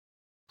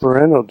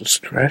Parental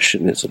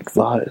discretion is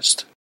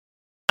advised.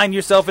 Find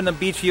yourself in the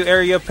Beachview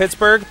area of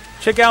Pittsburgh?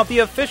 Check out the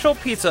official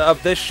pizza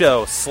of this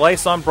show,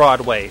 Slice on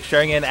Broadway,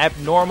 sharing an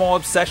abnormal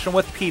obsession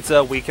with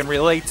pizza we can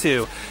relate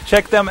to.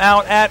 Check them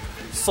out at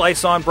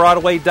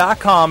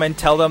sliceonbroadway.com and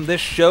tell them this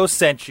show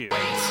sent you.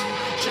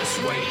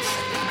 Just wait,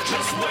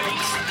 just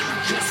wait,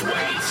 just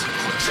wait,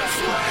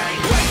 just wait.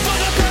 Wait for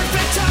the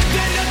perfect time,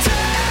 then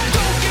attack.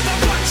 Don't give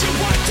up what you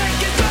want,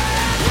 take it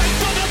back. Wait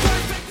for the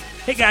perfect.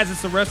 Hey guys,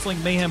 it's the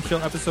Wrestling Mayhem Show,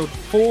 episode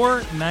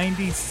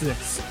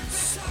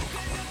 496.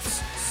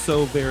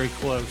 So very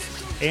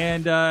close.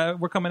 And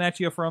we're coming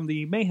at you from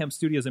the Mayhem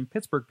Studios in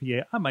Pittsburgh,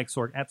 PA. I'm Mike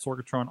Sorg at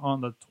Sorgatron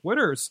on the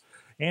Twitters.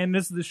 And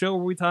this is the show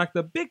where we talk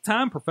the big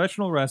time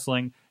professional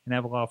wrestling and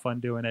have a lot of fun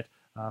doing it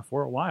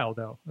for a while,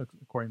 though,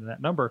 according to that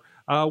number.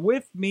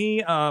 With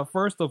me,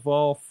 first of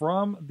all,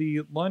 from the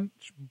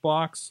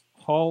Lunchbox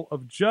Hall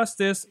of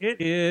Justice, it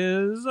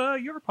is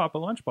your Papa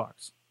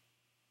Lunchbox.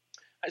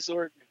 Hi,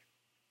 Sorg.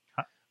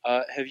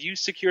 Have you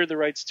secured the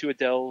rights to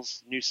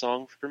Adele's new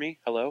song for me?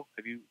 Hello?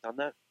 Have you done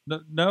that?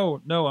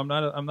 No, I'm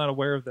not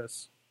aware of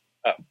this.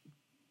 Oh.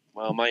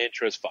 Well, my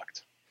intro is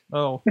fucked.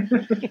 Oh.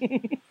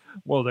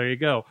 Well, there you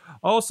go.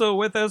 Also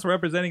with us,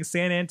 representing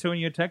San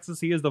Antonio,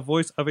 Texas, he is the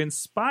voice of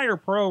Inspire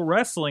Pro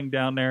Wrestling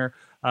down there.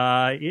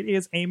 It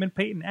is Eamon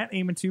Payton at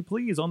Eamon2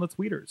 Please on the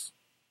tweeters.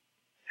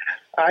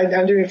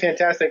 I'm doing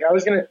fantastic. I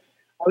was gonna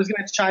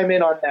chime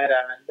in on that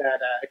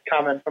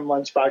comment from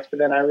Lunchbox, but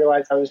then I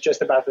realized I was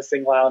just about to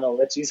sing Lionel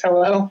Richie's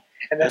 "Hello,"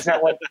 and that's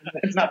not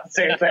the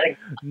same thing.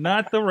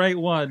 Not the right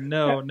one.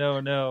 No.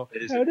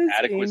 It is an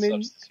adequate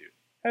substitute.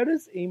 How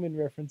does Eamon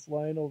reference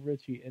Lionel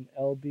Richie and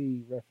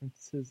LB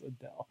references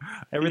Adele?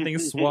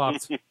 Everything's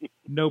swapped.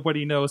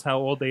 Nobody knows how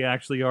old they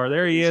actually are.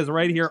 There he is,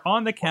 right here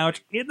on the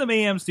couch in the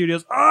Mayhem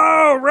Studios.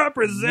 Oh,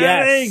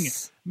 representing!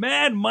 Yes.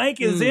 Mad Mike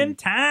is in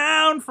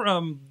town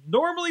from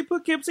normally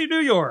Poughkeepsie, New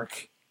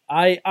York.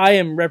 I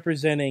am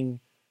representing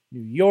New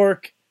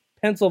York,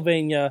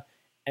 Pennsylvania,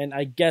 and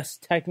I guess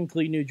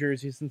technically New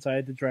Jersey since I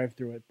had to drive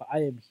through it, but I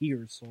am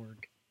here,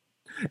 Sorg.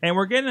 And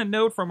we're getting a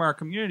note from our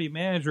community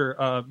manager,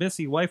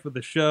 Missy, wife of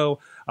the show.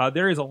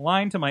 There is a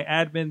line to my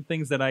admin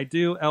things that I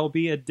do.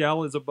 LB,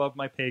 Adele is above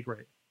my pay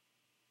grade.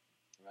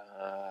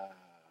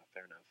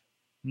 Fair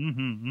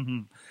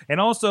enough. And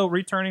also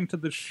returning to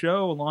the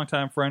show, a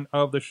longtime friend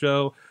of the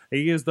show.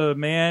 He is the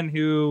man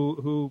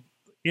who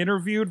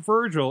interviewed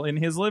Virgil in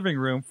his living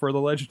room for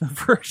The Legend of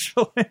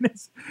Virgil and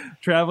his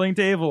traveling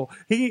table.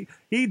 He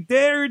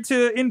dared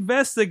to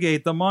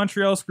investigate the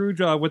Montreal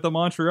Screwjob with the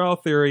Montreal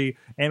Theory,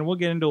 and we'll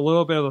get into a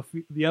little bit of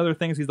the other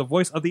things. He's the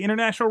voice of the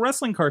International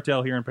Wrestling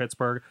Cartel here in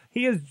Pittsburgh.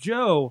 He is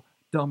Joe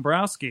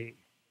Dombrowski.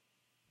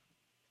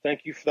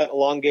 Thank you for that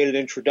elongated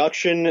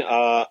introduction.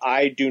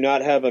 I do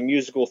not have a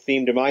musical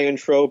theme to my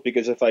intro,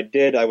 because if I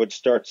did, I would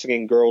start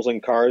singing Girls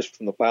in Cars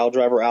from the Pile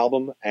Driver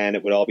album, and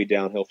it would all be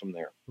downhill from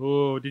there.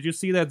 Oh, did you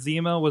see that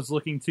Zima was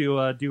looking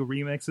to do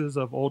remixes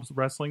of old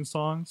wrestling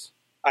songs?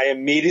 I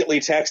immediately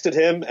texted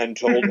him and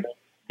told him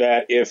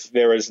that if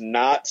there is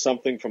not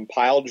something from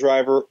Pile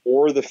Driver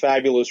or the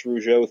Fabulous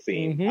Rougeau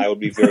theme, I would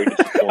be very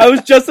disappointed. I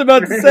was just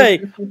about to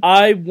say,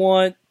 I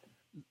want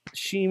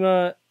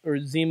Shima or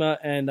Zima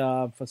and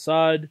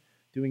Facade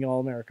doing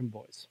All American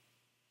Boys.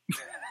 I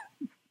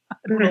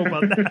don't know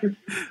about that.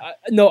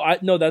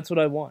 No, that's what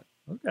I want.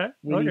 Okay.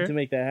 We need to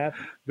make that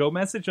happen. Go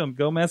message him.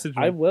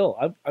 I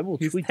will. I will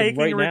He's tweet them right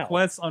taking now.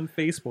 requests on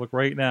Facebook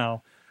right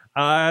now.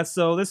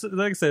 So this is,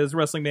 like I said, this is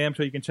Wrestling Mayhem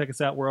Show. You can check us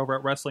out. We're over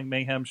at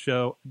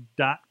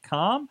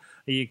WrestlingMayhemShow.com.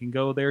 You can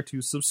go there to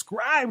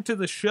subscribe to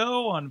the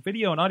show on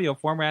video and audio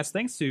formats.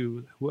 Thanks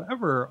to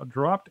whoever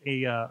dropped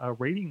a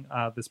rating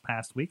this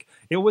past week.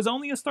 It was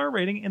only a star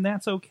rating, and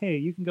that's okay.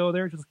 You can go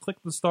there, just click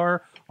the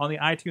star on the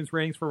iTunes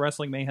ratings for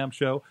Wrestling Mayhem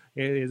Show.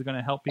 It is going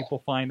to help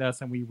people find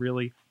us, and we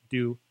really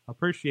do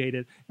appreciate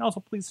it. And also,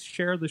 please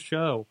share the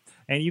show.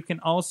 And you can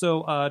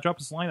also drop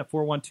us a line at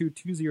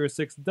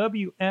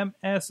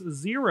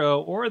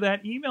 412-206-WMS0 or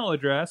that email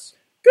address.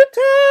 Good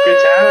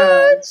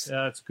times!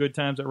 It's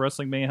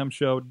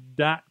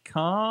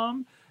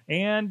goodtimes@WrestlingMayhemShow.com.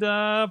 And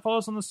follow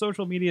us on the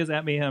social medias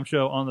at Mayhem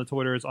Show, on the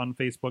Twitters, on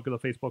Facebook, or the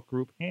Facebook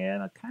group,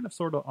 and kind of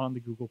sort of on the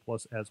Google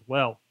Plus as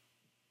well.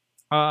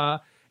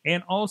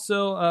 And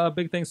also,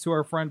 big thanks to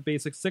our friend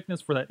Basic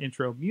Sickness for that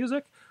intro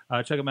music.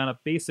 Check them out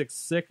at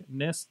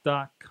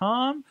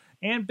basicsickness.com.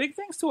 And big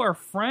thanks to our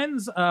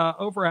friends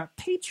over at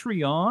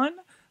Patreon.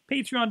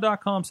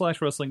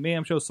 Patreon.com/Wrestling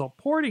Mayhem Show,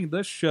 supporting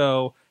the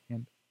show.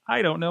 And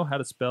I don't know how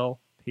to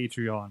spell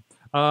Patreon.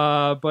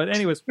 But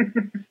anyways,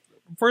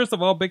 first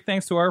of all, big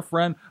thanks to our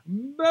friend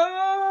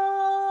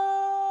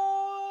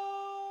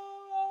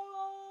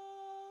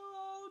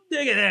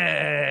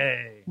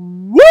Diggity.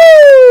 Woo!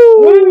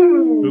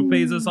 who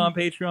pays us on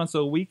Patreon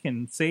so we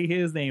can say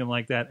his name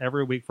like that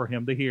every week for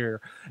him to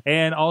hear.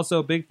 And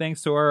also big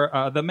thanks to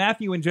our the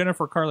Matthew and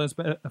Jennifer Carlin's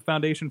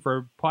Foundation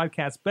for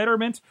Podcast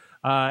Betterment,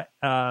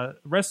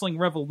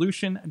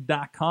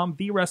 WrestlingRevolution.com,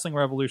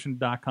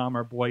 TheWrestlingRevolution.com,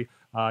 our boy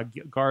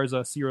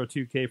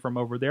Garza02K from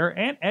over there,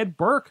 and Ed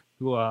Burke,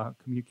 who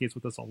communicates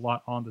with us a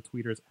lot on the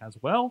tweeters as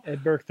well.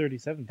 Ed Burke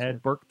 37.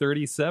 Ed Burke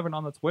 37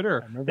 on the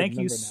Twitter. Thank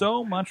you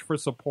so much for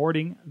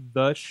supporting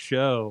the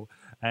show.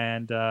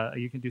 And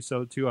you can do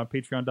so too on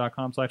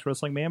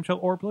patreon.com/Wrestling Mayhem Show,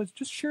 or please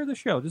just share the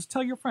show. Just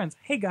tell your friends,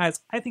 hey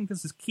guys, I think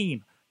this is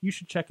keen. You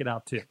should check it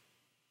out too.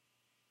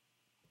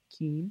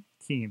 Keen.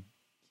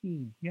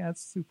 Yeah,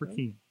 it's super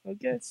keen.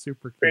 Okay. It's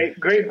super keen.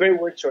 Great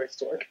word choice,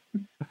 Torque.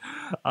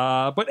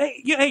 But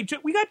hey,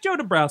 we got Joe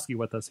Dombrowski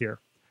with us here.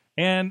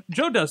 And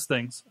Joe does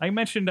things. I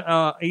mentioned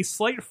a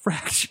slight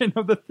fraction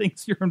of the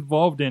things you're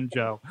involved in,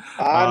 Joe.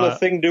 I'm a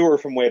thing doer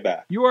from way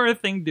back. You are a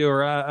thing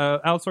doer.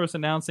 Outsource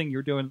announcing.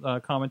 You're doing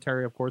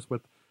commentary, of course,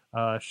 with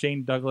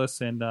Shane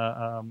Douglas and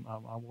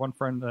one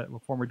friend, a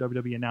former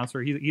WWE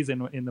announcer. He's in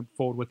the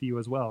fold with you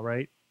as well,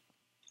 right?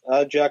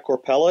 Jack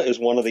Corpella is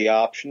one of the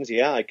options.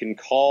 Yeah, I can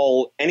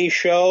call any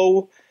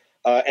show,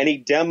 any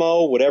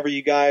demo, whatever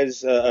you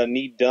guys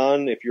need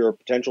done. If you're a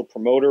potential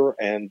promoter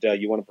and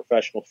you want a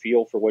professional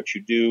feel for what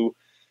you do,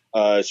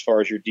 as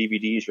far as your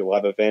DVDs, your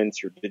live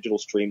events, your digital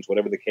streams,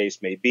 whatever the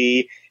case may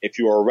be. If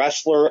you are a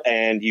wrestler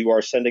and you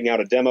are sending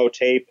out a demo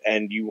tape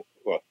and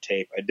a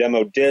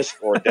demo disc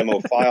or a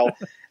demo file,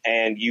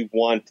 and you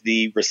want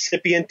the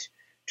recipient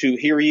to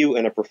hear you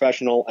in a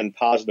professional and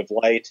positive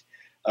light,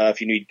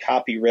 if you need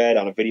copy read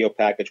on a video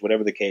package,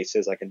 whatever the case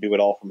is, I can do it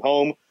all from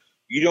home.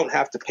 You don't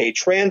have to pay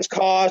trans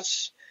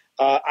costs.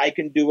 I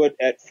can do it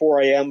at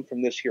 4 a.m.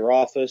 from this here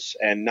office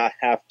and not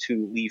have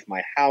to leave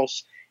my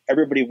house.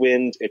 Everybody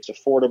wins. It's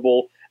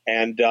affordable.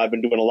 And I've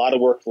been doing a lot of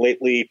work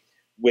lately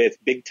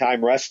with Big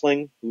Time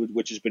Wrestling,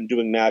 which has been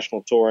doing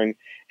national touring,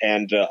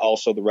 and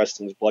also the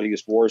Wrestling's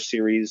Bloodiest War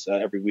series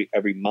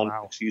every month,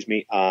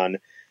 on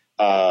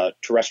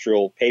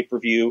terrestrial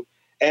pay-per-view.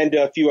 And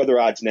a few other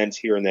odds and ends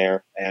here and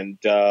there. And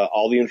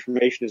all the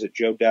information is at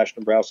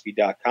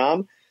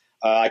joe-dombrowski.com.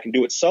 I can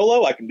do it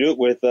solo. I can do it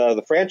with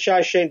the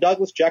franchise, Shane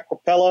Douglas, Jack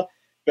Corpella,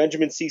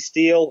 Benjamin C.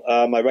 Steele,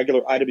 my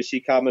regular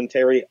IWC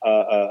commentary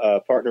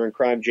partner in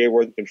crime, Jay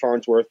Worthington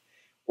Farnsworth.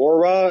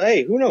 Or,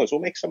 hey, who knows? We'll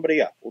make somebody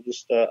up. We'll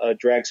just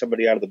drag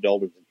somebody out of the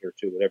doldrums in here,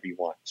 too, whatever you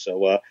want.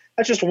 So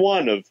that's just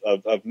one of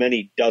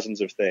many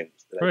dozens of things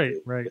that I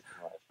do. Right.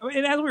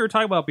 And as we were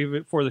talking about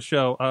before the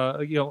show,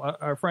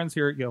 our friends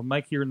here,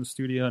 Mike here in the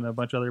studio and a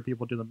bunch of other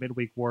people do the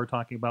Midweek War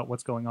talking about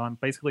what's going on,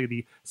 basically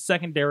the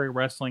secondary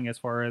wrestling as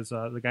far as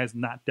the guys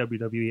not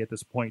WWE at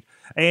this point.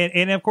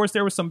 And of course,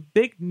 there was some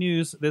big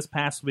news this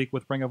past week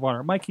with Ring of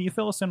Honor. Mike, can you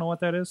fill us in on what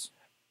that is?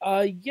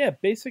 Yeah,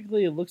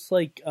 basically it looks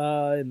like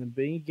in the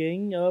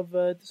beginning of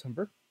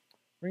December,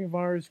 Ring of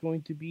Honor is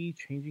going to be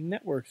changing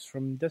networks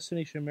from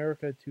Destination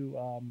America to,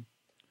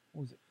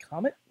 what was it,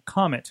 Comet?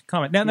 Comet.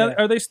 Now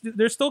are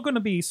they're still going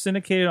to be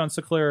syndicated on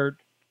Sinclair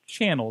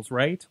channels,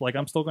 right? Like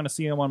I'm still going to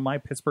see them on my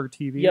Pittsburgh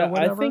TV or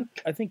whatever?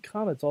 I think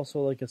Comet's also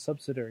like a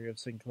subsidiary of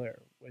Sinclair,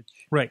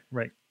 which Right.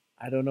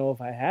 I don't know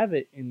if I have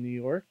it in New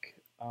York.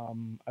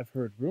 I've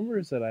heard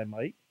rumors that I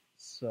might,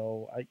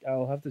 so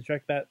I'll have to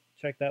check that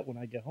when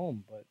I get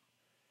home, but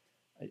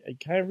I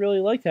kind of really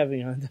liked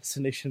having it on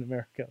Destination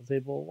America. I was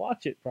able to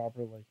watch it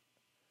properly.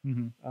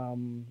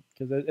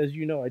 Because as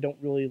you know, I don't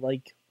really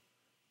like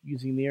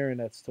using the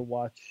internets to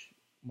watch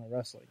my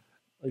wrestling,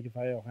 like if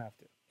I don't have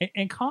to.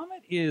 And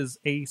Comet is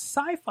a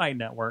sci-fi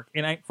network,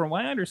 and from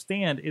what I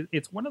understand,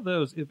 it's one of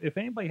those, if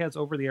anybody has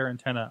over-the-air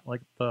antenna,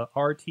 like the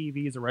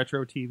RTVs, the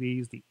Retro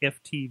TVs, the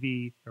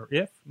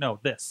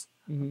this.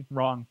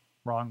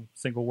 Wrong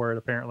single word,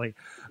 apparently.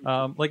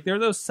 Like they're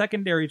those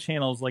secondary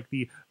channels, like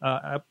the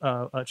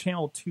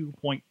channel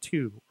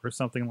 2.2 or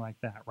something like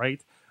that,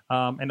 right?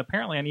 And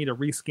apparently I need to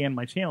rescan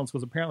my channels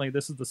because apparently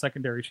this is the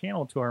secondary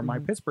channel to our My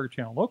Pittsburgh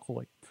channel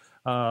locally.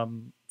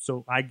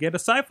 So I get a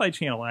sci-fi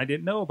channel I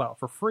didn't know about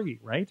for free,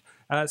 right?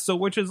 So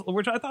which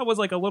I thought was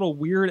like a little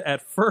weird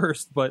at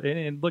first, but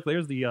and look,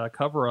 there's the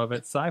cover of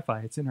it.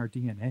 Sci-fi, it's in our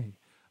DNA.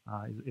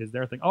 Is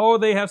their thing? Oh,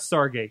 they have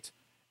Stargate.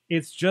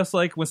 It's just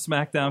like when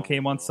SmackDown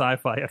came on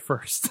Sci-Fi at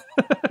first,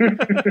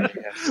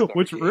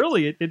 which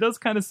really it does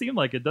kind of seem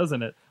like it,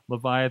 doesn't it?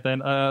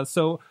 Leviathan.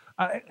 So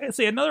I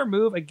say another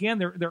move. Again,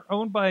 they're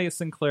owned by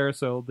Sinclair,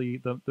 so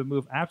the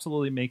move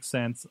absolutely makes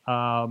sense.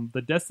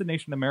 The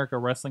Destination America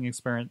wrestling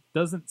experiment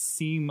doesn't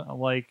seem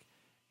like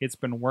it's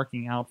been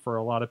working out for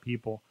a lot of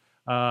people.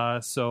 But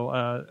I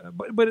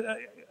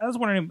was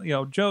wondering,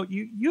 Joe,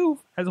 you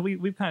as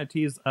we've kind of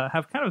teased,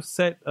 have kind of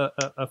set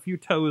a few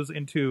toes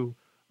into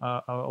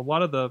a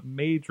lot of the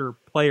major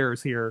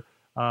players here.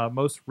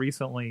 Most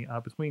recently,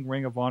 between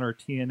Ring of Honor,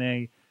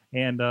 TNA,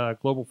 and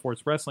Global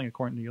Force Wrestling,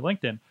 according to your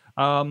LinkedIn.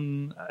 I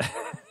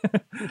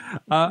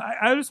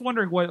was just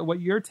wondering what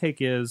your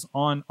take is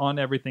on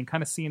everything,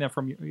 kind of seeing it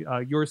from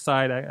your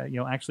side,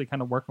 actually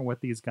kind of working with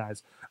these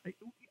guys.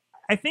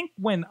 I think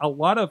when a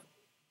lot of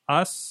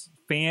us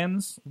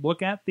fans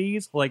look at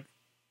these, like,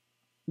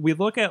 we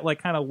look at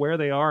like kind of where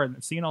they are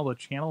and seeing all the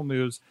channel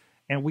moves,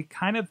 and we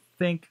kind of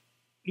think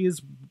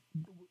is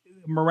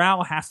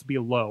morale has to be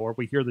low, or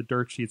we hear the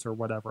dirt sheets or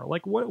whatever.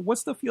 Like,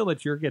 what's the feel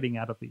that you're getting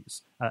out of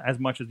these, as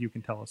much as you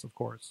can tell us, of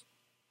course?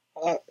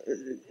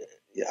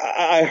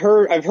 I've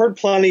heard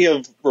plenty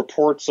of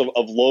reports of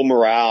low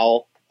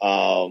morale.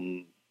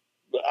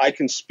 I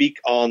can speak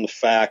on the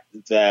fact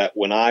that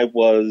when I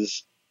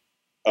was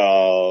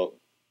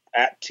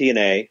at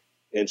TNA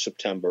in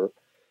September,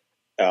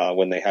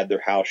 when they had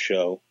their house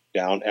show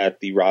down at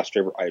the Ross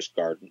River Ice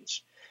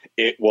Gardens,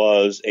 it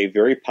was a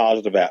very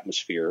positive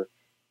atmosphere.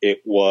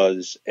 It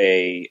was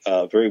a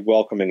very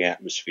welcoming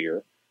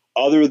atmosphere.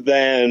 Other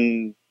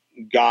than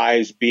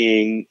guys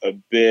being a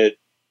bit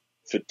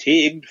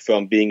fatigued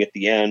from being at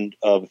the end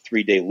of a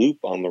 3-day loop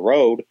on the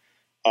road,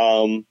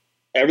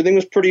 everything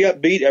was pretty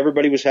upbeat.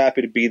 Everybody was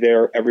happy to be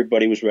there.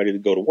 Everybody was ready to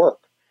go to work.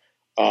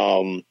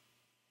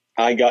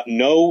 I got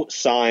no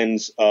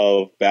signs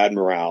of bad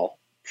morale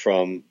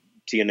from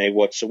TNA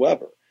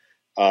whatsoever.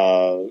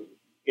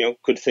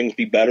 Could things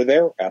be better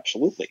there?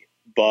 Absolutely.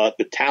 But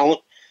the talent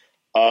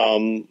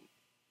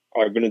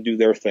are going to do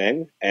their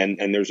thing, and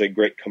there's a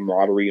great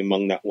camaraderie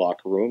among that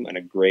locker room and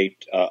a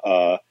great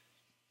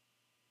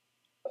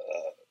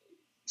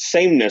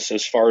sameness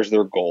as far as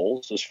their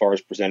goals, as far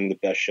as presenting the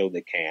best show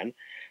they can.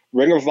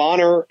 Ring of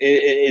Honor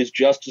is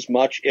just as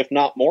much, if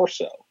not more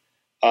so,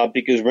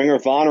 because Ring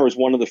of Honor is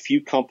one of the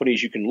few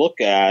companies you can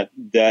look at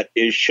that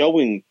is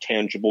showing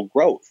tangible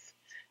growth.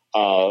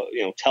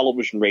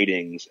 Television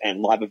ratings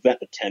and live event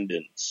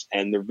attendance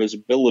and their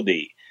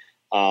visibility,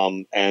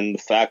 and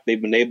the fact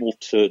they've been able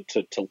to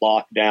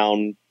lock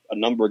down a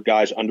number of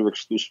guys under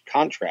exclusive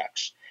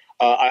contracts.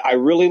 I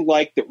really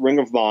like that Ring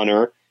of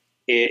Honor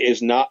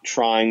is not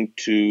trying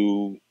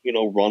to,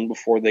 run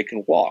before they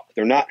can walk.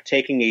 They're not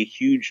taking a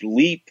huge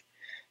leap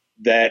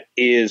that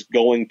is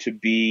going to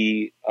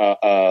be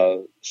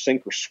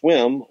sink or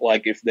swim,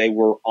 like if they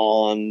were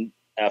on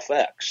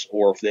FX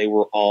or if they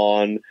were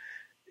on,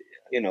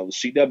 the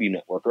CW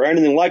network or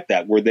anything like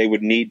that, where they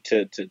would need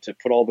to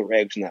put all their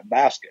eggs in that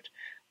basket.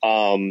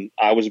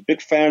 I was a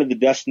big fan of the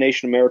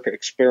Destination America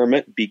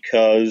experiment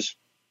because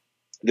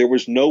there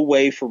was no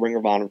way for Ring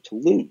of Honor to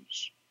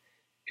lose.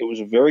 It was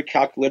a very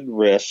calculated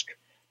risk.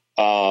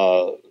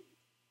 And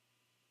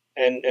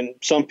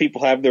some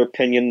people have their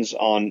opinions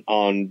on,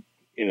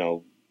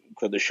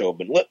 could the show have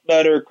been lit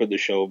better? Could the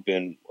show have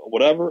been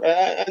whatever?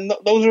 And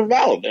those are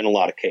valid in a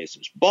lot of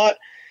cases. But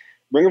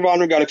Ring of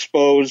Honor got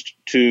exposed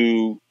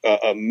to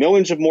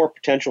millions of more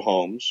potential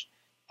homes,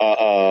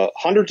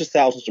 hundreds of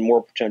thousands of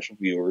more potential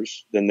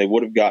viewers than they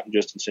would have gotten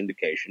just in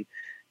syndication.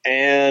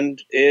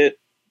 And it,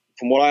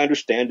 from what I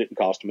understand, didn't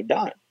cost them a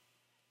dime.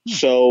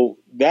 So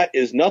that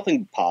is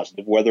nothing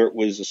positive, whether it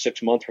was a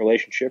 6-month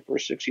relationship or a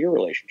 6-year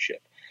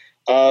relationship.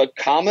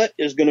 Comet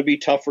is going to be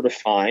tougher to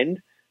find,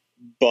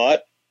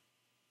 but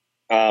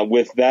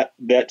with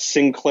that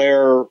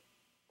Sinclair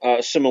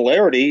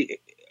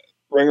similarity,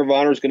 Ring of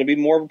Honor is going to be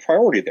more of a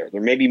priority there.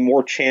 There may be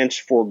more chance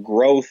for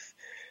growth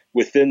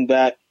within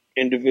that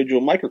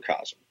individual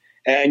microcosm.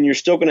 And you're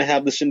still going to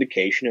have the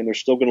syndication, and they're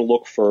still going to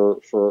look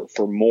for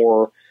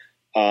more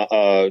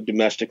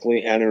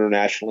domestically and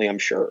internationally, I'm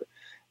sure.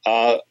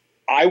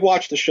 I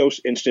watched the show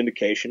in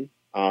syndication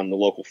on the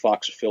local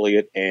Fox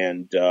affiliate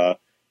and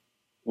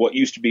what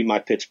used to be my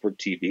Pittsburgh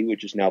TV,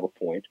 which is now The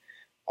Point.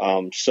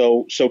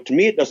 So to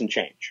me, it doesn't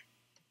change.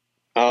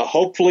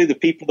 Hopefully the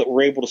people that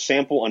were able to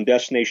sample on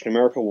Destination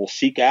America will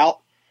seek out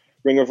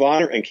Ring of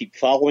Honor and keep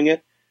following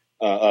it.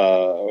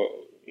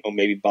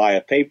 Maybe buy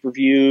a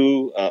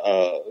pay-per-view,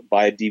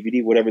 buy a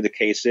DVD, whatever the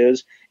case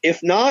is.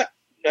 If not,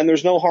 then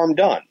there's no harm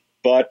done.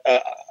 But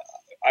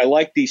I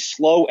like the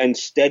slow and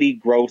steady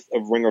growth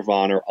of Ring of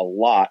Honor a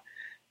lot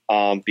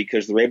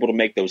because they're able to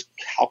make those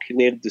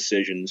calculated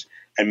decisions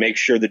and make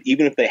sure that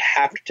even if they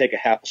have to take a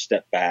half a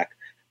step back,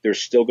 they're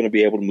still going to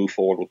be able to move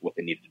forward with what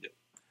they need to do.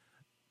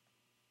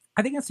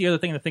 I think that's the other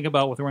thing to think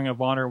about with Ring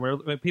of Honor,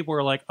 where people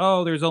are like,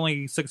 "Oh, there's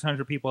only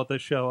 600 people at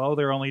this show. Oh,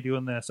 they're only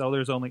doing this. Oh,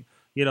 there's only,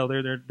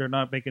 they're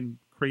not making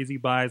crazy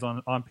buys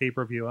on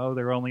pay-per-view. Oh,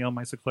 they're only on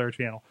my Sinclair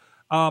channel."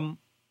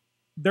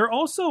 They're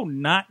also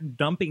not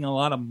dumping a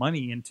lot of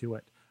money into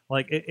it.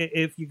 Like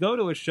if you go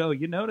to a show,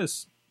 you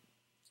notice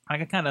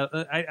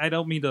I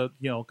don't mean to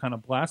kind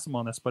of blast them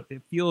on this, but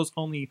it feels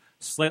only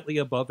slightly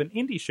above an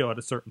indie show at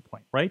a certain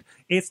point, right?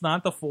 It's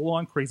not the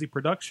full-on crazy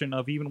production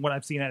of even what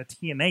I've seen at a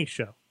TNA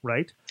show,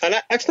 right? And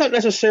that's not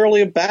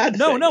necessarily a bad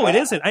thing. No, it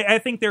isn't. I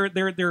think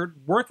they're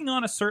working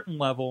on a certain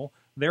level.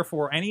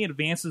 Therefore, any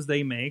advances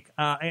they make,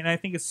 and I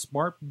think it's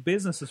smart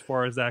business as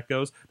far as that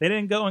goes. They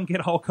didn't go and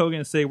get Hulk Hogan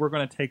and say we're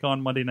going to take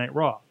on Monday Night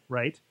Raw,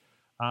 right?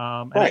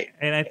 Right.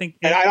 And I think,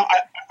 and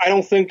I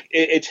don't think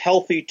it's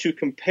healthy to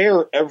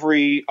compare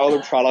every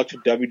other product to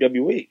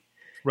WWE,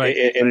 right?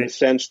 In the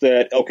sense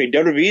that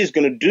WWE is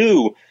going to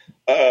do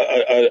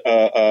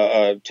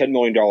a $10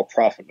 million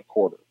profit in a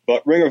quarter,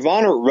 but Ring of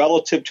Honor,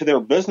 relative to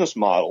their business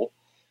model,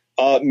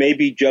 may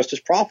be just as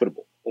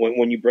profitable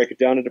when you break it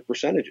down into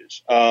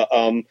percentages.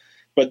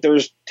 but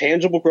there's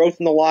tangible growth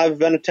in the live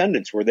event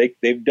attendance where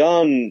they've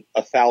done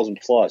 1,000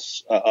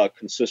 plus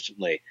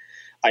consistently.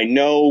 I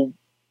know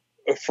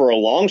for a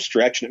long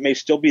stretch, and it may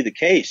still be the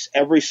case,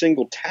 every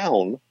single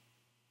town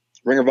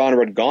Ring of Honor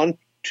had gone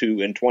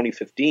to in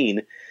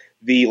 2015,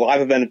 the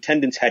live event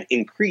attendance had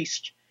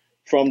increased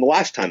from the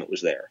last time it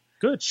was there.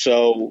 Good.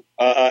 So,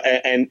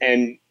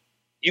 and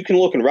you can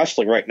look in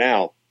wrestling right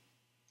now.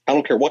 I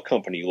don't care what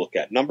company you look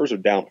at. Numbers are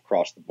down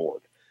across the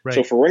board. Right.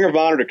 So for Ring of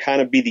Honor to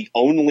kind of be the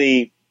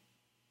only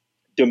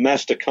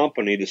domestic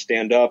company to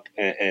stand up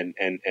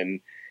and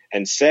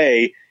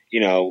say,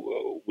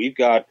 we've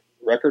got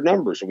record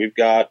numbers and we've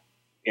got,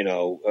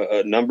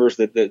 numbers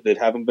that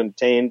haven't been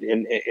attained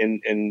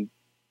in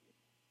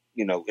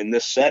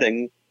this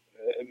setting,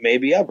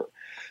 maybe ever.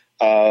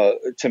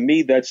 To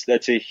me,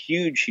 that's a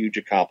huge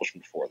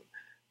accomplishment for them.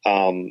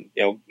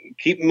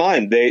 Keep in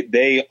mind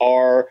they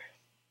are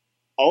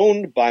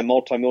owned by a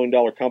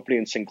multi-million-dollar company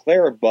in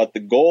Sinclair, but the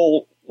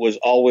goal was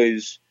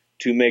always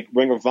to make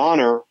Ring of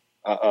Honor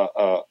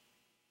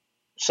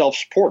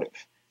self-supportive,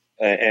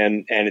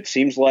 and it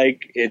seems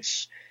like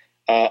it's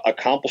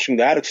accomplishing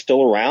that. It's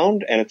still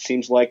around, and it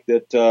seems like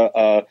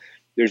that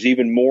there's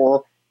even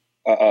more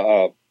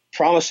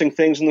promising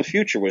things in the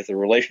future with the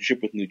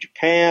relationship with New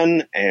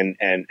Japan and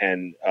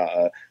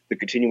the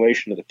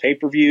continuation of the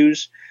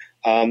pay-per-views.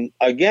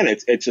 Again,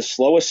 it's a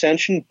slow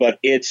ascension, but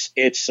it's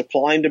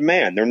supply and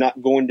demand. They're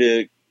not going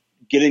to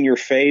get in your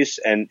face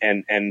and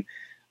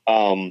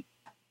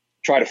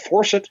try to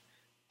force it.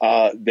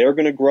 They're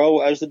going to grow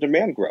as the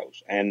demand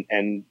grows.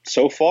 And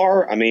so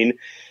far, I mean,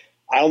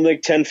 I don't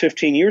think 10,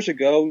 15 years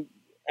ago,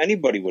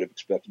 anybody would have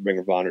expected Ring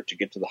of Honor to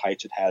get to the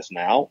heights it has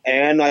now.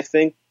 And I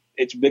think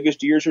its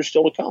biggest years are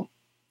still to come.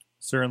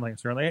 Certainly.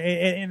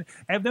 And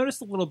I've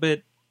noticed a little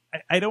bit,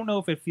 I don't know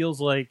if it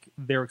feels like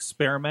they're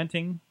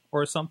experimenting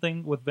or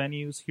something with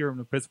venues here in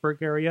the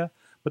Pittsburgh area,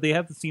 but they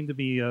have to seem to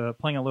be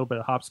playing a little bit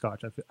of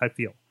hopscotch, I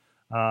feel.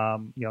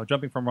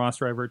 Jumping from Ross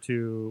Driver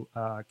to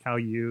Cal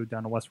U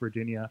down to West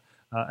Virginia.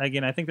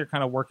 Again, I think they're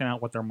kind of working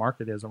out what their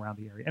market is around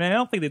the area. And I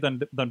don't think they've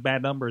done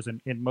bad numbers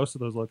in most of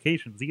those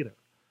locations either.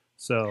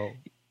 So,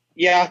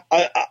 yeah,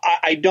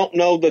 I don't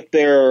know that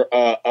their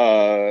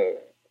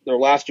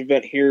last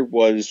event here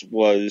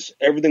was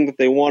everything that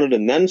they wanted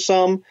and then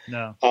some.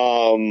 No.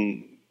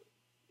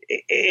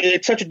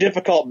 It's such a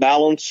difficult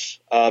balance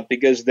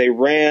because they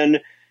ran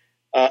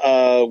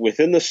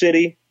within the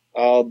city.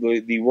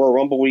 The Royal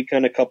Rumble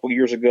weekend a couple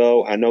years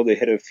ago, I know they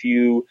hit a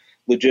few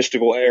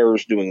logistical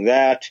errors doing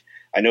that.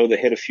 I know they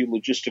hit a few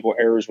logistical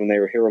errors when they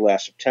were here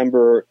last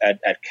September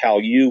at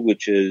Cal U,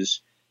 which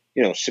is,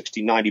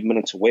 60, 90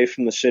 minutes away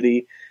from the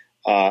city.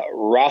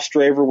 Ross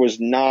Draver was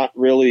not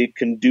really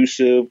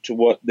conducive to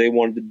what they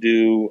wanted to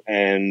do,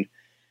 and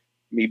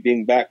me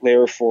being back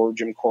there for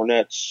Jim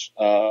Cornette's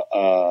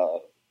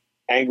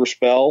anger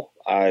spell,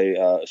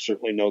 I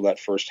certainly know that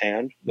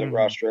firsthand. That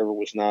Ross Draver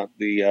was not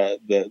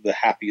the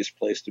happiest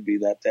place to be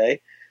that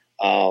day,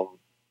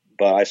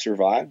 but I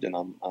survived, and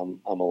I'm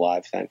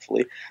alive,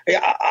 thankfully.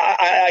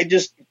 I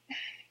just,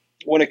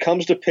 when it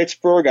comes to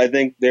Pittsburgh, I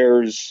think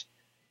there's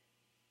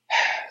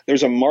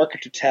a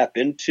market to tap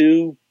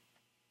into,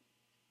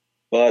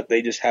 but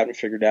they just haven't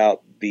figured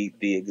out the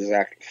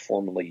exact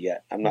formula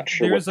yet. I'm not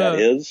sure what that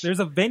is. There's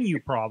a venue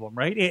problem,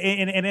 right?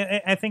 And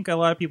I think a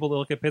lot of people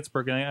look at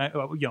Pittsburgh, and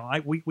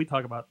we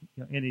talk about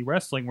indie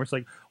wrestling, where it's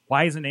like,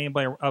 why isn't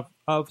anybody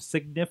of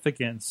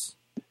significance,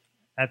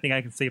 I think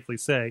I can safely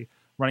say,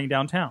 running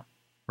downtown,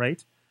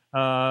 right?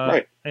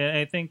 Right. And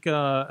I think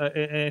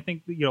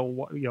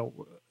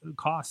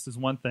cost is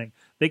one thing.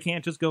 They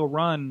can't just go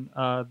run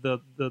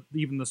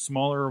even the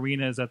smaller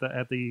arenas at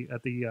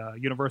the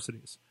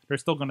universities. They're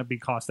still going to be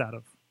cost out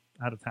of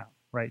town,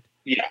 right?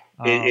 Yeah,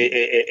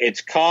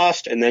 it's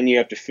cost, and then you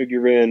have to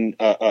figure in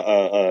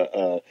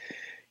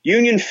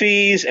union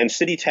fees and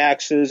city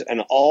taxes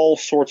and all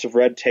sorts of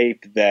red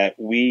tape that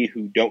we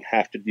who don't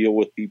have to deal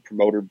with the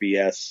promoter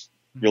BS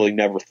really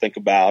never think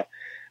about,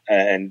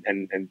 and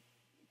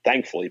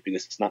thankfully,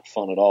 because it's not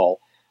fun at all.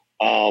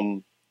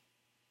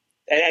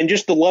 And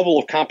just the level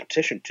of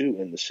competition too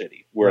in the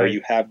city, where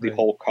you have the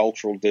whole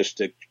cultural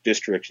district,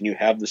 and you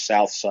have the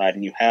South Side,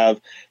 and you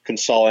have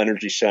Consol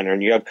Energy Center,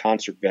 and you have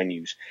concert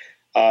venues.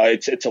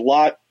 It's a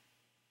lot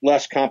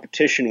less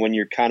competition when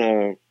you're kind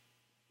of,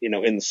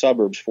 in the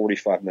suburbs,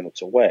 45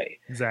 minutes away.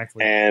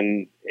 Exactly.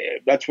 And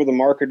that's where the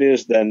market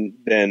is.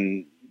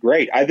 Then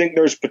great. I think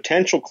there's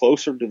potential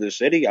closer to the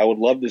city. I would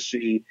love to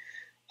see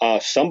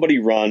somebody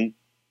run,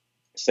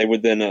 say,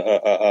 within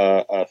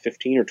a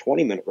 15 or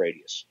 20 minute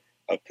radius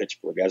of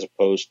Pittsburgh, as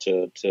opposed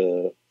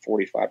to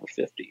 45 or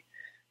 50.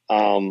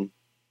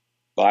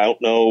 But I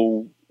don't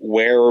know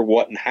where,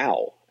 what, and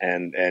how.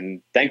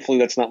 And thankfully,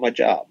 that's not my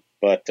job.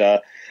 But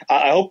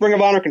I hope Ring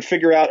of Honor can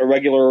figure out a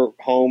regular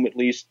home, at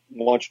least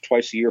once or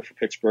twice a year for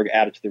Pittsburgh,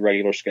 add it to the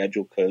regular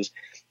schedule, because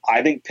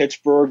I think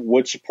Pittsburgh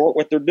would support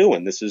what they're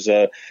doing. This is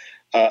the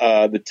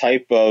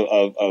type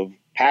of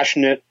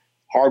passionate,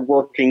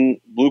 hardworking,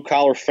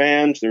 blue-collar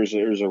fans. There's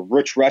a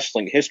rich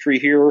wrestling history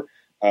here.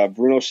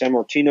 Bruno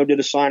Sammartino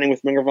did a signing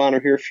with Ring of Honor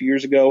here a few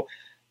years ago.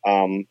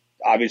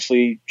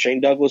 Obviously,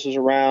 Shane Douglas is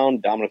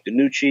around, Dominic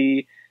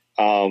DeNucci.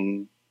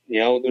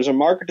 There's a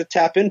market to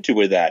tap into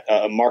with that.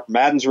 Mark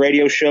Madden's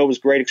radio show was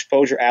great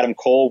exposure. Adam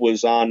Cole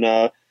was on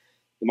the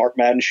Mark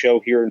Madden show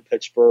here in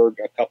Pittsburgh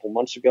a couple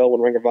months ago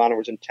when Ring of Honor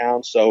was in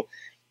town. So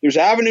there's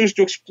avenues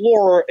to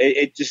explore.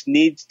 It just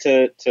needs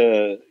to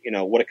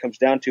what it comes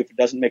down to. If it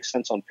doesn't make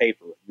sense on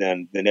paper,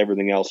 then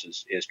everything else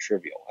is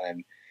trivial.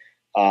 And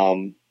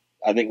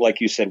I think,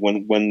 like you said,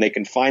 when they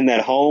can find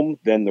that home,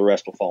 then the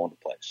rest will fall into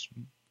place.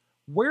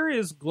 Where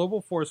is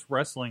Global Force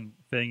Wrestling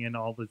fitting in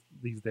all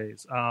these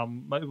days? I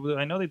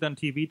know they've done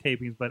TV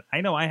tapings, but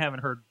I know I haven't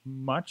heard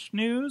much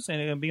news,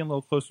 and being a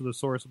little closer to the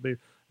source,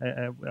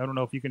 I don't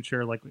know if you can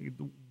share, like,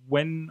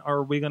 when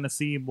are we going to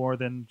see more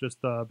than just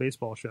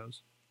baseball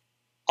shows?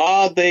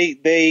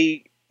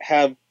 They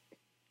have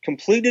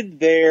completed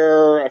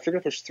their, I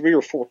forget if it was 3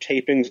 or 4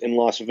 tapings in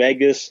Las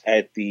Vegas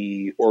at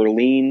the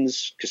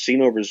Orleans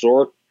Casino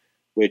Resort,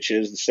 which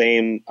is the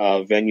same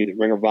venue that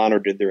Ring of Honor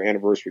did their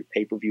anniversary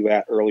pay-per-view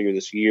at earlier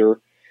this year.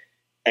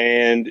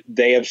 And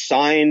they have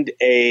signed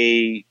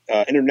a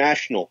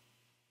international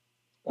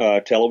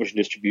television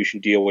distribution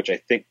deal, which I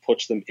think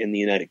puts them in the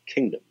United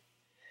Kingdom.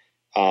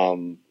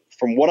 From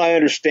what I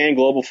understand,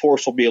 Global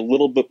Force will be a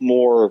little bit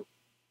more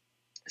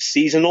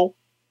seasonal,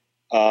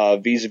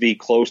 vis-a-vis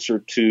closer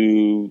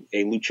to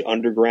a Lucha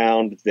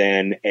Underground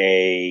than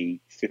a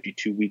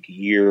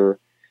 52-week-a-year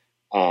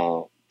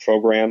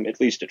program, at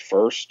least at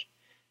first.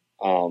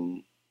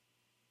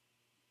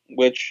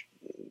 Which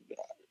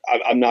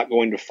I'm not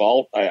going to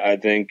fault. I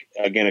think,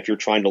 again, if you're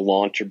trying to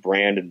launch a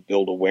brand and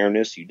build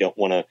awareness, you don't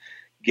want to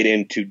get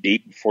in too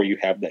deep before you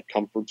have that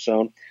comfort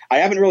zone. I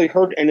haven't really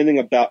heard anything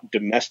about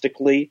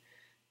domestically.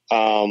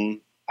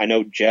 I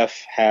know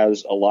Jeff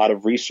has a lot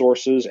of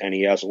resources and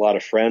he has a lot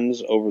of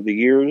friends over the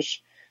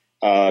years,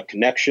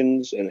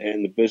 connections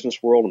in the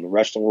business world, in the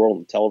wrestling world,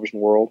 in the television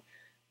world.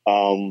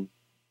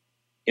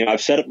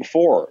 I've said it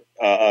before.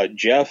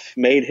 Jeff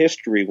made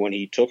history when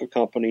he took a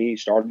company,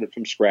 started it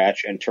from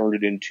scratch, and turned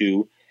it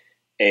into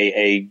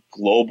a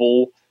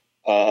global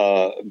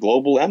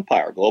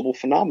empire, global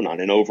phenomenon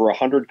in over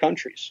 100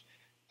 countries.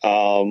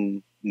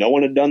 No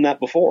one had done that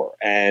before,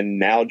 and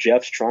now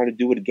Jeff's trying to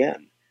do it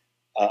again.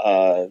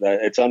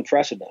 It's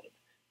unprecedented.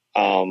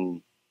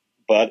 But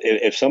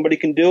if somebody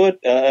can do it,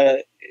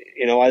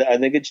 I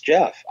think it's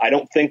Jeff. I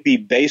don't think the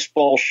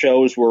baseball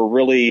shows were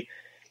really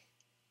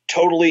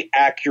totally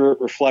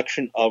accurate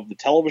reflection of the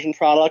television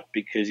product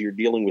because you're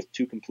dealing with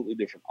 2 completely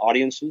different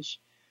audiences.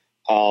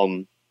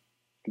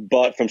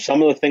 But from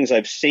some of the things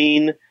I've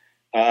seen,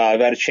 I've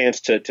had a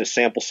chance to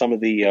sample some of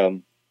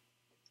the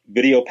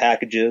video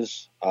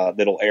packages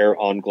that'll air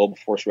on Global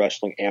Force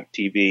Wrestling AMP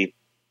TV,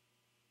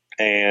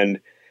 and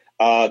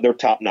they're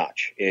top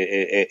notch.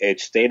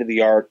 It's state of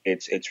the art.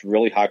 It's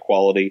really high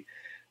quality.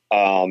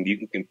 You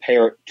can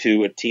compare it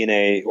to a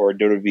TNA or a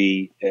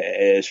WWE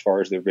as far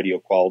as their video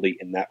quality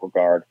in that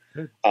regard.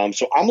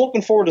 So I'm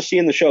looking forward to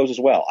seeing the shows as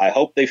well. I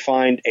hope they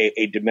find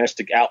a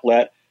domestic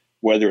outlet,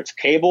 whether it's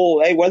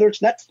cable, whether it's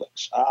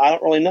Netflix. I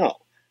don't really know.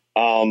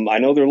 I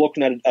know they're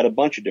looking at a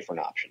bunch of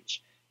different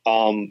options.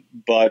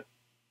 But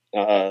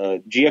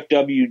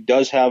GFW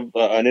does have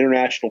an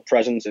international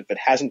presence. If it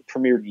hasn't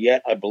premiered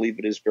yet, I believe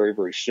it is very,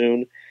 very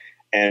soon.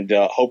 And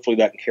hopefully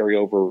that can carry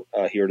over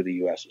here to the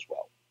U.S. as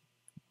well.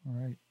 All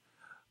right.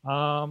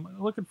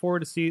 Looking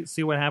forward to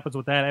see what happens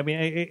with that. I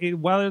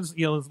mean, while there's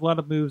there's a lot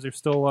of moves, there's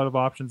still a lot of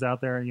options out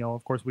there, and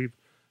of course we've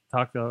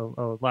talked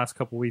last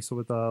couple of weeks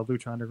with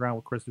Lucha Underground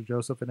with Chris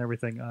Joseph and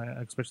everything.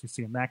 Especially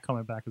seeing that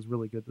coming back is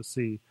really good to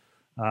see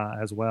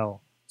as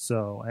well.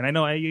 So, and I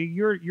know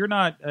you're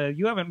not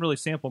you haven't really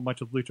sampled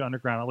much of Lucha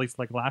Underground, at least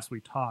like last we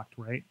talked,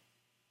 right?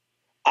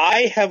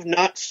 I have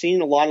not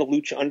seen a lot of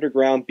Lucha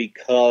Underground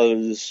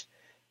because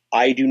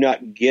I do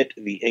not get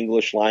the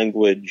English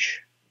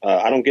language.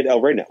 I don't get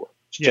El Rey Network.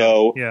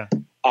 So yeah.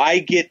 I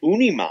get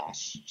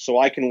Unimas, so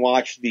I can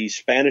watch the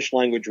Spanish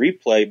language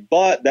replay,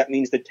 but that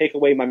means they take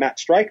away my Matt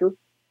Stryker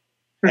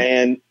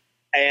and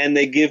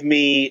they give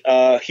me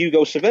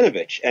Hugo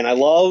Savinovich. And I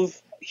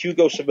love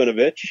Hugo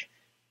Savinovich,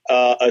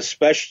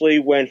 especially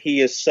when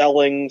he is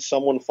selling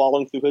someone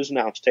falling through his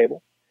announce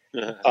table.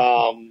 But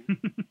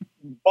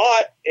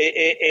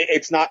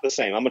it's not the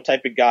same. I'm a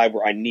type of guy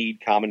where I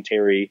need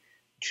commentary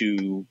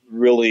to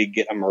really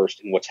get immersed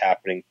in what's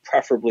happening,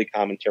 preferably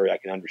commentary I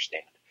can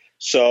understand.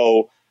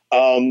 So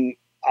I'm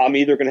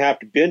either going to have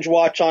to binge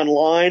watch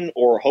online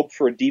or hope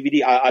for a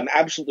DVD. I'm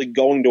absolutely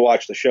going to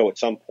watch the show at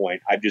some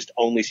point. I've just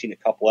only seen a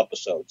couple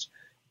episodes.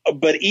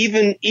 But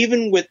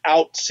even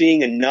without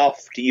seeing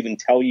enough to even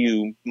tell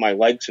you my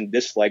likes and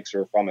dislikes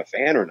or if I'm a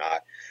fan or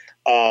not,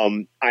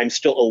 I'm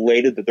still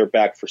elated that they're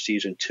back for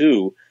season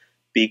 2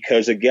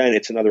 because, again,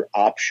 it's another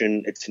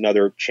option. It's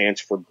another chance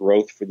for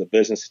growth for the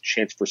business, a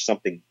chance for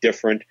something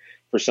different,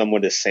 for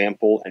someone to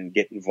sample and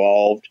get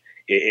involved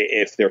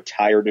if they're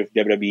tired of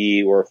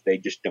WWE or if they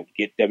just don't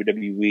get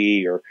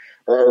WWE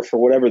or for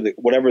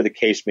whatever the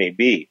case may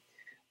be.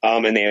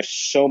 And they have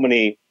so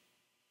many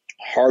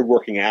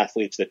hardworking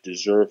athletes that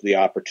deserve the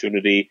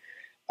opportunity.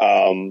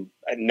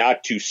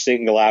 Not to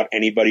single out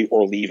anybody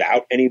or leave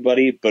out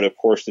anybody, but of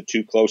course the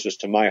two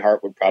closest to my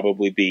heart would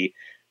probably be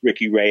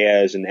Ricky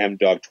Reyes and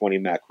M-Dog 20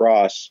 Matt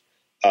Cross,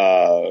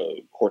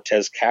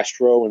 Cortez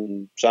Castro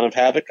and Son of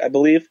Havoc, I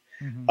believe.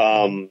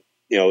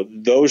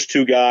 Those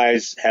two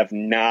guys have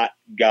not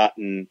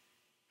gotten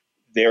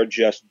their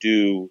just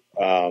due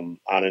on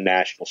a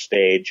national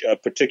stage,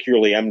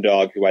 particularly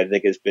M-Dog, who I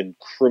think has been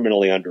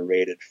criminally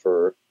underrated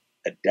for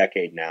a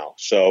decade now.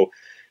 So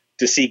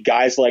to see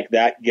guys like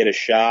that get a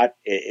shot,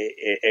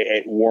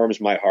 it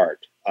warms my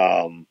heart.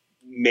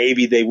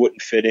 Maybe they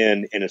wouldn't fit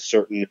in a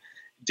certain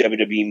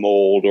WWE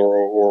mold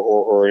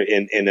or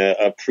in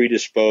a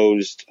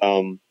predisposed,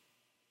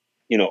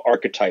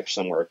 archetype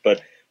somewhere.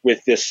 But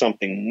with this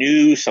something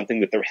new,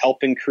 something that they're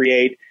helping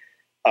create,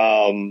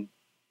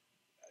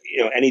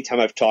 anytime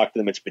I've talked to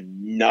them, it's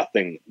been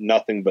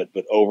nothing but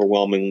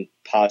overwhelming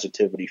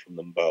positivity from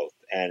them both.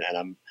 And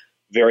I'm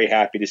very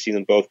happy to see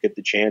them both get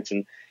the chance.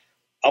 And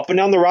up and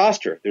down the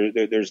roster,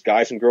 there's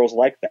guys and girls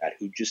like that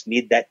who just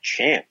need that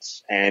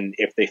chance. And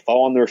if they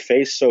fall on their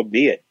face, so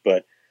be it.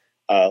 But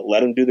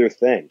let them do their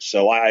thing.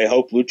 So I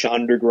hope Lucha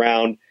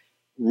Underground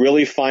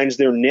really finds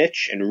their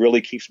niche and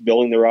really keeps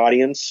building their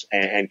audience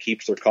and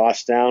keeps their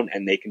costs down,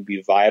 and they can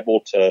be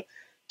viable to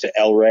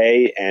El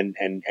Rey and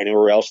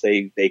anywhere else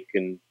they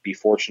can be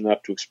fortunate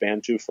enough to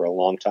expand to for a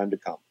long time to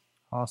come.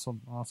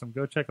 Awesome.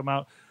 Go check them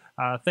out.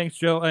 Thanks,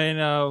 Joe.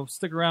 And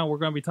stick around. We're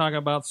going to be talking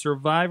about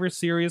Survivor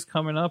Series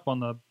coming up on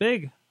the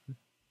big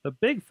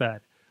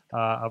Fed,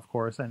 of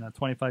course, and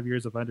 25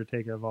 years of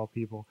Undertaker of all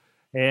people.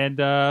 And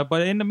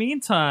but in the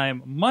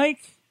meantime,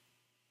 Mike,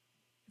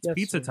 it's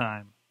pizza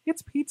time.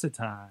 It's pizza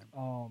time.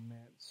 Oh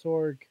man,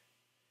 Sorg,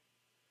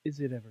 is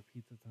it ever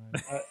pizza time?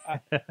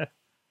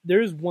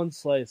 There's one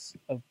slice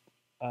of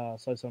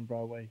Slice on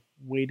Broadway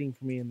waiting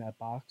for me in that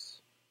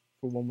box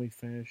for when we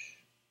finish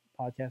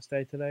podcast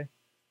day today.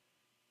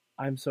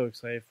 I'm so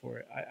excited for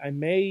it. I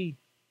may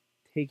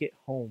take it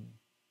home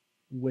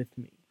with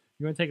me.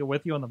 You want to take it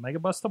with you on the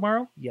Megabus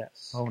tomorrow?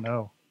 Yes. Oh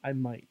no, I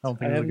might. I don't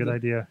think it's a good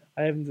idea.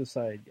 I haven't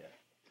decided yet.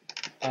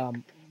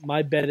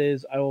 My bet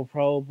is I will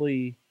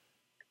probably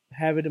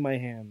have it in my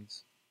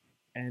hands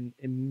and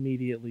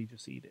immediately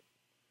just eat it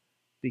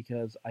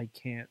because I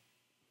can't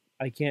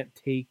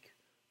take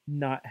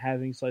not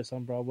having Slice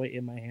on Broadway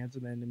in my hands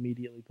and then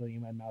immediately putting it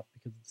in my mouth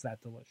because it's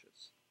that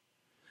delicious.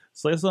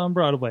 Slice on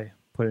Broadway.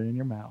 Put it in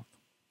your mouth.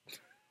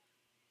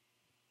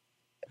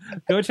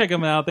 Go check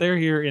them out. They're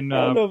here in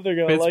I don't know if they're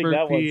gonna Pittsburgh,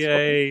 like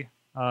that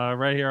PA,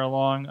 right here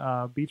along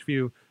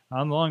Beachview,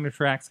 along the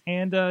tracks,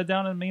 and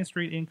down on Main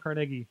Street in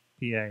Carnegie,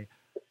 PA.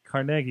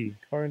 Carnegie,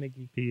 PA.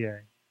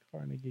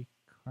 Carnegie.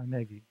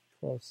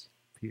 Close.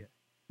 PA.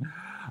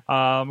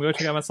 Go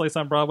check out my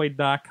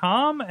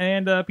sliceonbroadway.com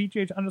and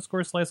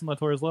PGH_Slice on the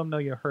Tours. Let them know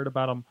you heard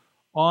about them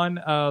on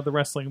the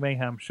Wrestling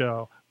Mayhem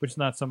show, which is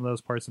not some of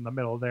those parts in the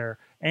middle there,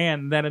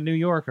 and that a New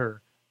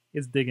Yorker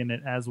is digging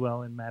it as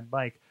well in Mad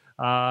Bike.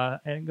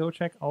 And go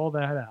check all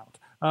that out.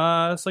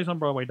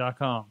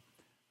 SliceOnBroadway.com.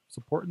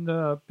 Supporting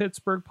the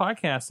Pittsburgh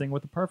podcasting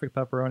with the perfect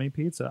pepperoni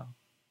pizza.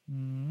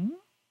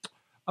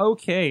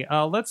 Okay,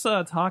 let's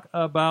talk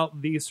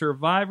about the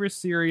Survivor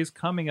Series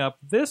coming up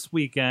this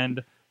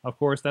weekend. Of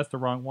course, that's the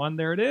wrong one.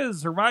 There it is,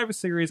 Survivor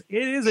Series.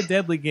 It is a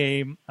deadly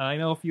game. I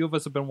know a few of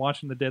us have been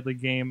watching the deadly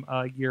game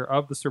year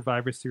of the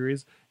Survivor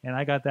Series, and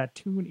I got that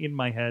tune in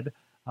my head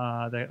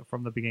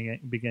from the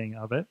beginning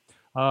of it.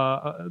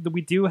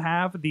 We do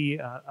have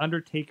the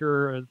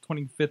Undertaker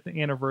 25th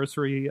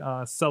anniversary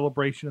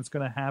celebration that's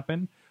going to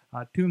happen.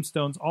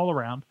 Tombstones all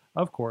around,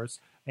 of course.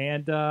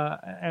 And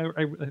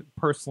I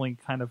personally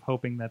kind of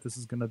hoping that this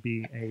is going to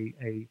be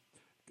a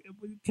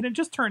can it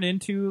just turn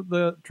into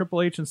the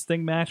Triple H and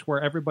Sting match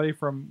where everybody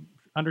from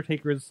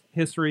Undertaker's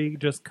history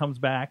just comes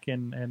back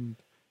and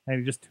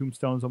he just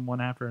tombstones them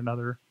one after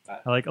another,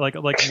 like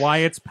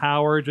Wyatt's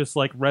power just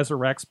like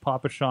resurrects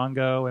Papa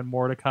Shango and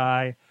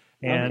Mordecai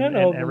and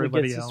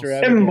everybody else.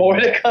 And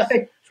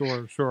Mordecai.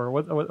 Sure.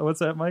 What's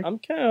that, Mike? I'm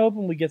kind of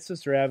hoping we get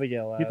Sister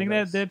Abigail out. You think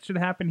of that should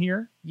happen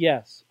here?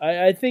 Yes,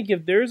 I think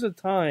if there's a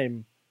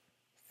time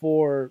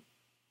for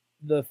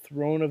the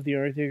throne of the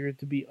Undertaker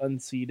to be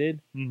unseated,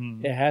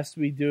 it has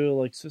to be due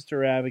like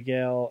Sister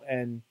Abigail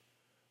and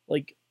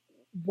like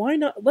why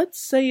not? Let's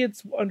say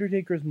it's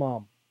Undertaker's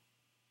mom.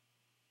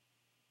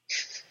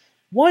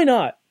 Why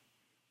not?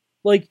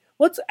 Like,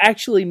 let's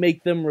actually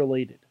make them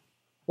related.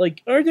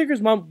 Like,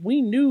 Undertaker's mom,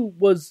 we knew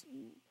was,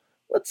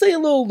 let's say, a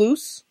little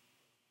loose.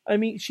 I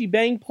mean, she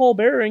banged Paul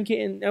Bearer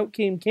and out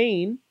came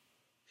Kane.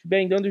 She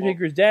banged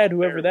Undertaker's dad,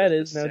 whoever that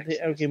is, and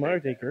out came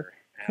Undertaker.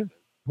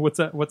 What's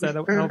that,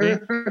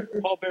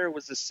 LB? Paul Bearer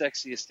was the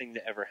sexiest thing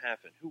to ever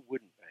happen. Who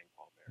wouldn't bang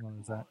Paul Bearer?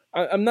 What is that?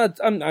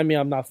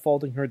 I'm not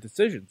faulting her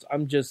decisions.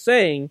 I'm just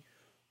saying,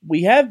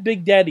 we have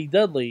Big Daddy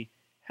Dudley.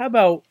 How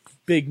about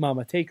Big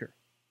Mama Taker?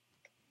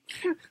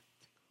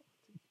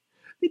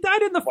 He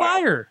died in the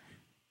fire.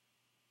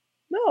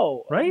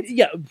 No. Right?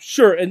 Yeah,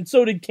 sure. And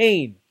so did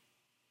Kane.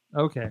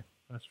 Okay.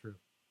 That's true.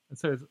 And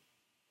so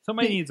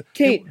Somebody needs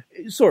Kane,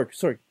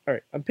 Sorg. All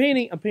right, I'm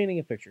painting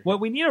a picture. What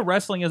we need a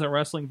wrestling isn't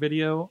wrestling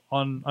video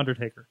on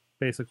Undertaker,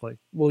 basically.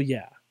 Well,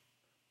 yeah,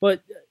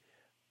 but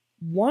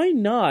why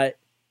not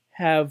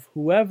have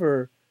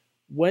whoever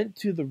went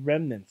to the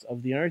remnants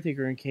of the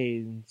Undertaker and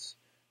Kane's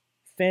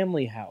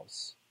family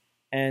house,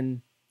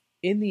 and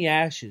in the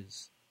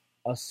ashes,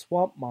 a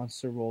swamp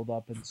monster rolled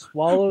up and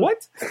swallowed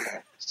What?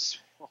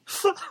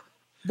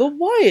 the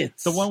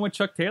Wyatts. The one with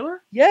Chuck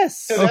Taylor? Yes.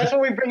 So that's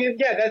when we bring in.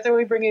 Yeah, that's when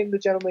we bring in the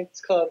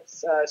Gentleman's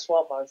Club's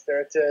Swamp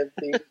Monster to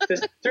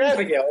Sister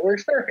Abigail. It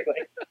works perfectly.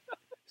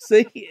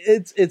 See,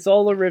 it's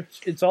all a rich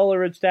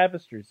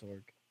tapestry,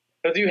 Sorg.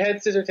 They'll do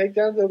head scissor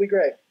takedowns. It'll be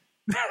great.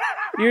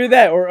 Either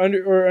that, or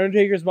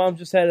Undertaker's mom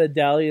just had a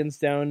dalliance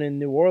down in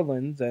New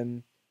Orleans,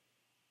 and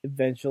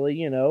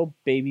eventually,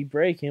 Baby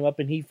Bray came up,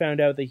 and he found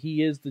out that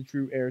he is the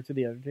true heir to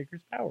the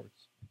Undertaker's powers.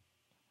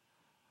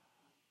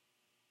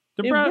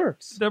 It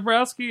works.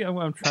 Dabrowski,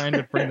 I'm trying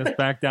to bring this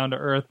back down to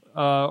earth.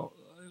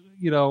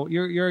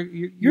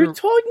 You're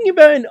talking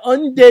about an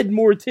undead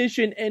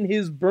mortician and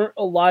his burnt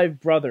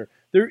alive brother.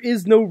 There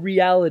is no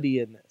reality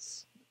in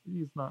this.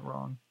 He's not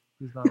wrong.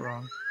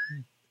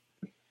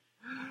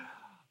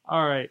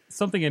 All right,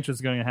 something interesting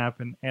is going to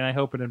happen, and I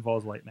hope it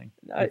involves lightning.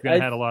 We've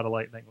had a lot of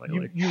lightning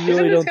lately. You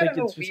really don't think kind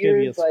of it's just going to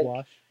be a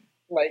squash?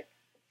 Like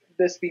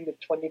this being the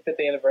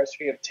 25th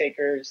anniversary of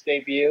Taker's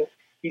debut,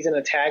 he's in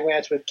a tag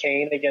match with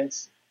Kane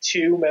against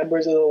two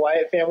members of the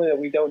Wyatt family that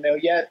we don't know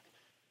yet.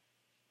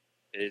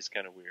 It is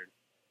kind of weird.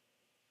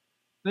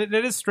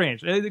 That is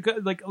strange.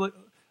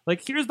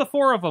 Like here's the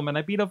four of them, and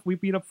we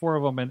beat up four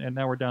of them, and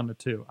now we're down to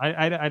two.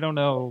 I don't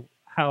know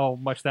how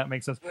much that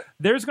makes sense.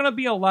 There's going to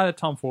be a lot of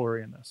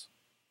tomfoolery in this,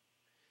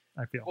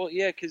 I feel. Well,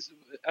 yeah, because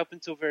up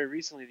until very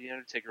recently, The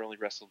Undertaker only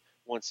wrestled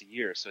once a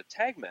year, so a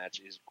tag match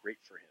is great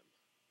for him.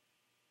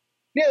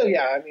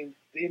 Yeah. I mean,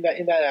 in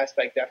that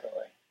aspect,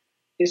 definitely.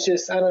 It's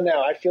just, I don't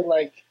know. I feel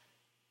like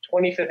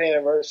 25th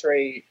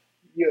anniversary.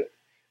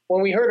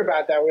 When we heard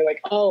about that, we were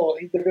like, oh,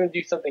 they're going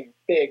to do something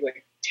big,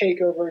 like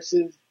Taker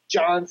versus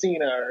John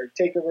Cena or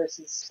Taker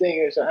versus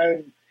Sting. Or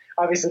something.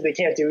 Obviously, they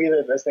can't do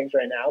either of those things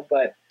right now,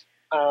 but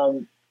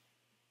I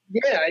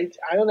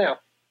don't know.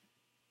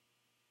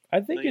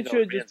 I think it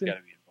should just got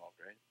to be involved,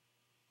 right?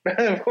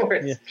 Of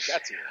course. Yeah.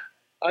 Got to.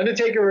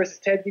 Undertaker versus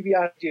Ted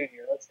DiBiase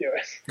Jr. Let's do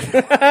it.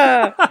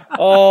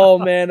 Oh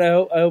man,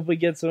 I hope we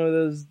get some of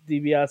those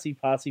DiBiase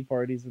posse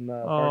parties in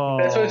the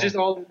parking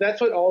lot. That's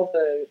what all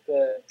the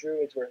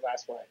Druids were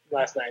last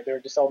night. They were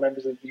just all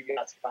members of the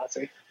DiBiase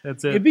posse.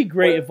 That's it. It'd be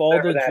great if all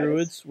Whatever the that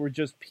Druids is. were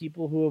just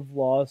people who have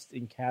lost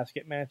in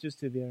casket matches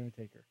to the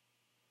Undertaker.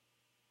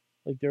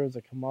 Like there was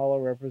a Kamala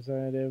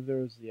representative, there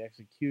was the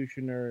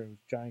Executioner, it was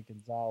Giant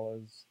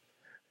Gonzalez.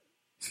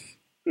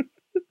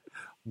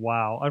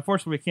 Wow.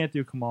 Unfortunately, we can't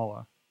do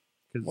Kamala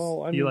because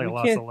Eli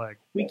lost a leg.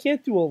 We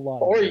can't do a lot.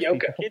 Or of those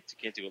Yoka. people.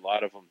 Can't do a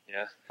lot of them,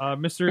 yeah.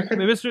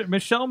 Mr.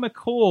 Michelle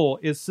McCool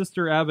is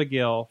Sister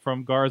Abigail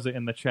from Garza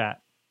in the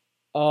chat.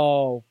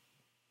 Oh,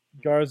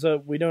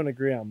 Garza, we don't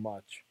agree on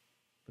much,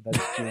 but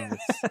that's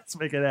genius. Let's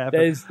make it happen.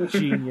 That is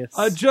genius.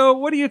 Joe,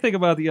 what do you think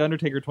about the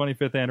Undertaker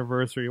 25th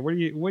anniversary? What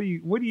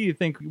do you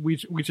think we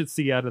should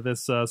see out of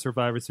this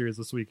Survivor Series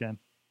this weekend?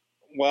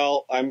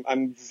 Well,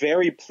 I'm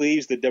very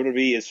pleased that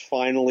WWE is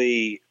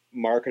finally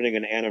marketing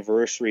an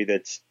anniversary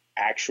that's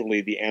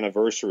actually the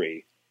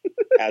anniversary,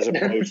 as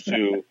opposed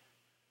to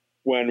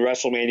when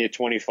WrestleMania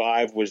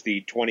 25 was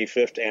the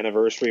 25th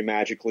anniversary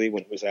magically,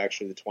 when it was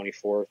actually the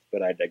 24th.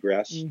 But I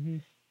digress. Mm-hmm.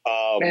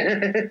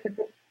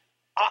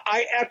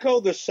 I echo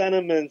the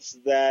sentiments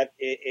that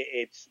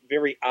it's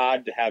very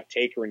odd to have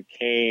Taker and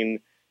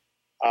Kane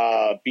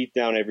beat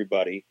down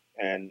everybody,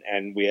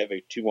 and we have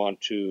a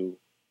 2-on-2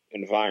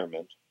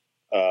 environment.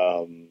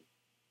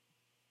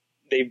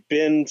 They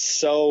being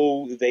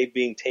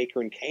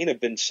Taker and Kane have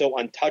been so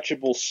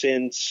untouchable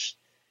since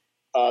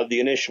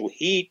the initial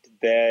heat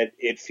that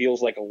it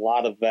feels like a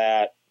lot of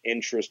that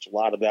interest, a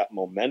lot of that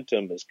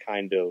momentum is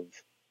kind of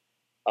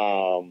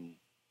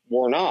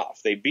worn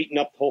off. They've beaten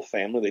up the whole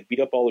family. They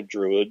beat up all the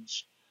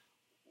Druids.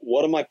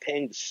 What am I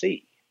paying to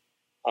see?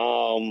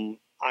 I'm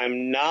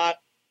not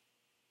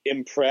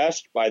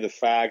impressed by the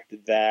fact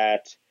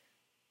that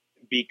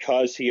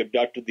because he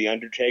abducted The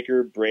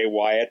Undertaker, Bray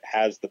Wyatt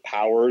has the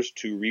powers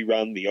to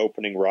rerun the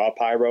opening Raw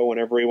pyro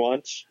whenever he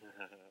wants.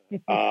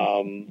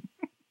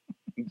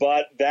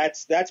 But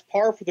that's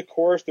par for the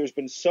course. There's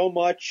been so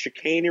much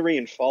chicanery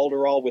and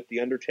falderall with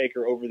The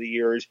Undertaker over the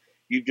years.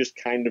 You've just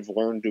kind of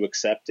learned to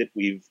accept it.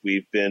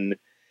 We've been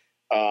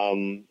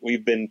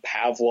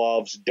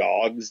Pavlov's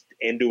dogs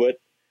into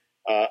it.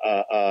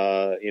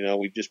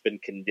 We've just been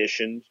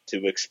conditioned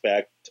to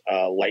expect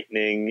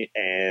lightning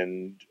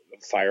and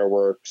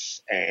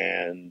fireworks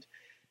and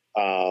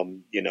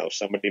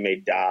somebody may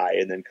die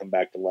and then come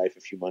back to life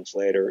a few months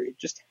later. It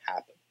just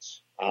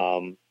happens.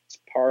 It's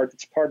part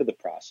of the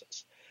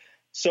process.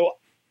 So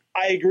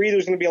I agree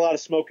there's going to be a lot of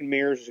smoke and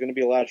mirrors. There's going to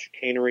be a lot of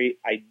chicanery.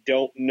 I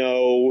don't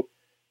know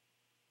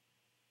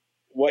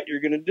what you're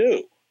going to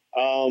do.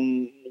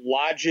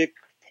 Logic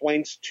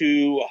points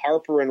to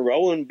Harper and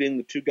Rowan being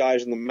the two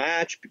guys in the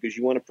match because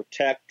you want to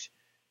protect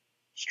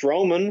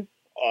Strowman,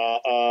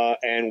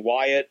 and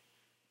Wyatt,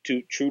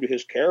 true to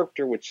his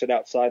character, would sit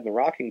outside in the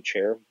rocking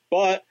chair.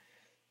 But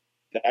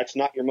that's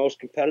not your most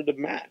competitive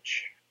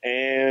match.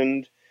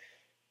 And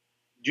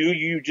do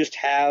you just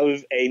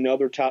have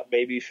another top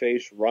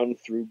babyface run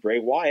through Bray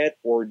Wyatt,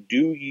 or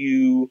do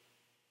you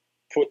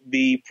put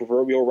the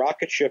proverbial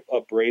rocket ship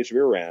up Bray's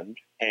rear end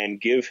and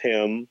give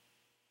him,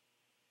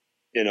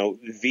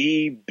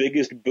 the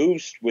biggest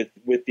boost, with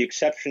the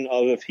exception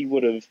of if he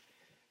would have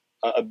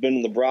been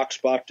in the Brock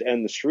spot to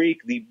end the streak,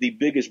 the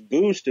biggest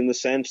boost in the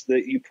sense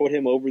that you put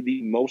him over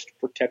the most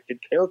protected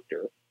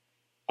character,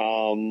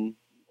 and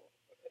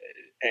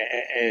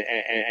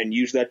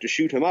use that to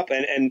shoot him up.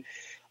 And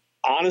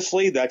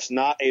honestly, that's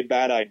not a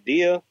bad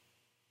idea,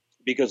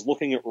 because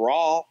looking at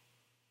Raw,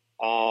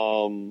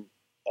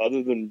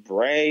 other than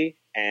Bray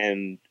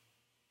and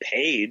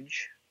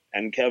Paige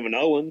and Kevin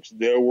Owens,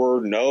 there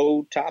were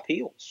no top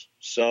heels.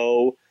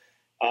 So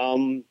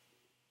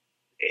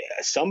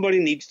somebody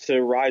needs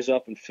to rise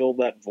up and fill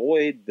that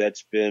void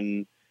that's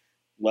been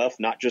left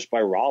not just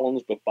by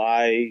Rollins, but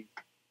by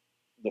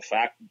the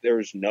fact that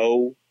there's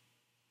no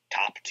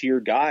top-tier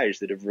guys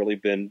that have really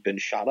been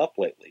shot up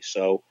lately.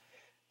 So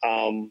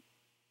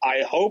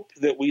I hope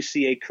that we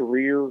see a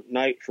career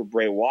night for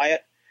Bray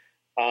Wyatt,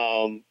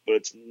 but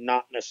it's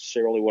not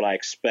necessarily what I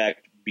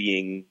expect,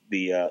 being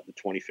the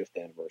 25th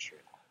anniversary.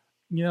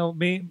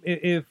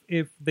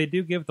 If they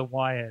do give the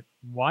Wyatt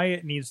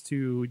needs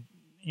to,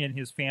 and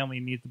his family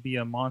needs to be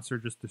a monster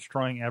just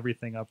destroying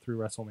everything up through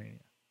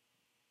WrestleMania.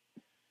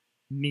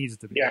 Needs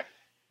to be. Yeah.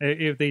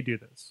 If they do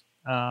this.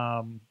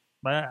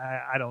 But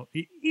I don't,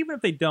 even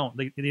if they don't,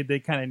 they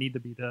kind of need to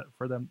be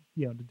for them,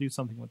 to do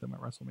something with them at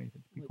WrestleMania, to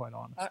be quite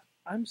honest.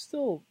 I'm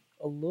still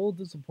a little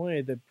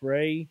disappointed that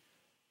Bray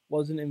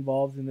wasn't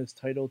involved in this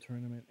title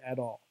tournament at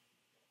all.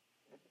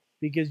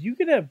 Because you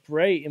could have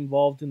Bray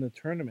involved in the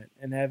tournament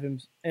and have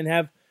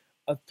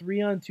a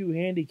 3-on-2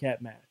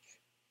 handicap match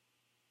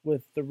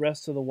with the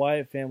rest of the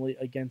Wyatt family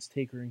against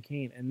Taker and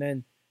Kane, and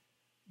then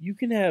you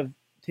can have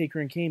Taker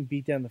and Kane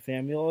beat down the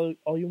family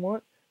all you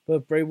want, but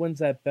if Bray wins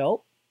that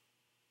belt,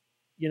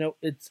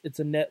 it's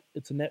a net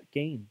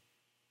gain.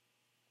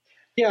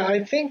 Yeah,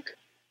 I think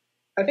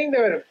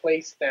they're at a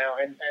place now,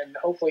 and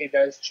hopefully it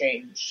does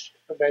change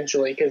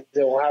eventually, because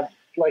they will have,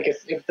 like,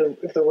 if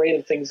the rate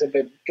of things have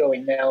been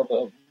going now,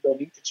 they'll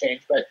need to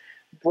change. But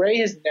Bray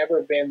has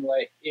never been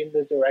like in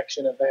the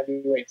direction of the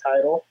heavyweight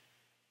title.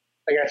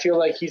 Like, I feel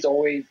like it's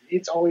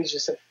always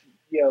just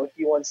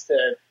he wants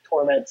to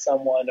torment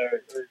someone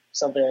or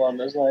something along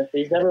those lines. But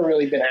he's never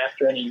really been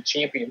after any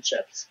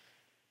championships.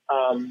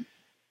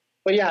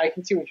 But yeah, I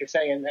can see what you're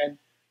saying, and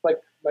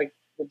like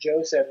what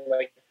Joe said,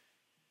 like,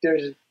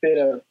 there's a bit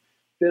of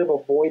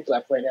a void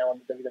left right now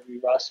on the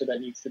WWE roster that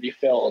needs to be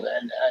filled,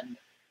 and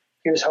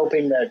here's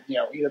hoping that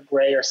either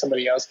Bray or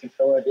somebody else can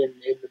fill it in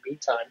the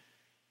meantime.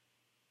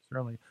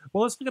 Certainly.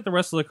 Well, let's look at the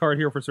rest of the card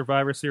here for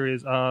Survivor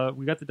Series.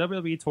 We got the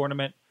WWE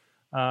tournament,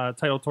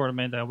 title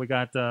tournament. We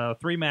got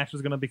 3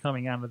 matches going to be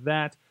coming out of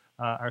that.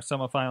 Our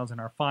semifinals and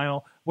our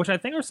final, which I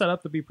think are set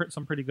up to be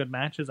some pretty good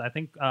matches. I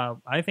think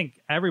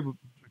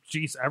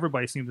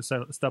everybody seemed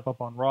to step up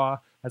on Raw,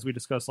 as we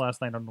discussed last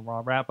night on the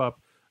Raw wrap-up.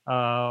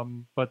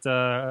 But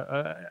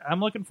I'm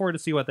looking forward to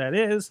see what that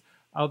is,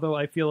 although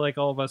I feel like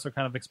all of us are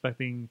kind of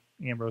expecting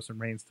Ambrose and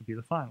Reigns to be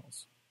the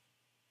finals.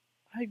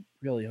 I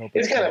really hope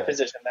it's kind of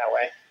positioned that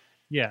way.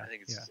 Yeah. I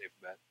think it's a safe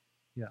bet.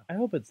 Yeah. I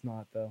hope it's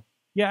not, though.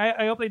 Yeah,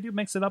 I hope they do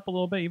mix it up a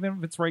little bit, even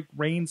if it's like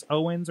Reigns,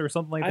 Owens, or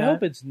something like that. I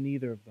hope it's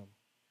neither of them.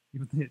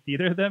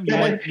 Neither of them?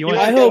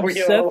 I hope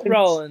Seth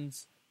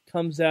Rollins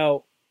comes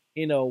out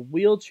in a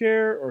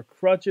wheelchair or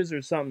crutches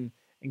or something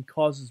and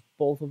causes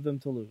both of them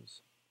to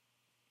lose.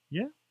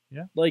 Yeah.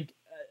 Like,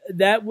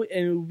 that would,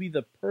 and it would be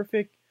the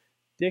perfect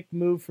dick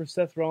move for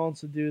Seth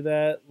Rollins to do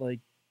that. Like,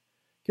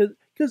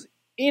 because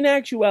in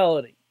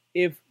actuality,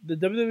 if the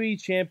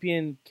WWE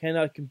champion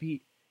cannot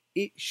compete,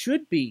 it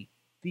should be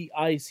the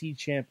IC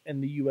champ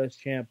and the US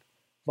champ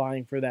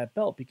vying for that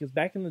belt. Because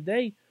back in the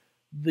day,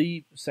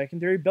 the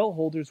secondary belt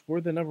holders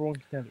were the number one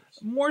contenders.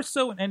 More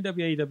so in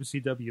NWA,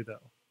 WCW,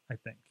 though, I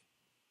think.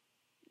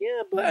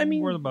 Yeah, but I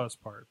mean, for the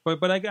most part.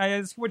 But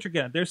I see what you're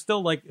getting. There's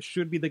still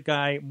should be the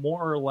guy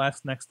more or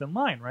less next in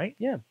line, right?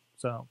 Yeah.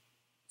 So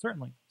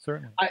certainly.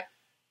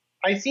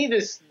 I see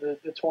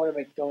the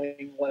tournament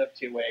going one of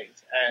two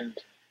ways, and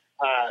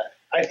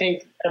I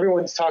think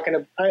everyone's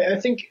talking. I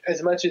think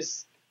as much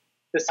as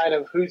the side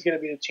of who's going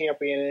to be the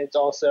champion, it's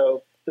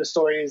also the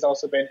story has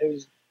also been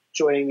who's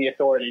joining the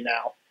Authority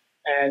now,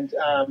 and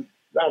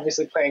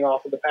obviously playing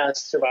off of the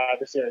past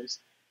Survivor Series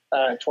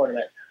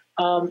tournament.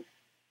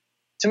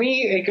 To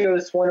me, it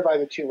goes one of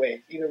either two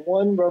ways. Either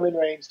one, Roman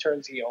Reigns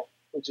turns heel,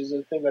 which is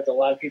a thing that a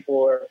lot of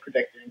people are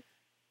predicting,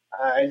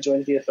 and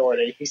joins the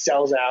Authority. He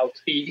sells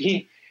out.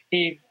 He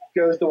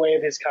goes the way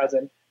of his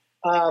cousin.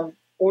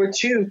 Or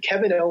two,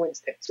 Kevin Owens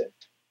takes it,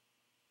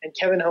 and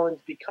Kevin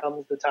Owens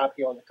becomes the top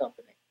heel in the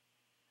company.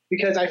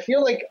 Because I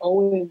feel like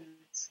Owens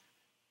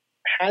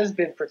has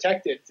been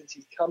protected since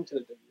he's come to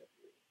the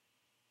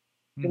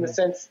WWE. In the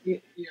sense,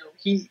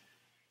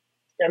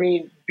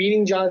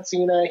 beating John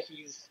Cena,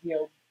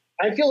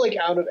 I feel like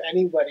out of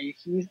anybody,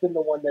 he's been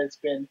the one that's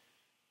been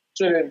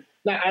sort of,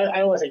 I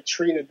don't want to say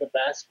treated the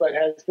best, but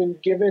has been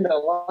given a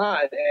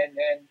lot.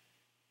 And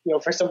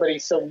for somebody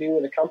so new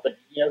in the company,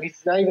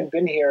 he's not even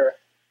been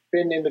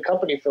in the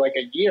company for like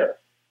a year.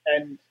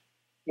 And,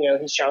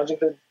 he's challenging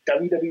the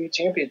WWE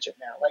Championship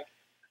now. Like,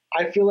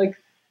 I feel like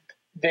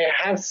they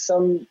have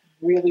some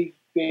really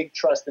big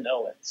trust in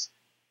Owens.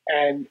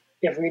 And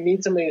if we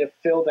need somebody to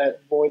fill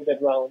that void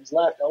that Rollins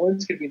left,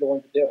 Owens could be the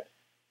one to do it.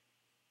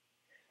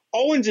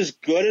 Owens is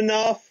good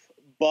enough,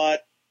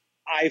 but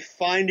I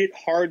find it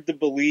hard to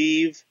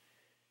believe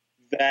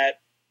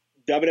that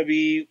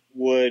WWE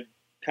would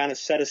kind of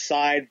set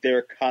aside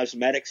their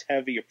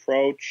cosmetics-heavy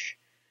approach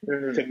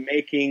to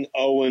making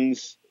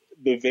Owens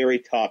the very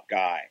top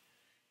guy.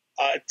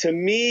 To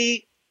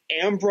me,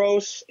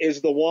 Ambrose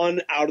is the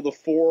one out of the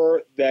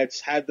four that's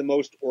had the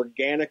most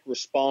organic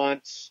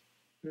response,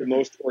 the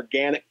most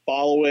organic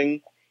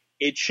following.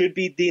 It should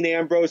be Dean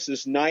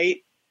Ambrose's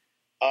night.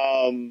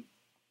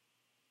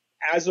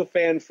 As a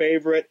fan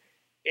favorite,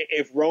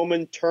 if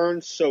Roman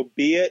turns, so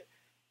be it.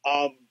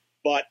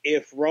 But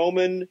if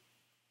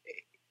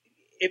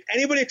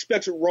anybody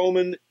expects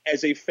Roman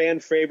as a fan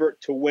favorite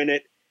to win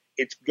it,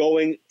 it's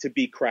going to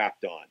be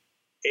crapped on.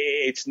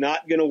 It's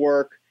not going to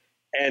work.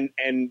 And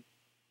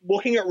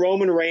looking at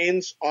Roman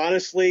Reigns,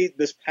 honestly,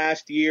 this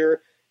past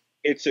year,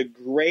 it's a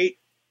great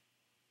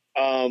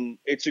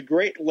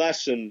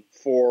lesson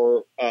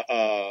for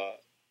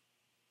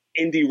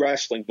indie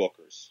wrestling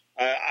bookers.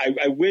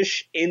 I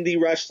wish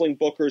indie wrestling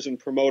bookers and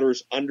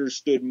promoters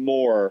understood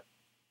more.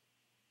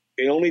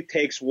 It only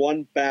takes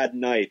one bad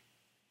night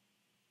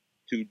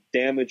to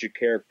damage a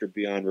character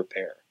beyond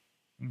repair.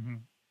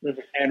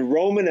 And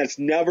Roman has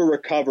never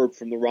recovered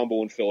from the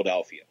Rumble in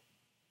Philadelphia.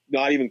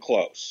 Not even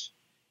close.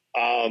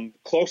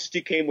 Closest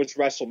he came was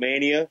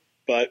WrestleMania,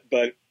 but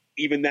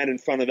even then in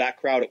front of that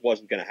crowd, it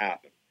wasn't going to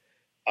happen.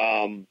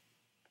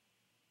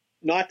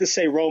 Not to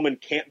say Roman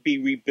can't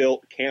be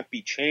rebuilt, can't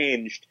be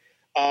changed.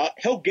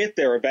 He'll get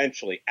there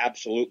eventually,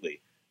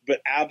 absolutely, but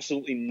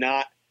absolutely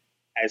not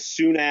as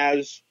soon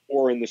as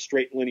or in the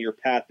straight linear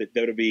path that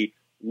WWE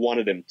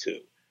wanted him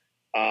to.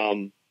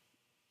 And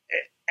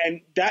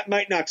that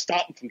might not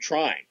stop him from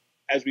trying,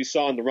 as we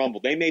saw in the Rumble.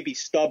 They may be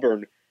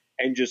stubborn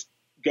and just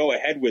go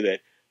ahead with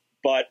it.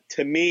 But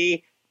to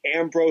me,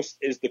 Ambrose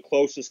is the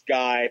closest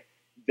guy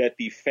that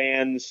the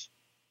fans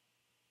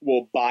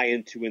will buy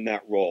into in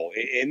that role.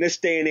 In this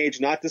day and age,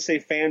 not to say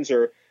fans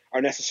are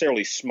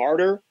necessarily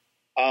smarter,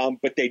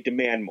 but they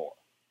demand more.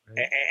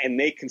 Right. And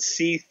they can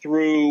see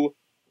through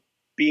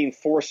being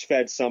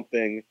force-fed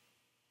something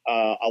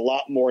a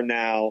lot more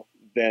now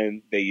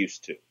than they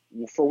used to,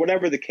 for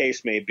whatever the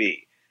case may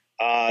be.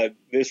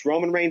 This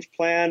Roman Reigns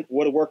plan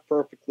would have worked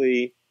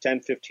perfectly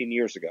 10, 15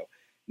 years ago.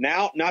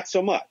 Now, not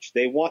so much.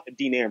 They want a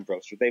Dean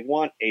Ambrose, or they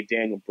want a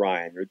Daniel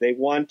Bryan, or they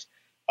want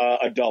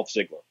a Dolph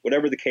Ziggler,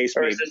 whatever the case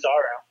may be.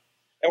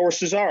 Or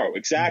Cesaro,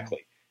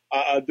 exactly.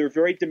 They're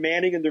very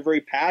demanding and they're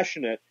very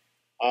passionate,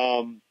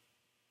 and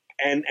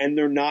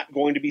they're not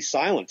going to be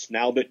silenced.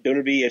 Now that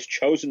WWE has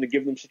chosen to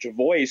give them such a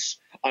voice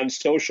on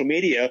social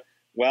media,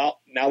 well,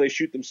 now they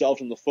shoot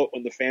themselves in the foot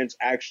when the fans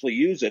actually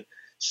use it.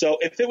 So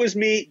if it was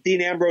me,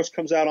 Dean Ambrose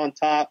comes out on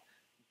top,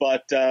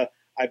 but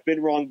I've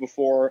been wrong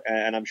before,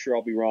 and I'm sure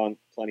I'll be wrong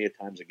plenty of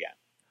times again.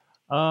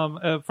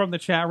 From the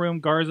chat room,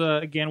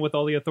 Garza, again, with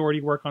all the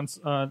authority work on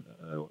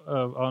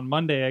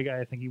Monday,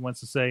 I think he wants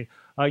to say,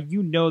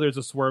 there's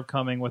a swerve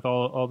coming with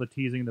all the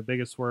teasing. The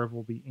biggest swerve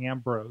will be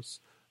Ambrose.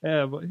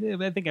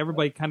 I think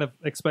everybody kind of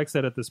expects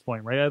that at this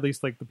point, right? At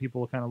least like the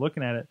people kind of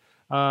looking at it.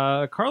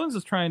 Carlins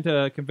is trying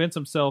to convince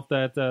himself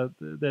that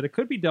it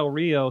could be Del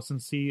Rio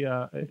since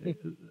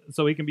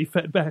so he can be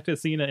fed back to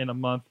Cena in a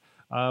month.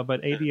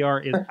 But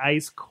ADR is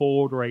ice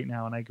cold right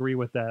now, and I agree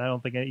with that. I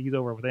don't think he's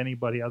over with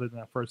anybody other than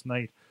that first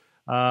night.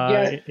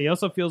 He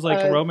also feels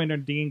like Roman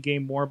and Dean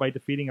gained more by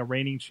defeating a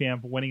reigning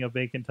champ. Winning a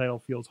vacant title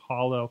feels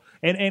hollow.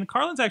 And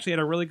Carlin's actually had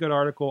a really good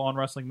article on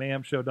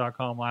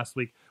WrestlingMayhemShow.com last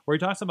week where he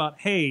talks about,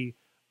 hey,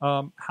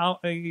 how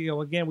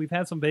again, we've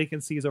had some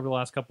vacancies over the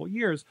last couple of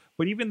years,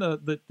 but even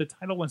the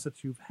title ones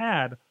that you've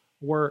had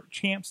were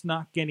champs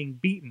not getting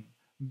beaten,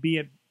 be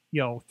it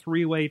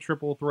three-way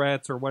triple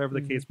threats or whatever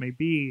the case may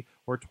be,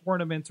 or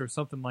tournaments or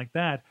something like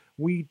that.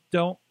 We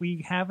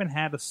haven't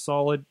had a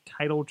solid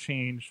title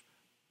change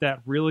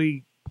that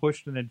really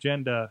pushed an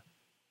agenda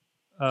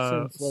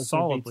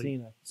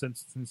solidly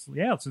since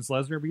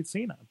Lesnar beat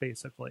Cena,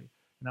 basically.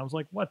 And I was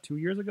like, 2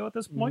 years ago at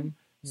this point? Yeah.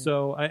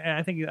 So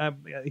I think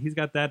he's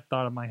got that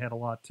thought in my head a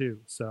lot too.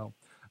 So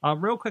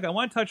real quick, I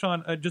want to touch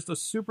on just a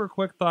super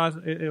quick thought,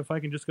 if I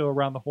can just go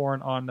around the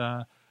horn on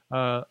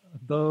the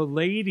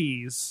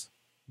ladies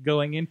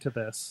going into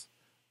this.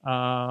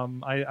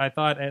 I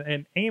thought,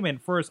 and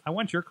Eamon, first, I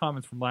want your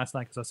comments from last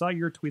night because I saw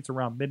your tweets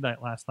around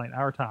midnight last night,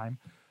 our time,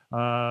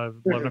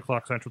 11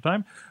 o'clock Central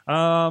Time.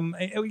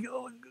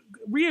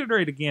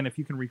 reiterate again, if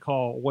you can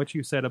recall, what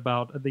you said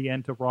about the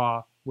end to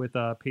Raw with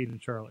Paige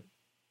and Charlotte.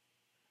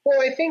 Well,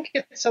 I think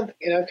it's something,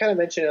 and I've kind of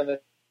mentioned on the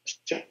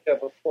show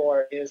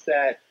before, is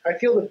that I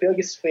feel the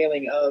biggest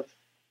failing of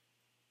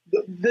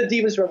the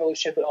Divas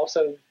Revolution, but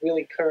also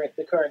really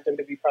the current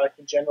WWE product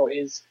in general,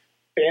 is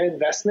fan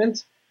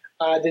investment.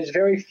 There's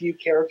very few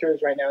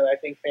characters right now that I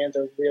think fans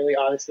are really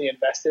honestly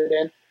invested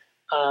in.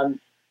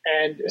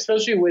 And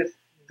especially with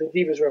the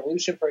Divas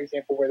Revolution, for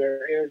example, where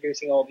they're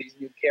introducing all these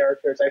new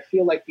characters, I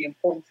feel like the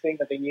important thing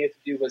that they needed to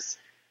do was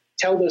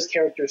tell those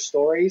characters'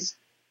 stories.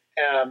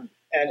 And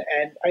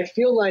I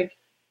feel like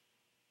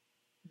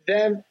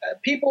a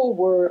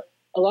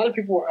lot of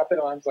people were up in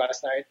arms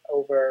last night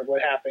over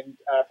what happened.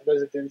 For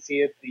those that didn't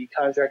see it, the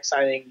contract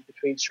signing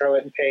between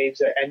Charlotte and Paige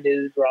that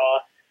ended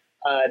Raw.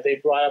 They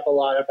brought up a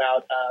lot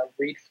about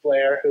Reed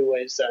Flair, who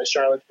is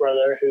Charlotte's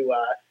brother, who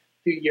a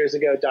few years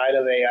ago died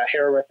of a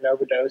heroin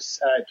overdose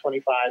at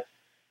 25.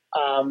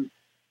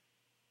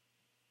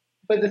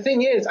 But the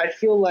thing is, I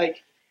feel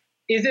like,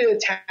 is it a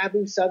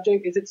taboo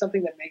subject? Is it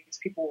something that makes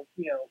people,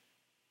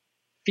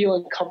 feel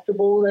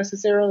uncomfortable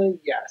necessarily?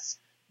 Yes.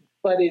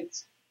 But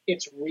it's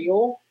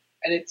real,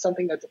 and it's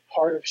something that's a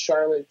part of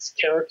Charlotte's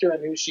character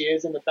and who she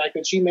is, and the fact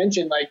that she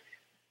mentioned, like,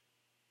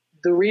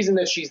 the reason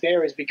that she's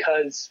there is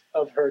because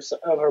of her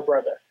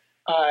brother.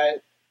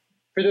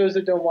 For those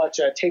that don't watch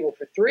Table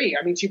for Three,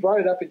 I mean, she brought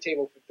it up in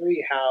Table for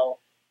Three how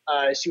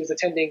she was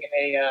attending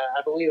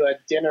I believe a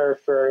dinner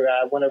for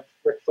one of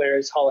Ric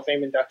Flair's Hall of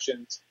Fame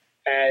inductions,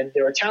 and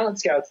there were talent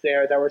scouts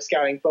there that were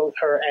scouting both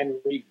her and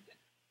Reed.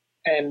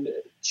 And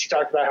she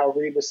talked about how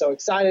Reed was so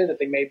excited that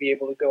they may be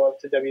able to go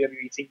up to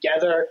WWE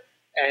together,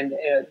 and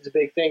it was a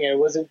big thing. And it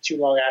wasn't too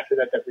long after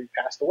that Reed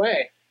passed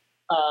away.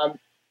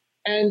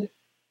 And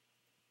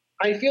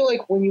I feel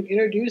like when you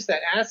introduce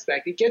that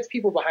aspect, it gets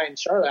people behind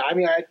Charlotte. I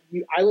mean,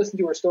 I listened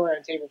to her story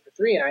on Table for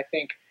Three, and I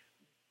think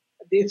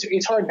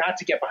it's hard not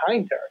to get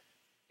behind her.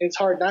 It's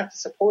hard not to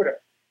support her.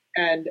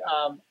 And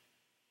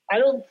I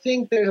don't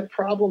think there's a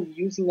problem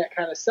using that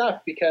kind of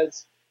stuff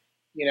because,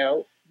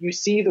 you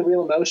see the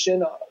real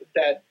emotion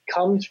that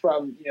comes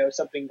from,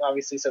 something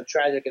obviously so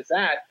tragic as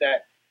that,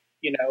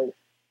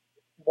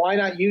 why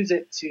not use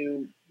it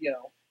to,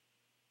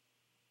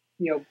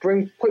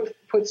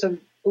 put some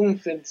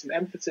oomph and some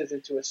emphasis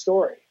into a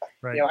story.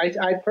 Right.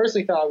 I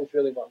personally thought it was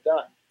really well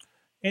done.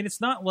 And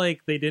it's not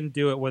like they didn't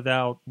do it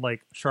without,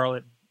 like,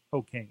 Charlotte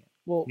okaying it.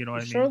 Well, you know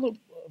what Charlotte,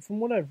 I mean? from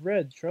what I've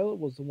read, Charlotte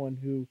was the one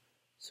who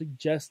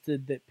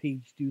suggested that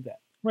Paige do that.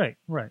 Right.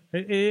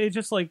 It's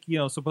just like,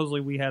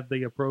 supposedly we had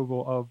the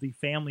approval of the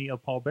family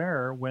of Paul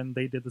Bearer when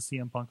they did the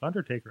CM Punk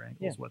Undertaker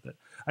angles with it.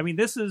 I mean,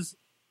 this is,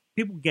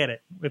 people get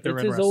it if they're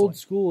it's in as wrestling. old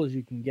school as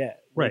you can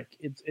get. Right.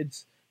 Like,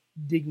 it's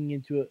digging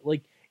into it.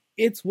 Like,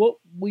 it's what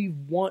we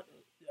want.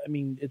 I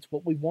mean, it's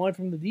what we want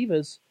from the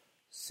Divas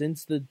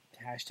since the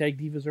hashtag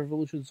Divas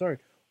Revolution started.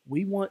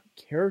 We want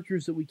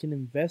characters that we can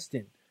invest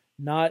in,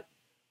 not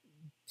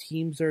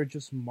teams that are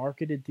just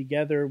marketed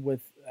together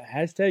with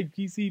hashtag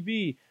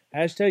PCB,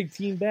 hashtag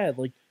Team Bad.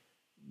 Like,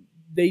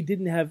 they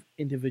didn't have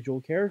individual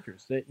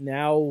characters. That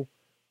now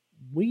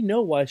we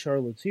know why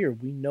Charlotte's here.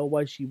 We know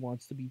why she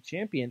wants to be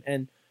champion,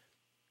 and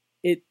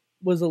it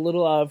was a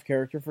little out of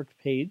character for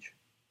Paige,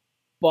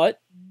 but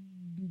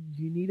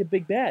you need a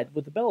big bad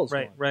with the bells.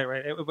 Right.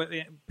 But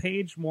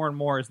Paige more and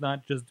more is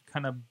not just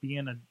kind of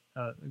being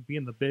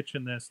the bitch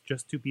in this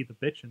just to be the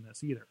bitch in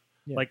this either.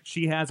 Yeah. Like,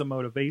 she has a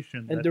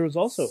motivation. And there was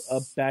also a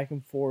back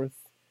and forth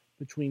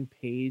between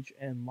Paige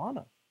and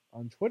Lana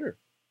on Twitter.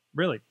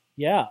 Really?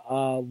 Yeah.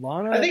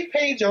 Lana. I think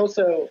Paige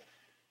also.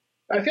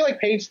 I feel like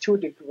Paige to a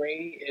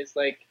degree is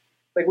like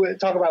we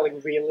talk about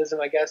like realism,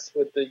 I guess,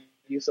 with the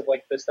use of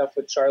like the stuff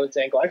with Charlotte's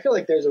angle. I feel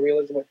like there's a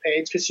realism with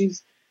Paige because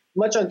she's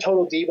much on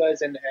Total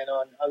Divas and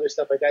on other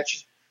stuff like that.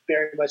 She's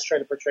very much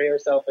trying to portray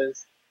herself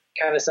as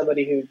kind of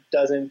somebody who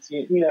doesn't,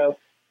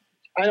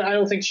 I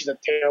don't think she's a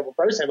terrible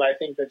person, but I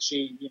think that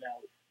she,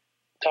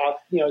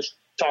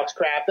 talks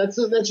crap. That's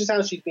just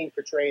how she's being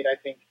portrayed, I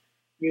think,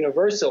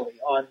 universally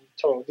on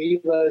Total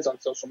Divas, on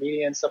social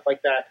media and stuff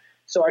like that.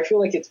 So I feel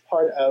like it's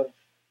part of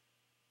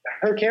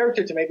her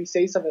character to maybe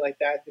say something like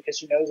that because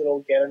she knows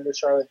it'll get under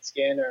Charlotte's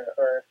skin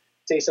or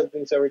say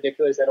something so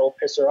ridiculous that it'll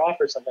piss her off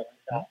or something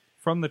like that.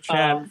 From the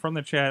chat,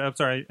 I'm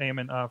sorry,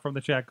 Eamon, from the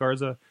chat,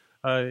 Garza,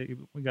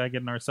 we gotta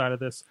get on our side of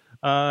this.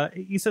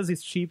 He says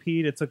he's cheap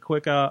heat. It's a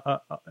quick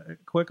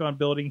on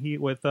building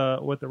heat with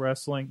the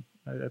wrestling.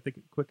 I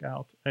think quick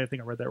out. I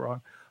think I read that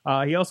wrong.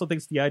 He also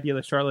thinks the idea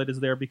that Charlotte is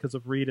there because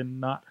of Reed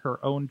and not her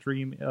own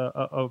dream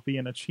of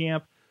being a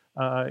champ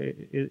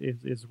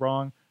is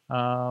wrong.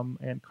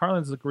 And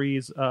Carlins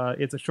agrees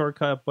it's a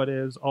shortcut, but it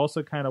is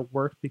also kind of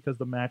worked because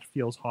the match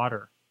feels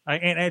hotter.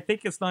 And I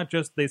think it's not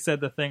just they said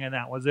the thing and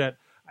that was it.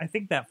 I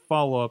think that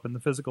follow-up and the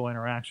physical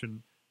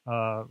interaction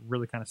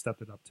really kind of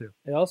stepped it up, too.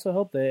 It also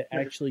helped that it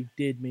actually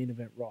did main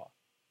event Raw.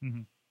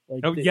 Mm-hmm.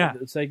 Like,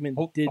 the segment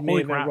did main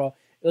event Raw.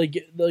 Like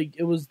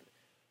it was,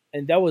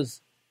 and that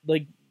was,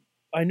 like,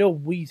 I know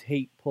we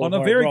hate pull-apart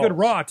on a very brawls. good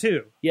Raw,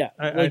 too. Yeah,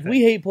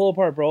 we hate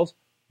pull-apart brawls.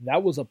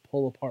 That was a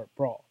pull-apart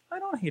brawl. I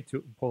don't hate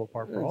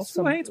pull-apart brawls.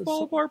 Some- Who hates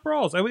pull-apart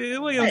brawls?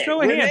 William, Hey,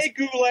 show of hands. Rene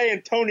Goulet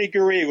and Tony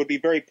Gurry would be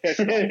very pissed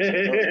off.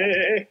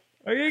 There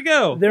you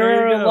go.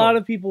 There are a lot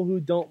of people who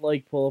don't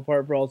like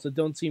pull-apart brawls that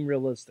don't seem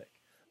realistic.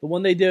 The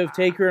one they did with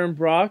Taker and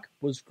Brock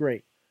was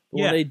great. The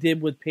Yeah. one they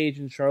did with Paige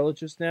and Charlotte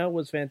just now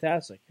was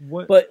fantastic.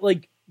 What? But,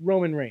 like,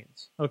 Roman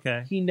Reigns,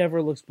 Okay. he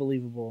never looks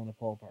believable in a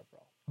pull-apart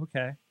brawl.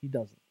 Okay. He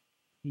doesn't.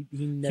 He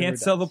never Can't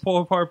does. sell the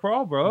pull-apart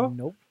brawl, bro.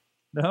 Nope.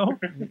 No?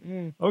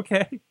 Mm-mm.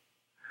 Okay.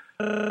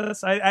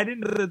 I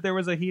didn't know that there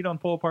was a heat on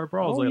pull-apart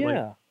brawls Oh, lately.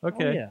 yeah.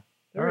 Okay. Oh, yeah. All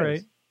There right.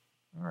 is.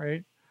 All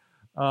right.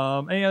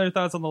 Any other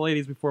thoughts on the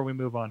ladies before we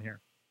move on here?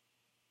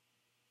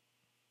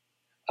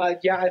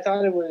 Yeah, I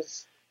thought it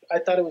was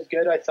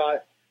good. I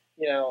thought,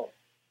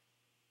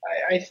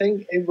 I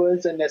think it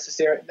was a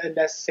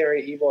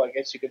necessary evil, I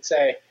guess you could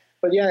say.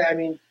 But yeah, I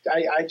mean,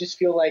 I just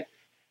feel like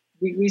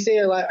we say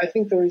a lot. I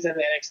think the reason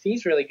NXT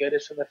is really good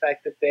is from the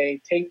fact that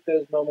they take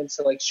those moments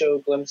to like show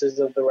glimpses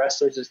of the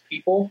wrestlers as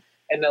people,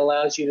 and it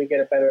allows you to get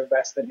a better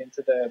investment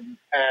into them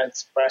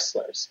as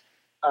wrestlers.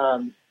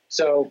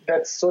 So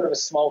that's sort of a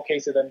small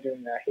case of them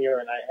doing that here,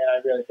 and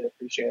I really did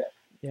appreciate it.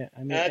 Yeah, I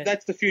mean,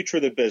 That's the future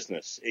of the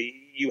business.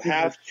 You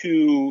have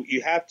to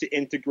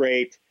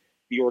integrate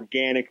the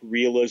organic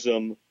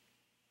realism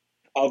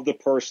of the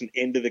person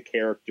into the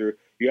character.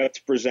 You have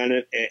to present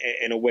it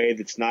in a way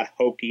that's not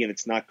hokey and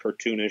it's not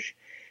cartoonish.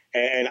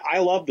 And I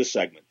love the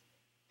segment.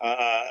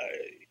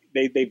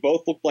 They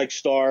both looked like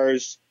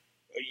stars.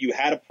 You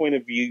had a point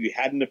of view. You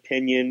had an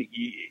opinion.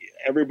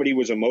 Everybody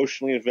was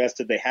emotionally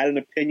invested. They had an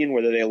opinion,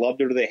 whether they loved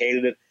it or they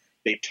hated it.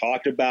 They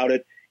talked about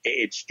it.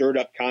 It stirred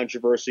up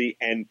controversy,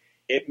 and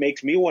it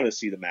makes me want to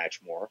see the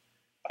match more.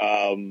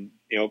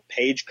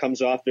 Paige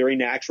comes off very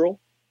natural.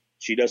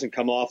 She doesn't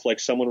come off like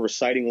someone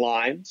reciting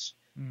lines.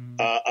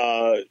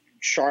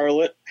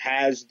 Charlotte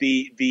has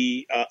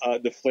the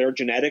Flair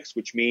genetics,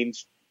 which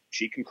means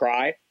she can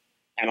cry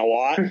and a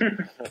lot,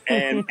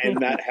 and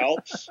that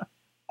helps.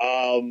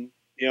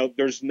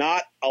 There's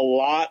not a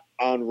lot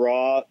on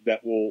Raw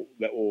that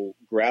will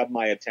grab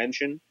my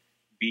attention,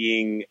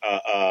 being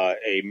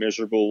a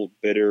miserable,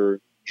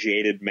 bitter,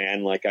 jaded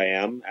man like I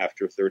am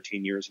after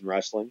 13 years in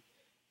wrestling.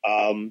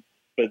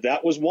 But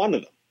that was one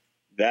of them.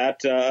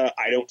 That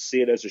I don't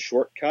see it as a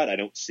shortcut. I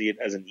don't see it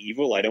as an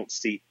evil. I don't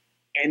see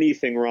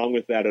anything wrong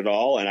with that at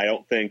all. And I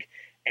don't think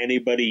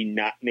anybody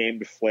not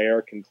named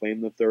Flair can claim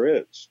that there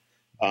is.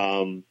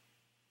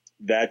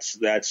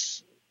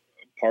 That's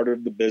part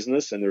of the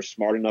business, and they're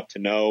smart enough to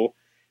know,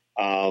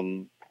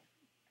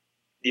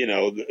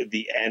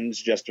 the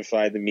ends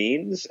justify the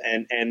means,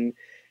 and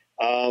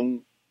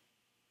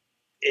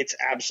it's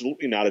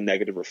absolutely not a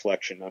negative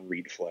reflection on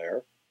Reed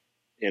Flair.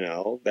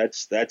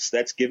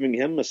 That's giving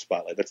him a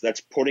spotlight.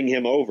 That's putting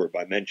him over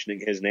by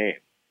mentioning his name,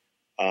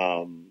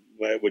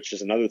 which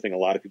is another thing a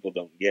lot of people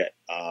don't get.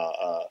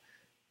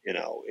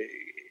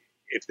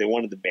 If they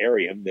wanted to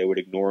bury him, they would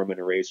ignore him and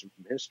erase him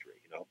from history.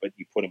 But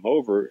you put him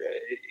over,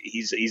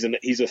 he's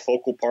a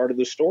focal part of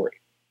the story.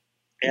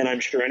 And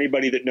I'm sure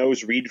anybody that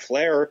knows Reed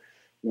Flair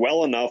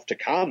well enough to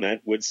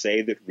comment would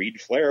say that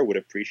Reed Flair would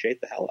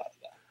appreciate the hell out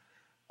of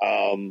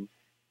that.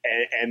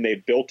 And they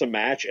built a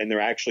match, and they're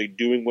actually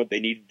doing what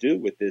they need to do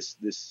with this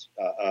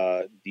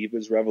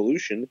Divas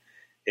Revolution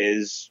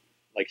is,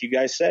 like you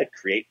guys said,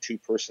 create two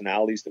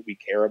personalities that we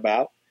care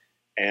about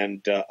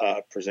and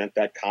present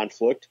that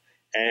conflict.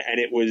 And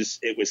it was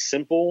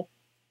simple,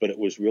 but it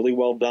was really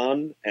well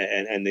done,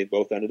 and they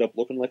both ended up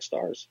looking like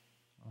stars.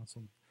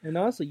 Awesome. and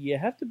honestly, you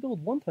have to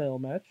build one title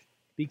match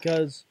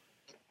because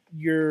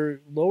your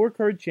lower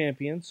card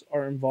champions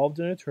are involved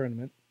in a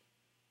tournament.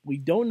 We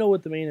don't know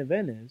what the main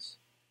event is.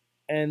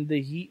 And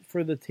the heat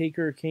for the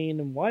Taker, Kane,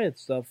 and Wyatt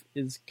stuff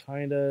is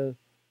kind of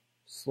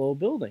slow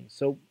building.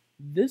 So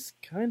this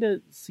kind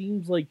of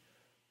seems like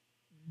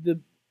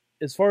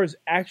as far as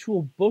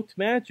actual booked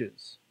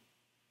matches,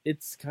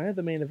 it's kind of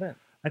the main event.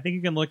 I think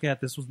you can look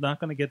at this was not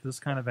going to get this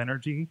kind of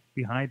energy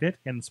behind it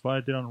and spot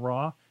it did on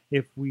Raw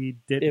if we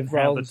didn't have the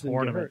Rollins didn't get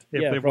tournament.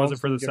 hurt. If it wasn't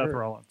for the Rollins didn't Seth get hurt.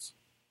 Rollins.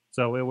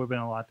 So it would have been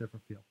a lot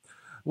different feel.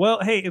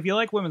 Well, hey, if you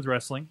like women's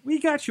wrestling, we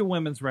got you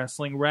women's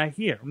wrestling right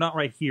here. Not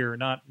right here,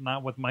 not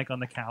with Mike on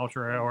the couch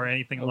or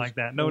anything like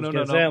that. No, I'm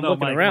looking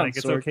Mike, around, Mike.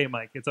 It's Sorg. okay,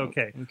 Mike. It's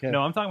okay. Okay.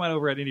 No, I'm talking about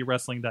over at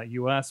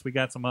IndieWrestling.us. We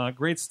got some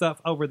great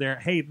stuff over there.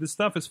 Hey, this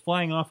stuff is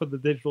flying off of the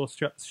digital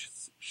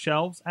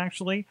shelves,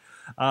 actually.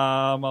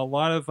 A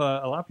lot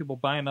of people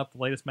buying up the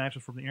latest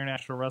matches from the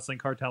International Wrestling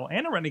Cartel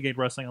and the Renegade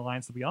Wrestling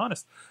Alliance, to be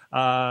honest.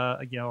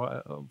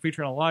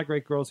 Featuring a lot of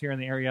great girls here in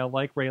the area,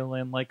 like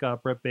Raylan, like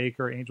Britt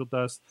Baker, Angel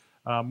Dust,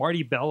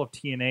 Marty Bell of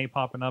TNA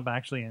popping up,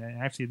 actually. And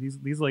actually,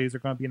 these ladies are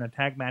going to be in a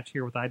tag match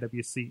here with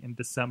IWC in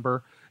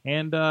December.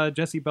 And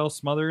Jessie Bell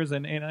Smothers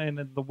and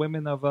the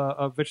women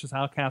of Vicious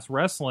Outcast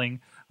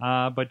Wrestling.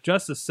 But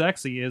just as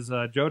sexy is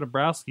Joe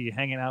Dombrowski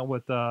hanging out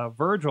with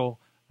Virgil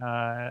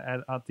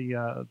at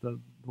the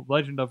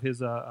legend of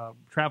his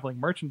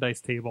traveling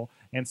merchandise table,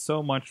 and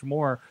so much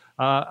more.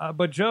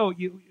 But Joe,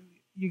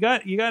 we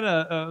got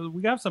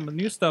some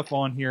new stuff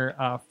on here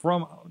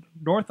from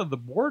north of the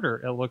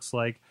border. It looks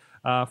like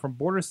from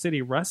Border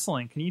City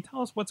Wrestling. Can you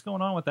tell us what's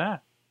going on with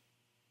that?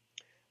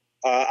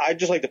 I'd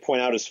just like to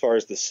point out, as far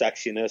as the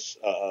sexiness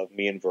of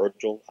me and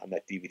Virgil on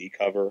that DVD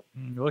cover.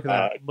 Look at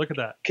that. Look at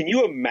that. Can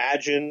you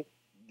imagine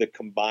the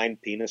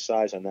combined penis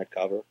size on that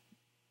cover?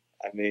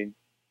 I mean,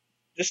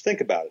 just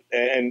think about it,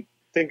 and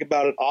think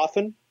about it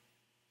often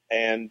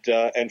and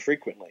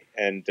frequently,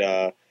 and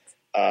think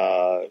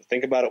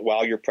about it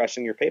while you're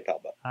pressing your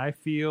PayPal button. I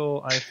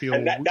feel,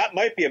 and that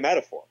might be a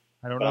metaphor.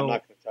 I don't but know. I'm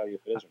not going to tell you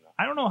if it is or not.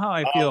 I don't know how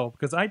I feel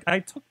because I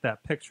took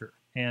that picture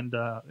and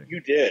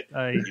you did.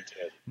 You did.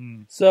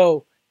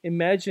 So,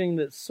 imagining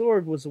that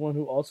Sorg was the one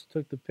who also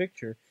took the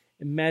picture,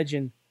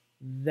 imagine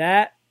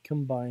that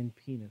combined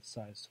penis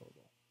size total.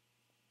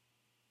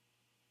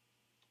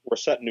 We're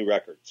setting new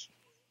records.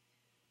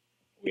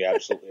 We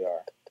absolutely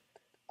are.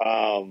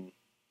 Man,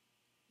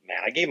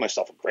 I gave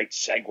myself a great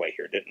segue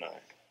here, didn't I?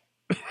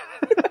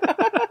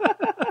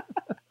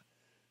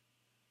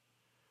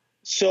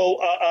 So,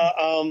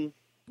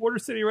 Border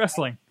City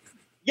Wrestling.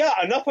 Yeah,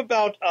 enough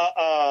about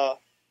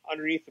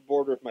underneath the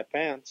border of my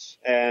pants,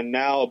 and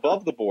now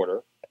above the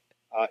border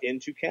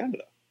into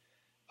Canada.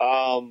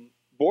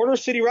 Border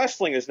City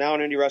Wrestling is now on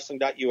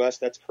IndieWrestling.us.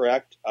 That's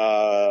correct.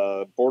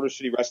 Border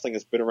City Wrestling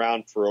has been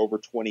around for over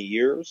 20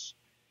 years.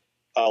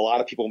 A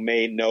lot of people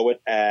may know it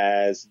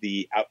as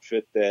the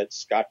outfit that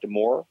Scott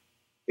D'Amore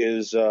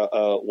is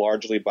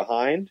largely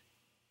behind.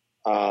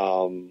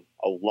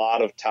 A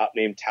lot of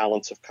top-name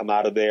talents have come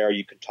out of there.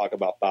 You can talk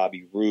about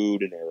Bobby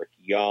Roode and Eric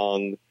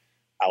Young,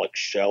 Alex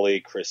Shelley,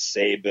 Chris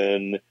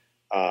Sabin,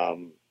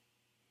 John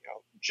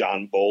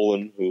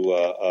Bolin,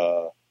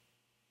 who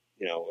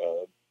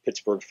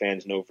Pittsburgh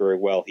fans know very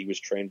well. He was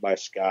trained by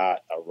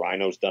Scott.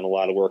 Rhino's done a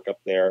lot of work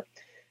up there.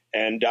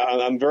 And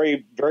I'm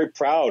very, very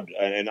proud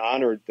and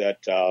honored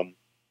that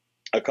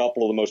a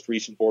couple of the most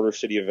recent Border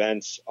City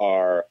events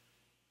are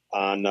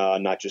on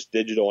not just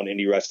digital on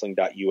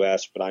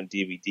IndieWrestling.us, but on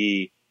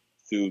DVD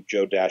through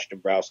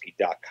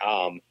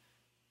joe-dombrowski.com.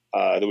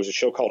 There was a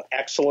show called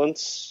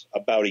Excellence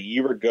about a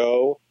year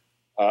ago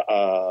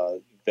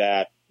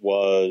that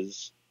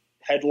was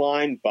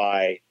headlined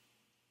by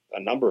a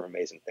number of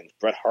amazing things.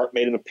 Bret Hart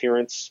made an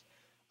appearance.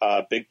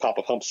 Big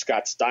Papa Pump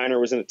Scott Steiner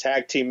was in a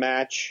tag team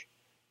match,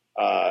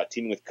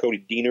 teaming with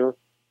Cody Deaner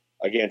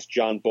against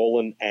John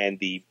Bolin and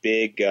the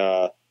big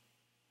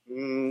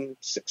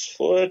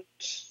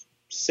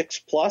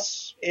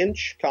 6'6+"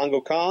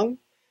 Congo Kong.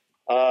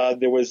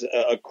 There was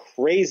a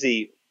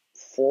crazy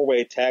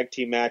four-way tag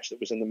team match that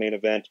was in the main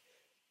event.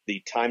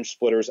 The Time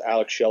Splitters,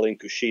 Alex Shelley and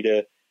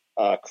Kushida,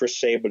 Chris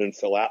Sabin and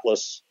Phil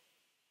Atlas,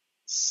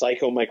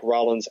 Psycho Mike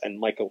Rollins and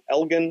Michael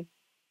Elgin.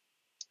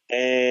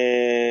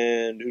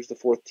 And who's the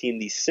fourth team?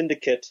 The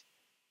Syndicate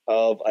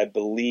of, I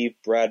believe,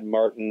 Brad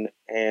Martin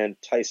and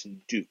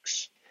Tyson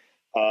Dukes.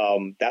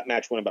 That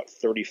match went about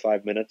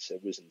 35 minutes.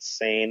 It was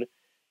insane.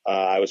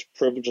 I was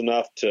privileged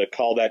enough to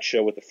call that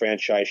show with the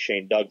franchise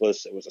Shane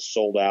Douglas. It was a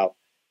sold-out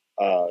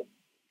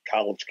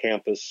college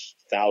campus,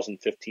 1,000,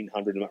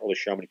 1,500. I'm not really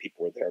sure how many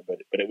people were there, but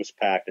it was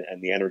packed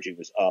and the energy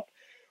was up.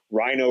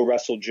 Rhino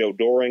wrestled Joe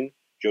Doring.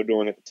 Joe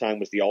Doring at the time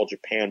was the All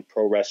Japan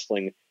Pro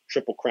Wrestling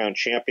Triple Crown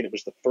champion. It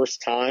was the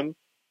first time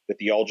that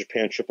the All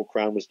Japan Triple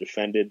Crown was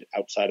defended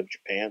outside of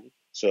Japan,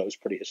 so it was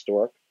pretty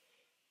historic.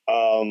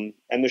 And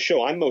the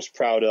show I'm most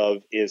proud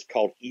of is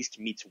called East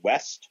Meets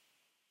West,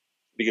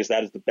 because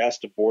that is the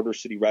best of Border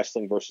City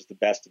Wrestling versus the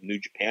best of New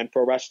Japan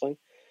Pro Wrestling.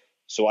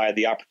 So I had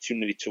the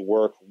opportunity to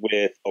work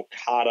with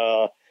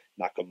Okada,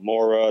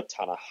 Nakamura,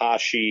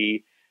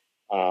 Tanahashi,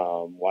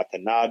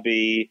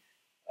 Watanabe,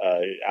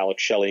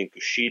 Alex Shelley and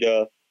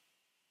Kushida.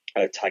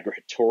 Tiger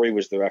Hattori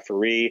was the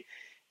referee.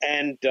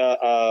 And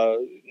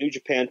New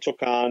Japan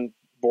took on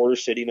Border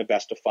City in a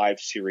best-of-5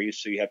 series.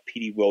 So you have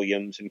Petey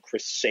Williams and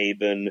Chris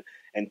Sabin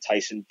and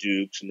Tyson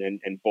Dukes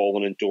and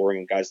Bolin and Doring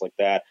and guys like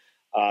that.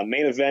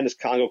 Main event is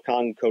Congo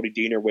Kong and Cody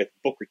Deaner with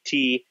Booker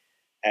T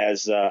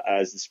as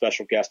the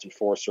special guest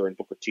enforcer, and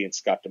Booker T and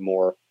Scott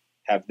D'Amore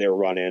have their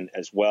run-in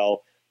as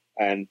well.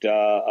 And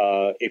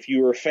if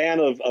you were a fan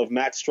of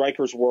Matt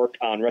Stryker's work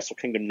on Wrestle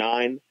Kingdom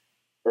 9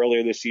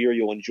 earlier this year,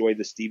 you'll enjoy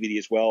this DVD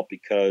as well,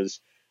 because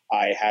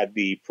I had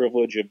the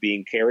privilege of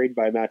being carried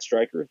by Matt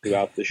Stryker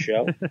throughout the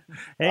show.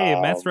 Hey,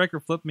 Matt Stryker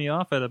flipped me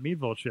off at a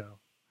Meadville show.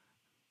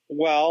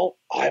 Well,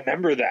 I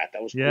remember that.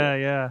 That was cool.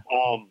 Yeah.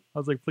 I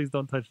was like, please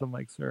don't touch the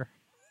mic, sir.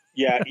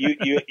 Yeah,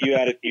 you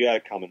had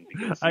it coming.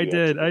 I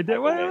did.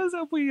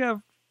 Well, we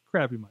have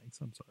crappy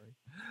mics. I'm sorry.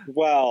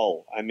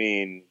 Well, I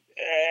mean,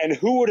 and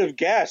who would have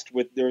guessed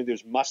with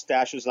there's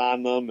mustaches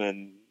on them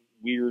and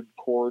weird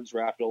cords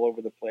wrapped all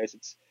over the place.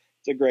 It's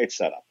a great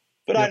setup.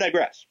 But yep. I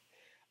digress.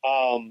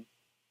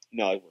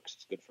 No, it works.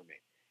 It's good for me.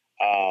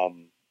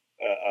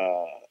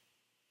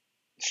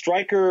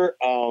 Stryker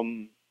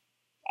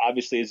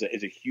obviously is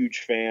a huge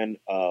fan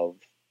of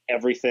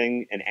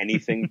everything and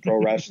anything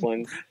pro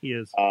wrestling. He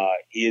is.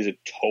 He is a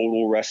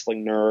total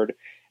wrestling nerd,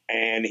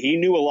 and he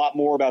knew a lot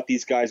more about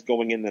these guys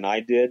going in than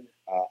I did.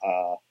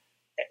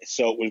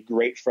 So it was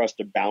great for us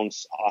to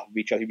bounce off of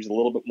each other. He was a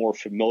little bit more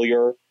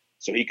familiar,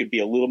 so he could be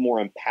a little more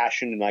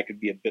impassioned, and I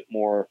could be a bit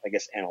more, I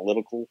guess,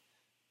 analytical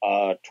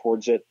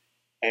towards it,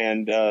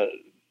 and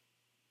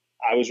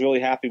I was really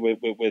happy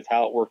with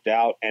how it worked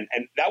out. And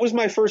that was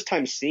my first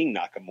time seeing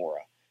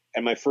Nakamura,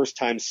 and my first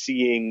time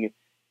seeing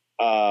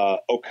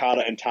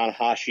Okada and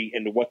Tanahashi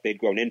into what they'd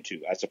grown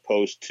into, as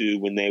opposed to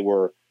when they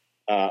were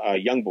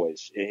young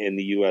boys in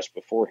the U.S.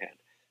 beforehand.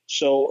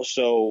 So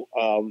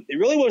it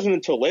really wasn't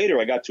until later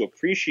I got to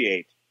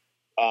appreciate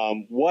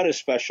what a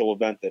special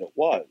event that it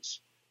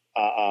was.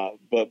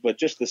 But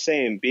just the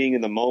same, being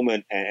in the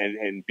moment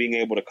and being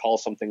able to call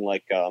something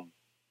like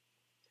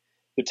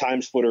the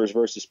Time Splitters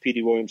versus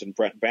Petey Williams and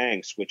Brent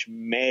Banks, which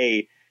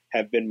may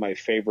have been my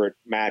favorite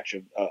match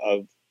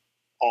of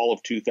all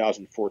of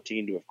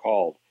 2014 to have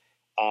called.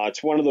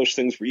 It's one of those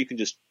things where you can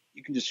just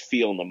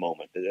feel in the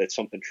moment that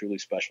something truly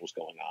special is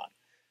going on.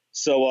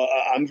 So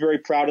I'm very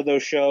proud of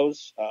those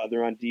shows.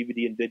 They're on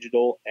DVD and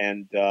digital,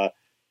 and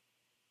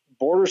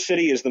Border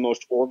City is the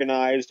most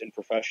organized and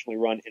professionally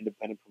run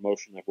independent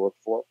promotion I've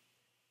worked for.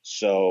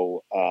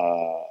 So,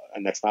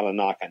 and that's not a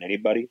knock on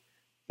anybody.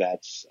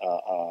 That's,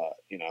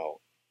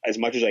 as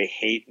much as I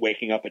hate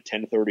waking up at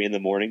 10:30 in the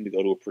morning to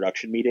go to a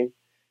production meeting,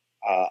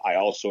 I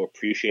also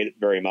appreciate it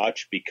very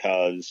much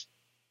because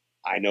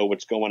I know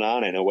what's going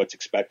on. I know what's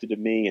expected of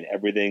me, and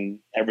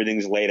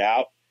everything's laid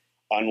out.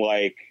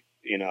 Unlike,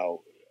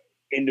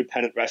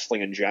 independent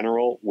wrestling in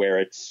general, where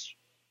it's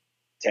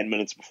 10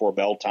 minutes before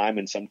bell time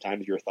and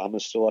sometimes your thumb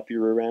is still up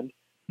your rear end.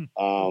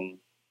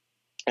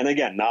 And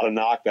again, not a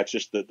knock. That's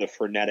just the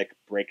frenetic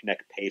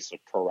breakneck pace of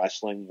pro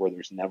wrestling where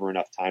there's never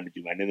enough time to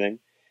do anything.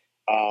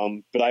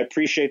 But I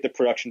appreciate the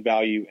production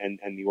value and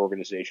the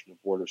organization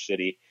of Border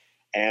City.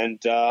 And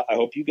I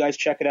hope you guys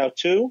check it out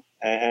too.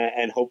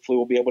 And hopefully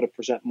we'll be able to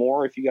present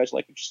more if you guys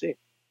like what you see.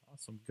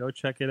 Awesome. Go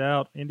check it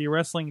out.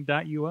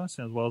 IndieWrestling.us,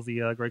 as well as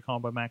the great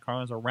column by Matt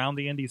Carlins around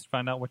the Indies to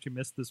find out what you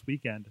missed this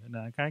weekend and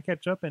kind of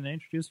catch up and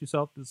introduce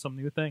yourself to some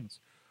new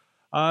things.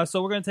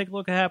 So we're going to take a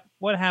look at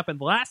what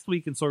happened last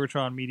week in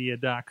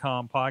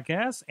SorgatronMedia.com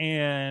podcast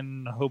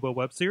and Hobo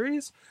web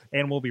series,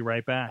 and we'll be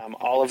right back.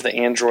 All of the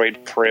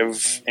Android Priv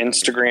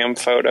Instagram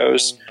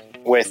photos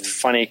with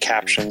funny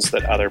captions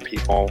that other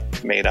people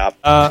made up.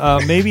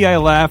 Maybe I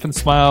laugh and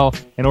smile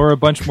and order a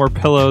bunch more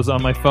pillows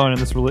on my phone and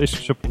this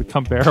relationship will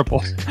become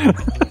bearable.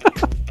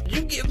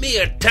 You give me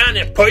a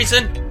tiny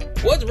person?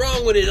 What's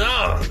wrong with his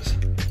arms?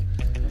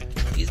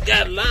 He's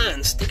got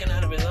lines sticking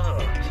out of his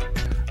arms.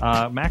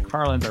 Matt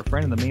Carlins, our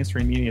friend in the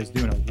mainstream media, is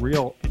doing a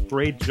real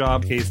great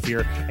job case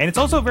here, and it's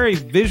also a very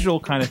visual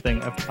kind of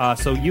thing.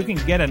 So you can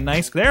get a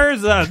nice.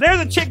 There's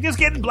a chick just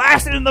getting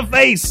blasted in the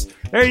face.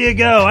 There you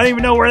go. I don't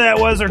even know where that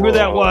was or who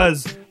that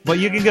was, but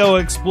you can go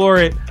explore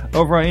it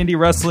over on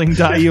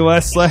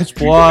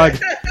IndieWrestling.us/blog.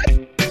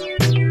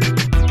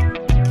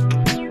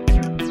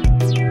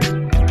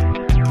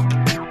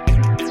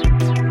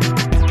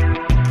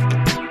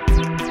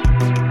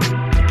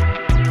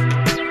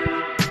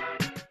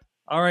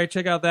 All right,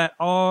 check out that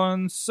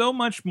on so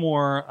much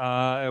more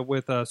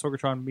with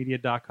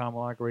SorgatronMedia.com. A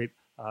lot of great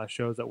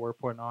shows that we're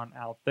putting on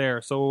out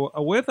there. So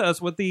with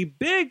us with the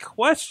big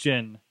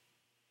question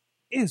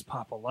is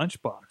Papa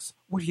Lunchbox.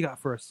 What do you got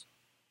for us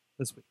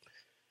this week?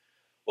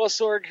 Well,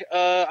 Sorg,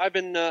 I've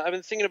been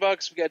thinking about,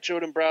 because we got Joe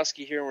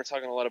Dombrowski here, and we're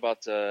talking a lot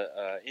about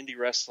indie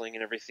wrestling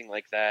and everything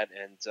like that.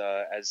 And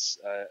as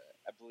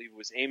I believe it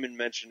was Eamon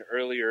mentioned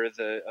earlier,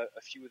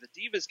 a few of the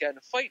divas got in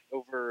a fight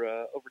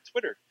over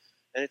Twitter.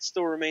 And it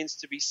still remains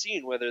to be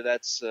seen whether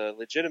that's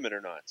legitimate or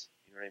not.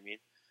 You know what I mean?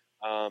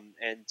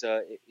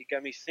 It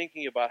got me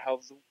thinking about how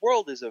the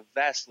world is a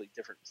vastly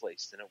different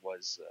place than it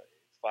was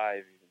 5,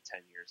 even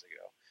 10 years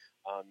ago.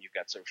 You've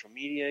got social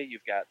media,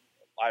 you've got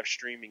live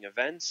streaming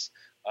events,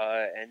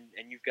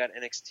 and you've got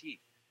NXT.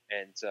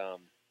 And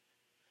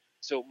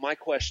so my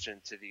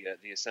question to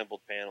the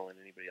assembled panel and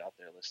anybody out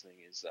there listening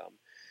is,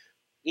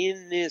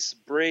 in this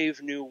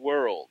brave new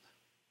world,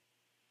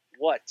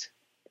 what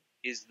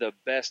is the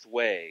best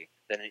way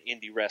that an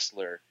indie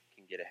wrestler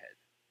can get ahead?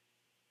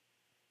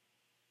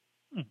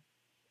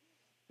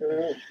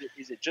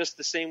 Is it just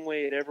the same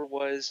way it ever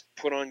was?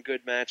 Put on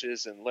good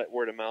matches and let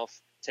word of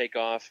mouth take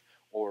off,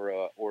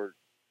 or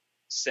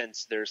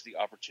since there's the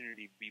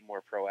opportunity to be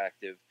more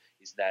proactive,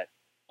 is that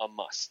a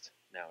must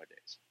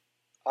nowadays?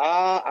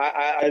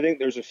 I think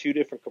there's a few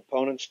different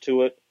components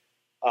to it.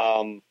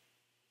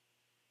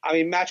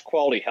 Match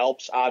quality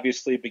helps,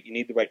 obviously, but you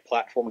need the right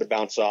platform to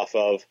bounce off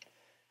of.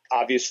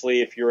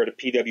 Obviously, if you're at a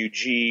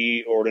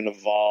PWG or at an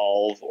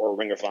Evolve or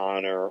Ring of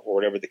Honor or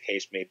whatever the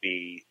case may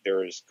be,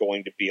 there's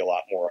going to be a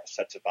lot more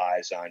sets of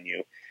eyes on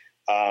you.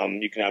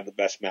 You can have the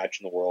best match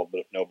in the world,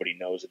 but if nobody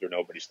knows it or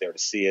nobody's there to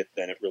see it,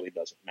 then it really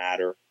doesn't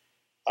matter.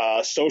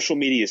 Social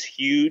media is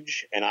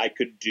huge, and I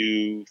could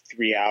do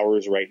 3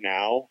 hours right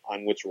now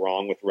on what's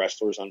wrong with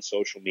wrestlers on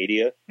social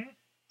media.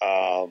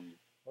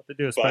 What to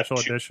do, a special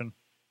edition.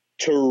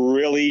 To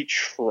really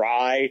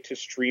try to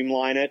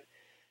streamline it,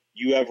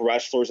 you have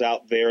wrestlers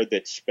out there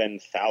that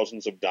spend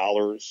thousands of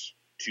dollars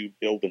to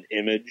build an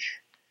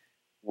image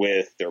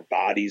with their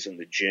bodies in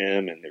the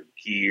gym and their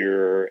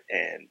gear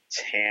and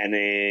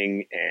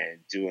tanning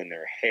and doing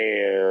their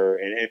hair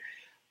and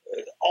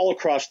all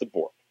across the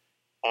board.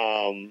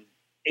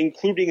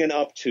 including and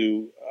up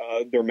to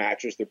their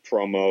matches, their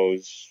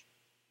promos,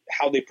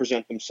 how they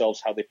present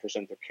themselves, how they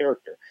present their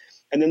character.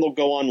 And then they'll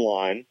go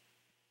online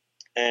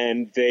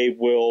and they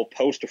will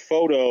post a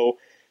photo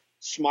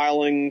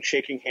smiling,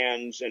 shaking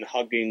hands, and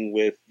hugging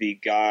with the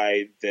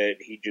guy that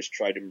he just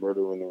tried to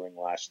murder in the ring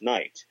last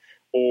night.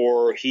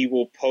 Or he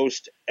will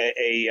post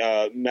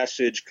a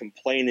message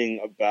complaining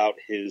about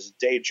his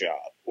day job.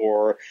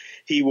 Or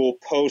he will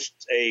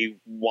post a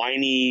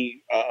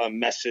whiny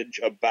message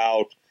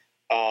about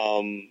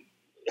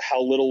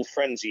how little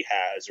friends he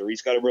has, or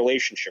he's got a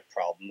relationship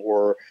problem,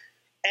 or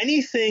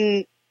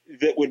anything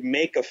that would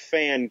make a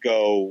fan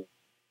go,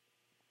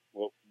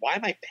 well, why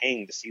am I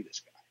paying to see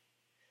this guy?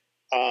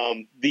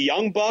 The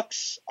Young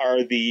Bucks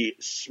are the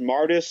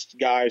smartest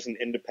guys in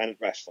independent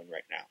wrestling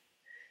right now.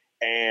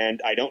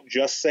 And I don't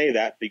just say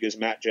that because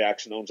Matt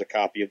Jackson owns a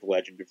copy of The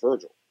Legend of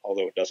Virgil,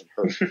 although it doesn't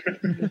hurt.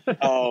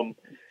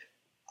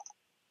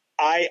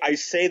 I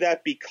say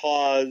that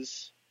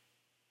because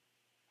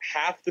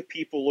half the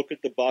people look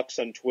at the Bucks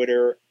on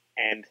Twitter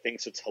and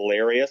thinks it's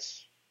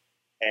hilarious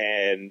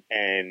and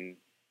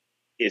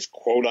is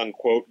quote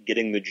unquote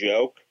getting the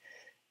joke,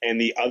 and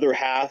the other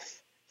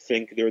half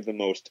think they're the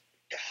most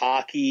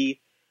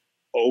cocky,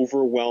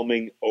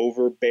 overwhelming,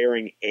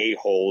 overbearing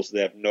a-holes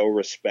that have no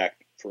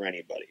respect for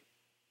anybody.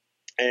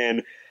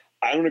 And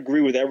I don't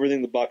agree with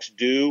everything the Bucks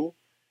do,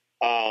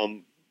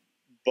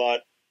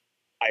 but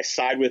I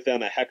side with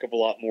them a heck of a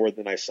lot more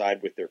than I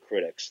side with their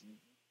critics.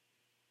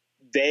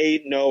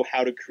 They know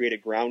how to create a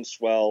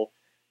groundswell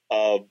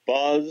of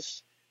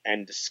buzz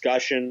and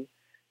discussion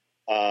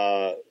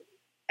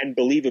and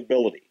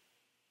believability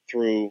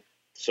through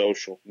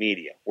social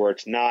media, where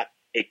it's not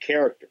a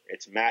character.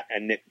 It's Matt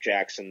and Nick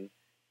Jackson,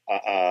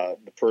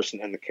 the person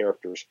and the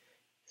characters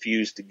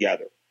fused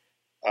together.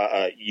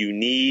 You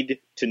need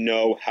to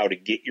know how to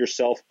get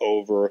yourself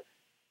over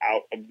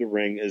out of the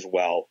ring as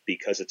well,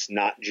 because it's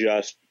not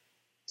just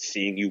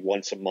seeing you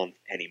once a month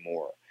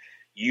anymore.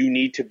 You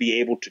need to be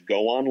able to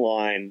go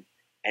online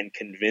and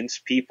convince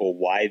people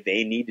why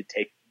they need to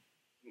take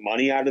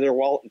money out of their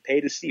wallet and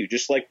pay to see you.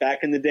 Just like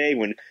back in the day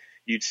when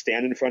you'd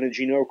stand in front of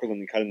Gene Okerlund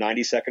and cut a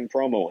 90-second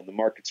promo in the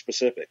market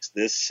specifics.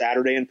 This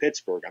Saturday in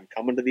Pittsburgh, I'm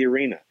coming to the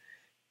arena.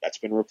 That's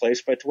been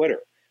replaced by Twitter.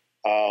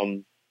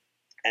 And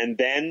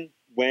then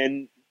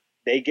when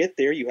they get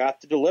there, you have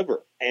to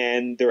deliver.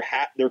 And there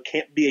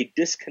can't be a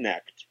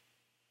disconnect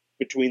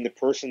between the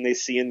person they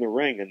see in the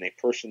ring and the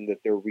person that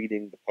they're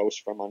reading the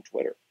post from on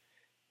Twitter.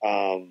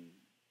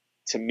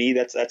 To me,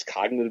 that's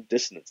cognitive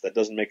dissonance. That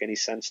doesn't make any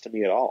sense to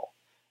me at all.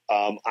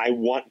 I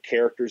want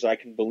characters I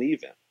can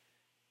believe in.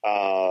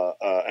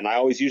 And I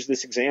always use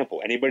this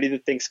example. Anybody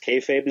that thinks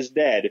kayfabe is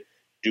dead,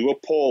 do a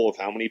poll of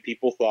how many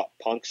people thought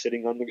Punk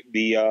sitting on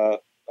the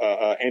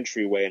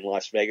entryway in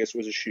Las Vegas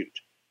was a shoot.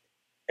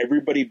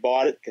 Everybody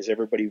bought it because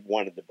everybody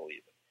wanted to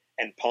believe it.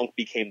 And Punk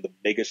became the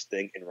biggest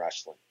thing in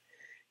wrestling.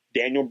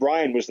 Daniel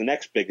Bryan was the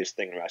next biggest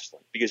thing in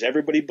wrestling because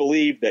everybody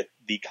believed that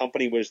the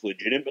company was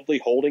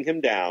legitimately holding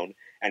him down,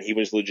 and he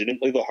was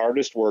legitimately the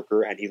hardest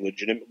worker, and he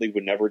legitimately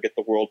would never get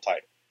the world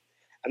title.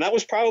 And that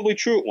was probably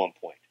true at one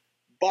point.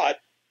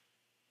 But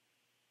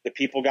the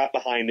people got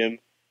behind him,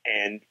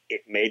 and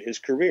it made his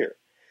career.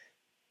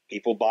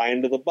 People buy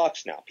into the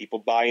Bucks now. People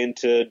buy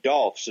into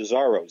Dolph,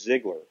 Cesaro,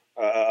 Ziggler.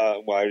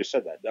 Well, I just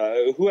said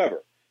that.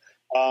 Whoever.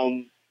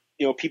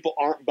 People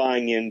aren't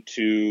buying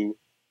into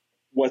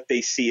what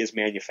they see as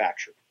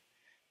manufactured.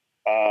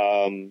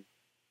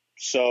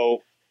 So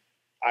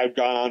I've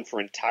gone on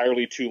for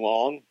entirely too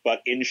long,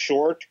 but in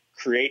short,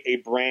 create a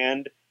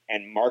brand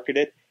and market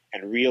it,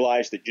 and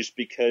realize that just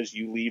because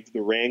you leave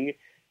the ring,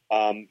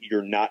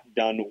 you're not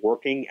done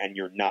working and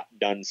you're not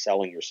done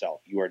selling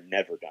yourself. You are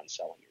never done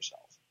selling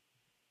yourself.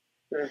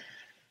 Sure.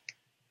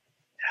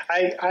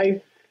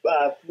 I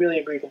really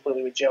agree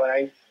completely with Joe, and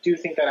I do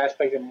think that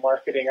aspect of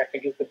marketing, I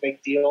think, is the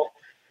big deal.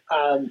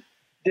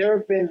 There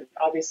have been,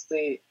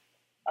 obviously,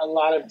 a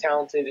lot of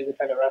talented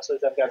independent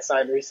wrestlers that have got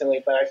signed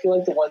recently, but I feel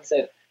like the ones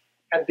that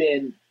have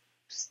been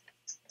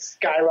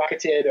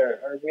skyrocketed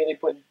or really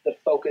put the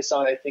focus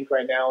on, I think,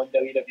 right now in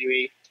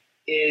WWE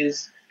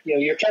is,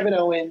 your Kevin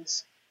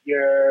Owens,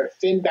 your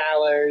Finn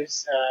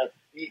Balor's,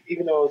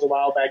 even though it was a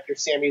while back, your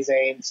Sami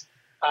Zayn's,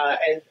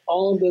 and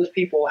all of those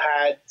people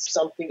had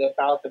something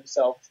about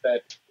themselves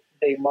that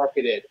they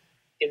marketed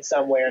in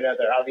some way or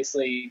another.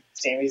 Obviously,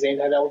 Sami Zayn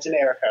had El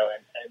Generico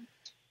and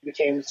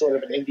became sort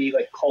of an indie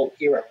cult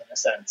hero in a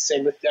sense.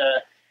 Same with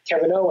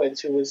Kevin Owens,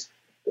 who was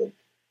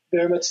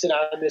very much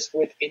synonymous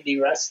with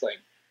indie wrestling.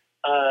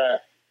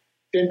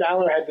 Finn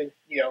Balor had been,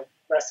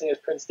 wrestling as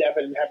Prince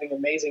Devitt and having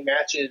amazing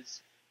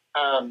matches,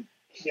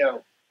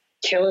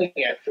 killing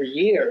it for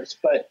years.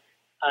 But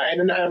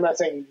and I'm not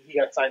saying he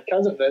got signed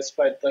because of this,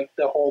 but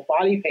the whole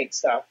body paint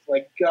stuff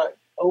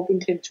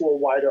opened him to a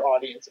wider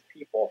audience of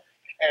people.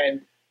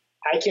 And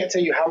I can't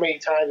tell you how many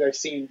times I've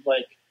seen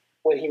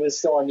when he was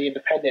still on the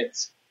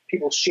independents,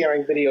 people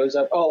sharing videos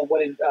of, what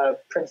did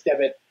Prince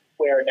Devitt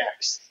wear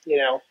next?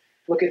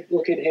 Look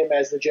at him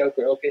as the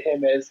Joker. Look at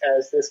him as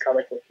this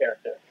comic book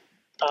character.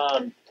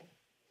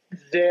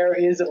 there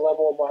is a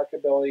level of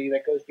marketability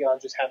that goes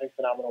beyond just having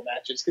phenomenal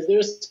matches. Because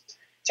there's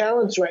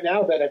talents right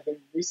now that have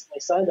been recently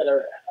signed that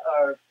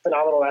are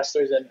phenomenal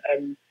wrestlers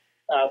and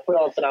put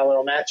on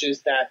phenomenal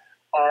matches that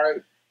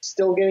are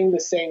still getting the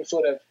same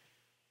sort of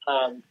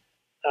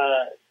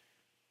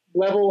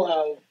level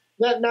of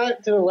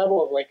not to the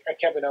level of like a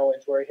Kevin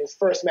Owens, where his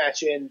first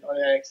match in on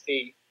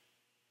NXT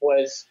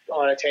was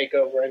on a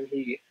takeover and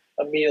he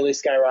immediately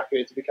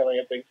skyrocketed to becoming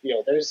a big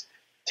deal. There's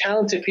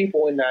talented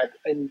people in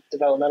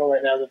developmental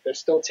right now that they're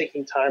still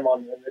taking time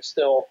on and they're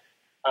still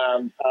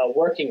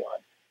working on.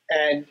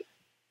 And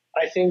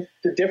I think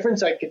the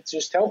difference I could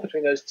just tell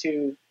between those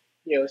two,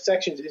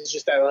 sections is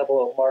just that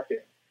level of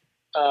marketing.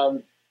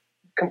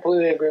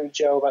 Completely agree with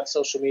Joe about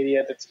social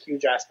media. That's a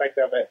huge aspect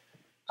of it.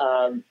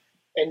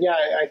 And yeah,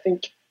 I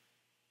think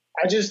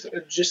I just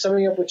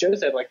summing up what Joe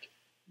said, like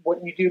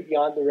what you do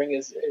beyond the ring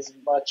is as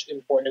much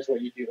important as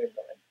what you do in the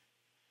ring.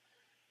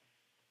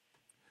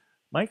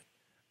 Mike?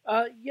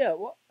 Yeah,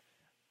 well,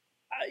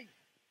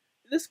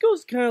 this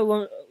goes kind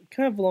of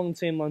along the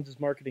same lines as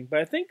marketing, but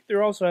I think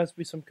there also has to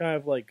be some kind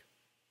of like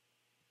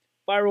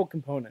viral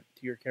component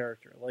to your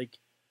character. Like,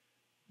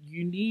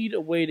 you need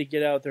a way to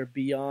get out there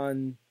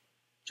beyond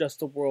just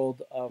the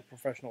world of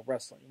professional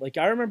wrestling. Like,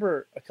 I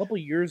remember a couple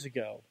years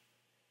ago,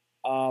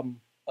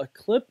 a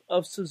clip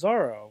of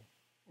Cesaro,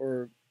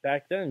 or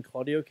back then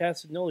Claudio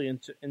Castagnoli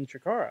in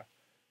Chikara,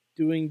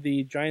 doing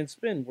the giant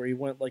spin where he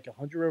went like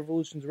 100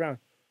 revolutions around,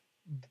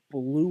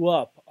 blew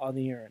up on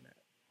the internet.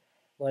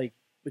 Like,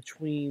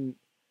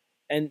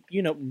 and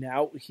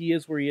now he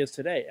is where he is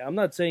today. I'm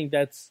not saying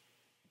that's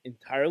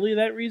entirely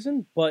that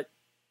reason, but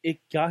it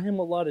got him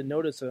a lot of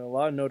notice and a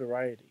lot of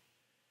notoriety.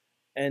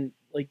 And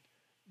like,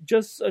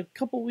 just a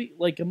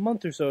a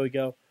month or so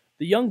ago,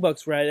 the Young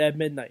Bucks were at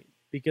midnight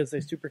because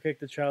they super kicked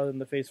the child in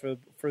the face for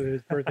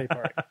his birthday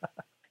party.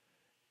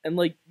 And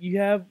like, you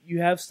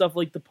have stuff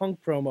like the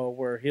Punk promo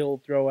where he'll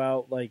throw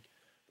out like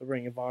the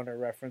Ring of Honor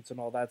reference and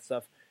all that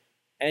stuff.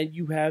 And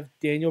you have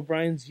Daniel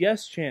Bryan's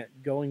Yes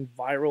chant going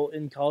viral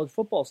in college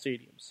football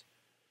stadiums.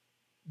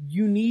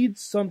 You need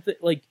something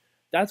like,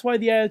 that's why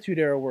the Attitude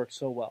Era worked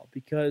so well,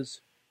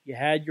 because you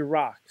had your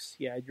Rocks,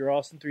 you had your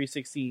Austin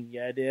 316, you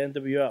had the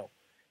NWO,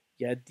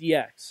 you had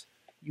DX.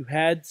 You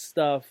had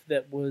stuff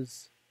that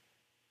was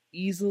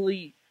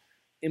easily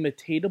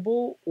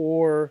imitatable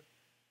or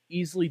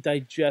easily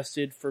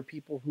digested for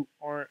people who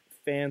aren't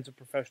fans of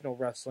professional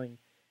wrestling,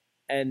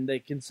 and they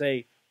can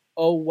say,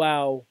 oh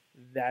wow,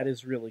 that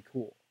is really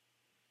cool,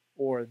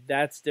 or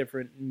that's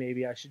different,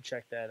 maybe I should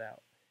check that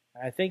out.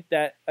 And I think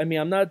that,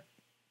 I'm not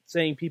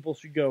saying people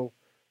should go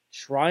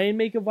try and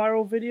make a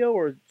viral video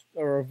or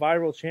a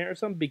viral chant or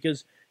something,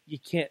 because you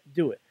can't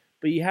do it.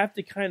 But you have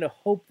to kind of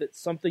hope that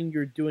something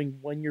you're doing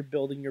when you're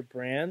building your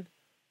brand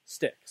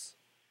sticks.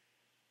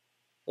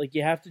 Like,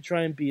 you have to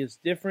try and be as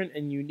different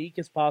and unique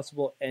as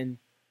possible and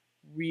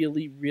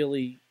really,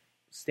 really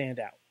stand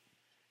out.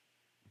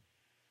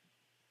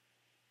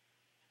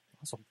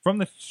 Awesome. From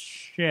the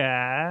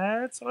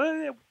chat,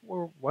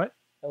 what?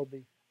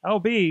 LB.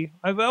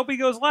 LB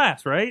goes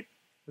last, right?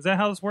 Is that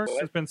how this works?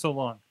 What? It's been so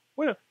long.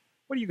 What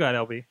do you got,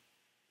 LB?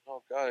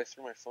 Oh, God, I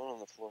threw my phone on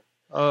the floor.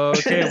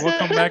 Okay, we'll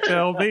come back to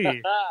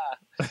LB.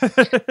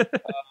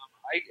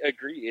 I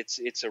agree.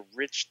 It's a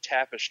rich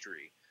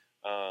tapestry.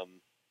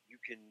 You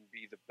can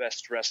be the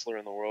best wrestler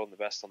in the world and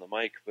the best on the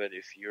mic, but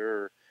if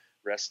you're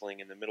wrestling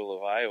in the middle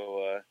of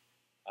Iowa,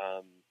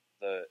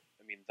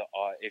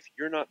 if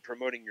you're not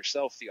promoting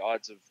yourself, the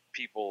odds of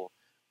people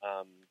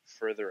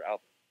further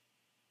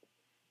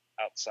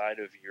outside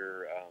of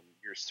your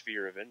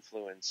sphere of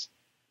influence,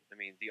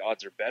 the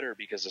odds are better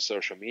because of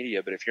social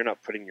media. But if you're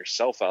not putting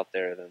yourself out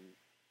there, then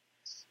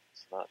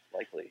it's not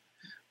likely.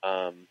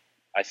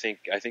 I think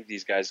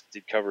these guys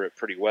did cover it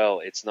pretty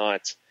well.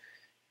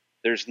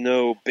 There's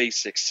no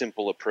basic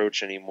simple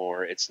approach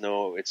anymore. It's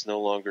no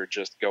longer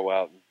just go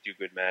out and do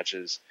good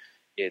matches.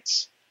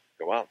 It's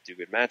go out, do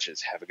good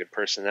matches, have a good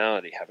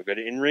personality, have a good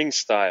in-ring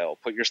style,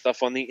 put your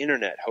stuff on the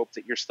internet, hope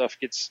that your stuff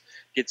gets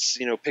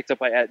picked up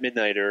by At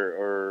Midnight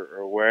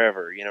or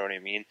wherever, you know what I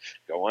mean?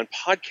 Go on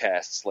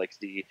podcasts like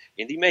the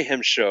Indie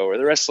Mayhem Show or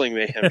the Wrestling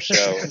Mayhem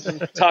Show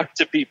and talk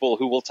to people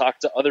who will talk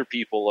to other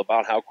people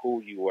about how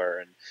cool you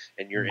were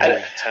and your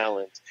in-ring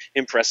talent.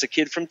 Impress a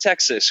kid from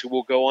Texas who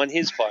will go on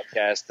his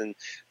podcast and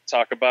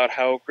talk about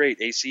how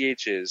great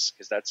ACH is,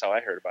 because that's how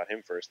I heard about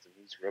him first, and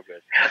he's real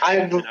good. I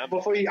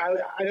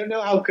don't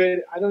know how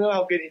good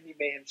Indie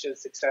Mayhem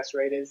Show's success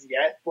rate is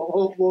yet,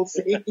 but we'll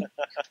see.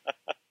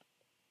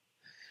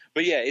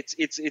 But yeah,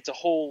 it's a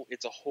whole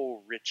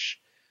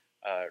rich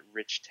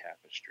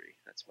tapestry.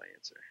 That's my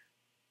answer.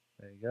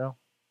 There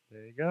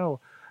you go.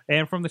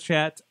 And from the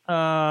chat,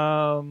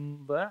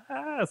 somebody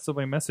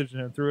messaged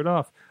and threw it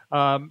off.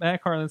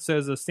 Matt Carlin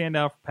says, a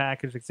standout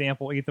package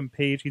example, Ethan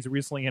Page. He's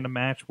recently in a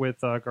match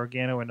with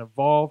Gargano and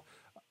Evolve.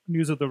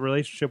 News of the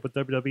relationship with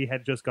WWE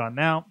had just gone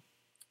out.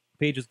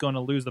 Page is going to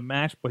lose the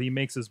match, but he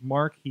makes his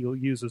mark. He'll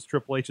use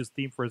Triple H's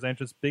theme for his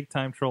entrance. Big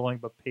time trolling,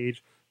 but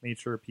Page made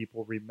sure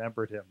people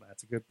remembered him.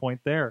 That's a good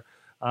point there.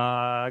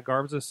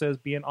 Garbza says,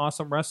 be an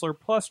awesome wrestler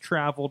plus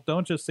travel.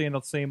 Don't just stay in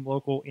the same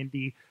local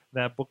indie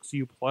that books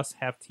you, plus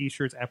have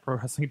t-shirts at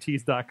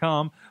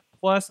ProWrestlingTees.com.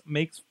 Plus,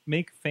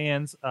 make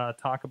fans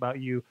talk about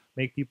you,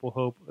 make people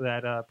hope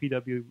that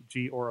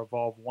PWG or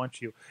Evolve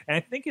want you. And I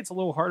think it's a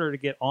little harder to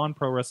get on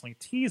Pro Wrestling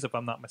Tees, if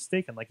I'm not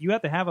mistaken. Like, you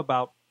have to have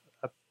about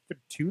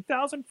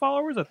 2,000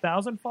 followers,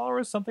 1,000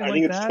 followers, something like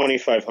that. I think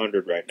it's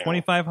 2,500 right now.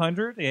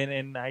 2,500,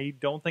 and I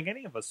don't think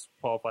any of us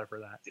qualify for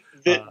that.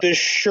 The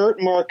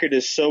shirt market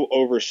is so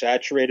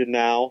oversaturated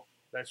now.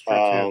 That's true,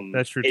 too.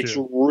 That's true, It's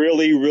too.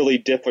 really, really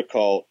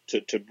difficult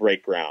to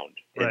break ground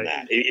in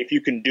that. If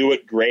you can do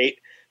it, great.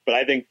 But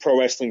I think Pro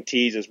Wrestling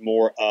Tees is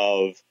more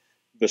of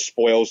the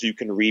spoils you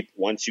can reap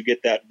once you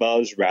get that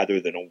buzz rather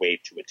than a way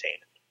to attain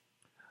it.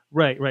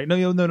 Right.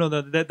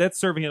 No. That's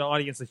serving an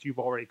audience that you've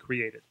already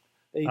created.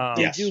 They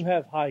Yes. do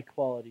have high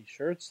quality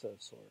shirts, though,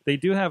 Sword. They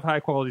do have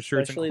high quality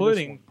shirts, Especially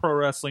including this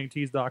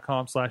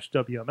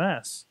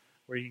ProWrestlingTees.com/WMS,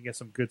 where you can get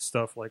some good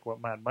stuff like what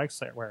Mad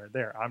Mike's wearing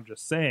there. I'm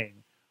just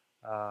saying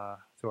to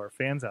our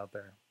fans out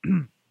there.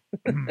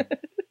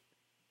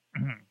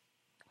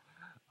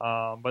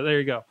 But there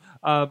you go.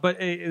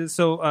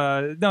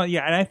 No,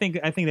 yeah, and I think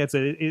that's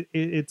it.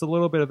 It's a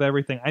little bit of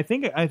everything. I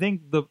think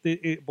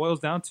it boils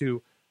down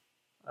to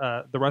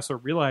the wrestler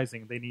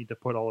realizing they need to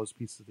put all those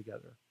pieces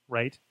together,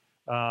 right?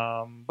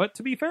 But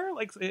to be fair,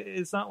 like,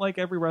 it's not like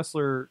every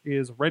wrestler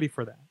is ready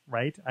for that,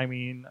 right? I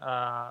mean,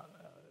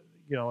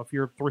 if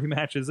you're 3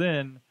 matches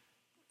in,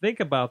 think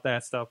about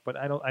that stuff. But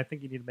I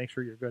think you need to make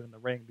sure you're good in the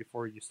ring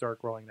before you start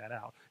growing that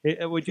out.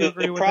 Would you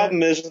agree with that? The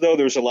problem is, though,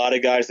 there's a lot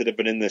of guys that have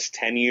been in this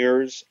 10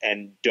 years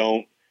and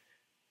don't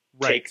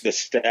take the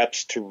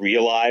steps to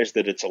realize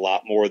that it's a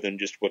lot more than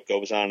just what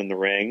goes on in the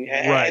ring.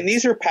 And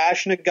these are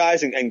passionate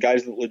guys and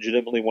guys that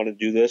legitimately want to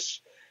do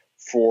this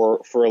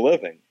for a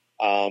living.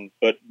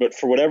 But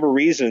for whatever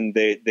reason,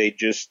 they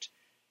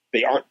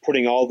aren't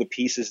putting all the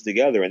pieces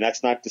together. And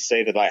that's not to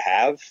say that I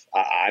have.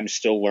 I'm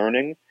still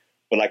learning.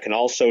 But I can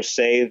also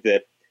say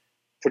that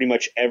pretty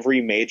much every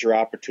major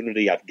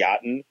opportunity I've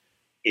gotten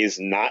is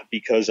not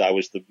because I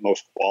was the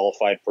most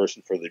qualified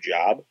person for the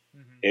job.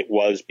 Mm-hmm. It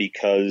was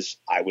because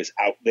I was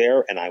out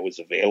there and I was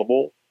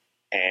available,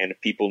 and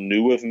people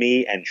knew of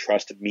me and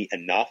trusted me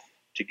enough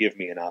to give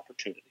me an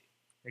opportunity.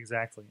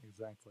 Exactly. And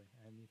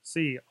you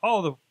see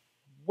all the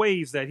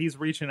ways that he's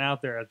reaching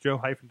out there at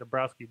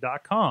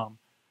joe-dombrowski.com.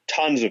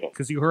 Tons of them.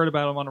 Because you heard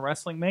about him on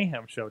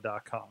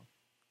WrestlingMayhemShow.com.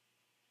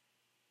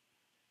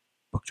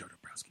 Book Joe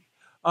Dombrowski.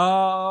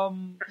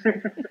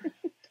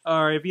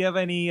 All right, if you have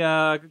any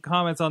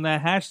comments on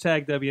that,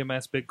 hashtag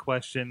WMS Big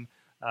Question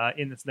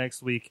in this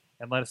next week,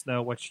 and let us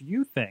know what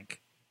you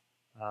think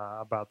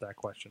about that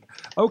question.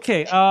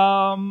 Okay,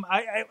 I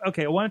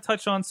want to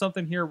touch on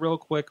something here real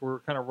quick. We're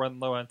kind of running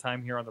low on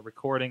time here on the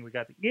recording. We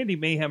got the Andy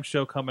Mayhem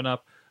Show coming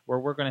up, where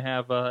we're going to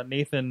have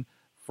Nathan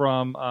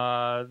from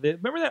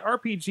remember that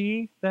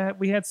RPG that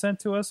we had sent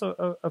to us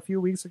a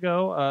few weeks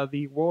ago,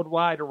 the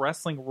Worldwide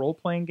Wrestling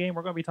role-playing game.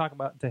 We're going to be talking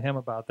to him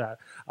about that.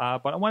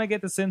 But I want to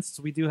get this in since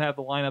we do have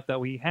the lineup that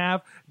we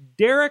have.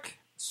 Derek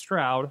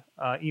Stroud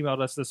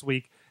emailed us this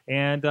week,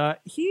 and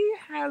he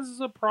has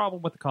a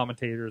problem with the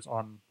commentators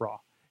on Raw.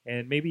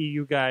 And maybe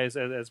you guys,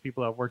 as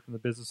people that have worked in the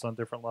business on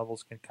different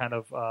levels, can kind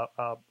of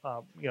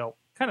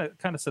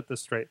set this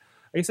straight.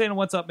 He's saying,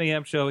 "What's up,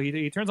 Mayhem Show?"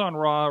 He turns on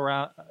Raw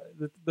around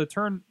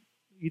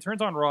He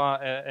turns on Raw,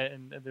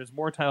 and there's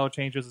more title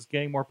changes. It's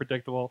getting more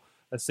predictable.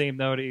 The same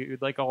note,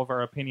 you'd like all of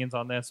our opinions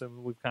on this,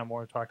 and we've kind of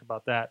more talked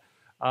about that.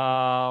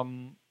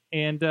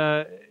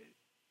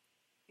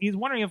 He's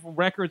wondering if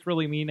records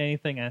really mean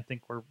anything, and I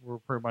think we're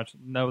pretty much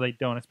no, they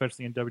don't,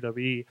 especially in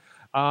WWE.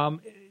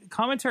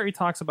 Commentary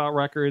talks about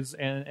records,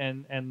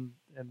 and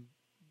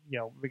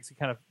makes you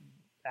kind of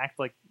act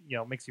like,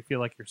 makes you feel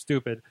like you're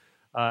stupid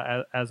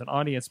as an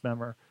audience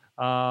member.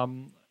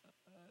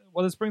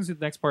 Well, this brings me to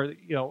the next part.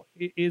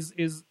 He's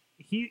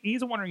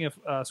wondering if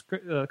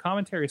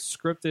commentary is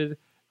scripted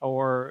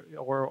or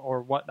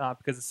whatnot,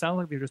 because it sounds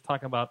like they're just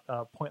talking about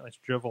pointless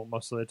drivel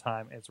most of the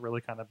time. It's really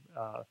kind of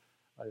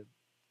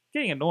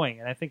getting annoying,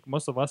 and I think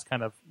most of us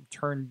kind of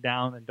turn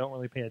down and don't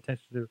really pay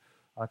attention to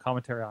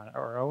commentary on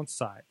our own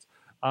sides.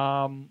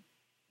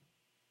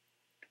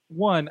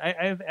 One,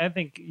 I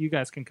think you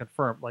guys can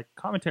confirm, like,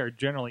 commentary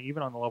generally,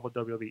 even on the level of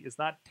WWE, is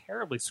not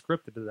terribly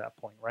scripted to that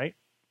point, right?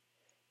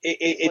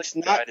 It's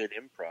like not guided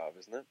improv,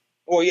 isn't it?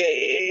 Well, yeah,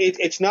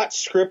 it's not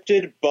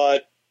scripted,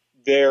 but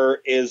there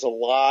is a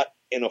lot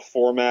in a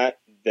format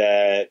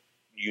that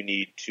you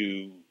need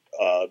to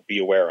be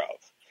aware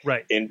of.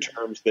 Right. In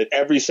terms that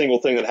every single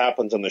thing that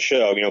happens on the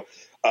show,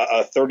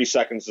 30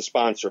 seconds to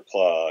sponsor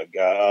plug,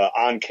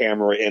 on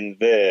camera in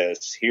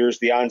this, here's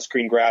the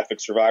on-screen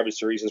graphic. Survivor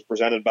Series is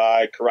presented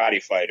by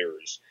Karate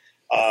Fighters.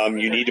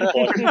 You need to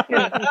plug.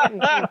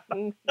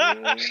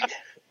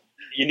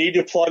 You need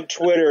to plug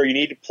Twitter. You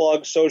need to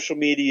plug social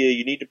media.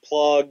 You need to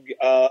plug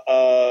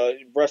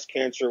breast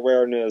cancer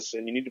awareness,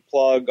 and you need to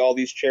plug all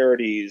these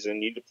charities,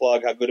 and you need to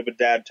plug how good of a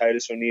dad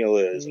Titus O'Neil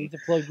is. You need to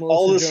plug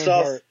all this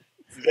stuff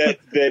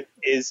that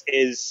is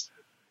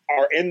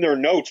are in their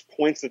notes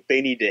points that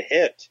they need to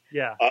hit.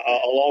 Yeah.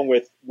 Along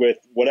with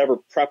whatever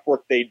prep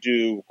work they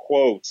do,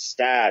 quotes,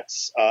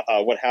 stats,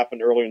 what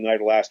happened earlier in the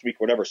night of last week,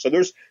 whatever. So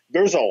there's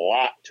a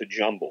lot to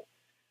jumble.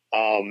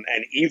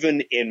 And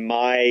even in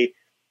my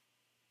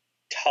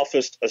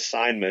toughest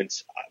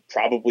assignments,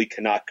 probably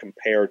cannot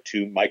compare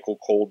to Michael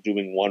Cole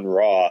doing One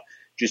Raw,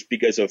 just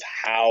because of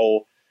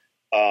how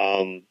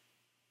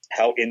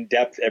in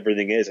depth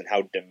everything is and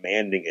how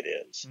demanding it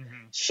is.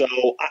 Mm-hmm. So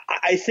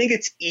I think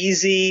it's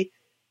easy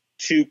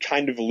to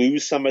kind of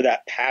lose some of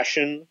that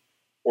passion,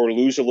 or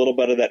lose a little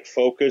bit of that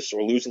focus,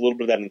 or lose a little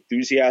bit of that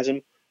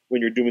enthusiasm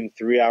when you're doing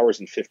 3 hours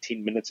and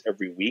 15 minutes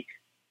every week.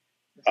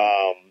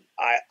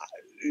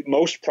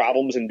 Most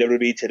problems in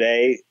WWE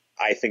today,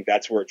 I think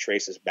that's where it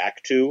traces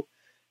back to.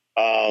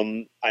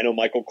 I know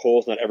Michael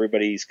Cole's not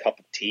everybody's cup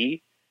of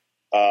tea,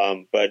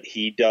 but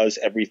he does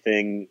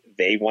everything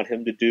they want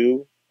him to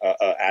do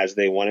as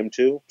they want him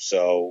to.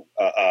 So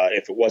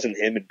if it wasn't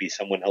him, it'd be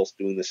someone else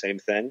doing the same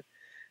thing.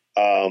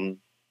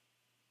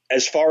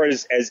 As far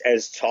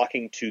as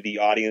talking to the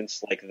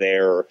audience like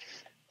their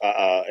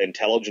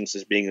intelligence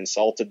is being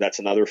insulted, that's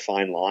another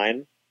fine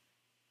line.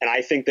 And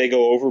I think they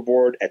go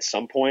overboard at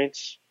some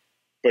points,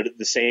 but at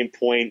the same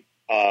point,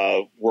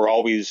 we're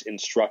always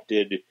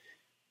instructed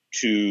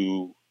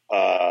to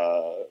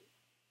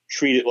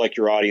treat it like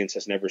your audience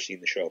has never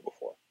seen the show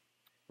before.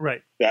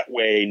 Right. That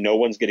way, no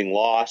one's getting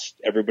lost.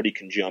 Everybody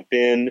can jump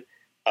in.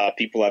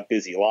 People have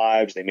busy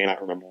lives. They may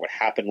not remember what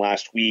happened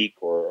last week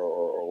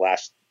or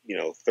last,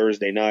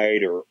 Thursday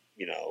night, or,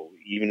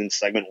 even in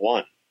segment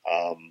one.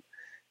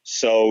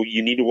 So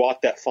you need to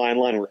walk that fine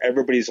line where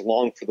everybody's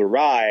along for the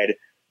ride,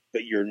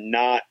 but you're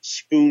not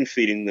spoon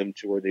feeding them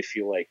to where they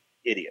feel like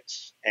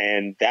idiots.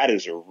 And that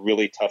is a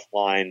really tough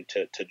line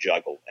to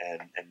juggle.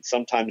 And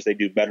sometimes they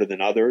do better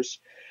than others.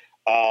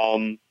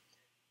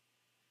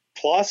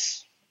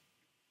 Plus,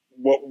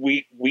 what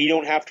we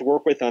don't have to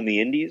work with on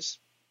the indies,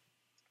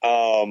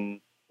 or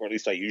at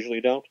least I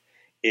usually don't,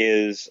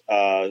 is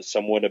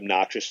somewhat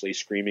obnoxiously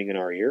screaming in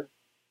our ear.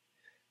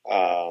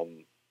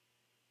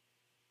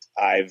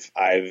 I've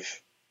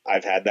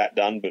had that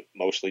done, but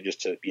mostly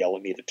just to yell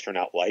at me to turn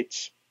out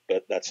lights.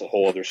 But that's a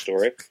whole other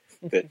story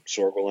that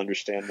Sorg will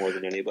understand more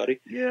than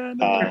anybody. Yeah,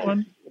 that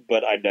one.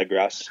 But I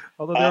digress.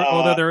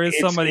 Although there is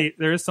somebody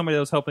that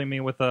was helping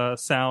me with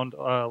sound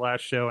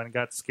last show and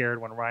got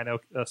scared when Rhino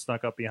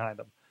snuck up behind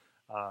him.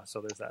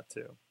 So there's that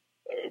too.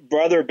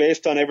 Brother,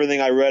 based on everything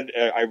I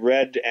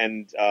read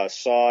and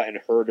saw and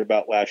heard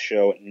about last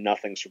show,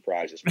 nothing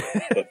surprises me.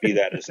 But be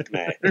that as it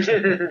may,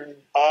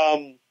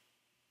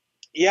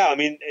 yeah, I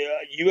mean,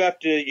 you have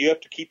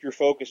to keep your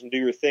focus and do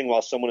your thing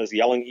while someone is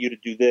yelling at you to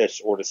do this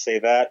or to say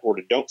that or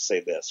to don't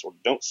say this or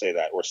don't say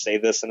that or say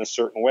this in a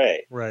certain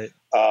way. Right.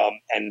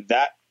 And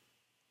that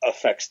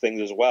affects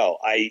things as well.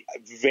 I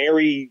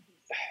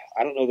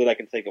don't know that I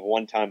can think of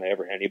one time I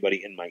ever had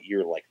anybody in my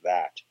ear like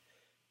that.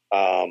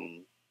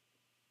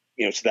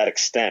 To that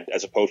extent,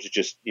 as opposed to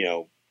just,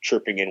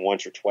 chirping in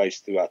once or twice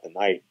throughout the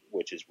night,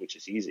 which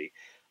is easy.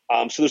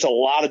 So there's a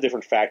lot of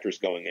different factors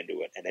going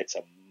into it, and it's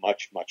a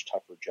much, much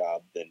tougher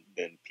job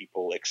than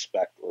people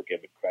expect or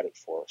give it credit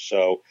for.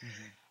 So,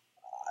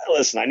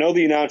 Listen, I know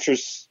the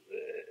announcers,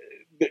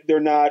 they're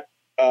not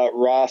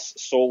Ross,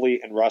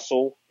 Soley, and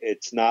Russell.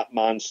 It's not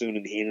Monsoon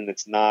and Heenan.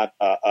 It's not,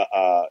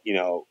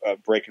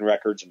 breaking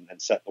records and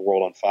setting the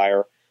world on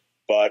fire.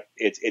 But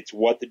it's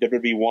what the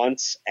WWE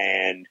wants,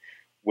 and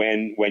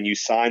when you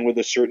sign with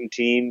a certain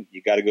team,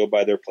 you got to go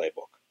by their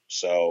playbook.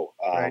 So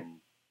Right.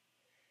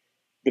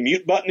 The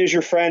mute button is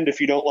your friend if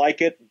you don't like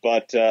it,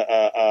 but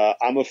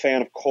I'm a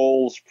fan of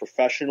Cole's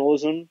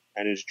professionalism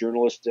and his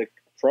journalistic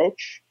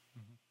approach.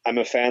 I'm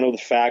a fan of the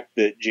fact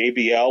that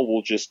JBL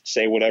will just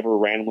say whatever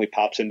randomly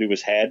pops into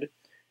his head,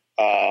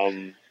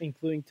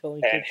 including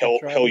telling and kids to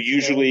try he'll to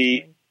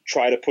usually spell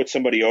try to put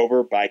somebody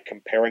over by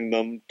comparing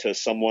them to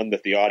someone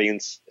that the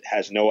audience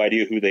has no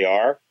idea who they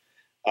are.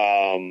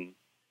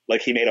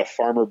 Like he made a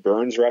Farmer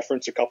Burns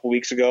reference a couple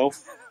weeks ago,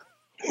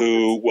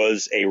 who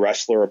was a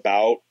wrestler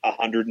about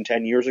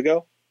 110 years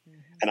ago,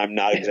 and I'm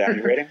not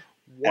exaggerating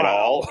at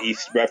all. He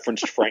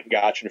referenced Frank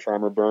Gotch and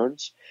Farmer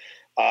Burns.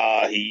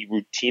 He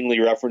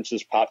routinely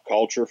references pop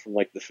culture from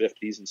like the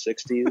 50s and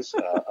 60s,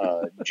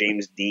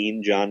 James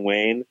Dean, John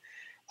Wayne.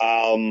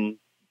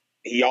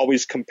 He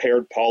always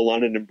compared Paul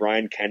London and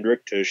Brian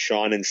Kendrick to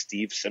Shawn and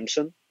Steve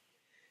Simpson.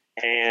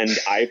 And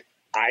I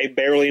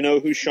barely know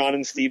who Shawn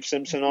and Steve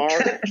Simpson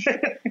are,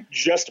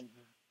 just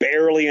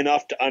barely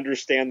enough to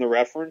understand the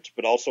reference,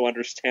 but also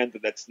understand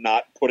that that's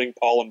not putting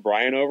Paul and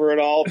Brian over at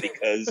all,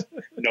 because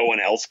no one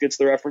else gets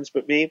the reference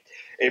but me.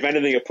 If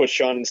anything, it puts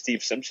Shawn and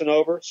Steve Simpson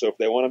over. So if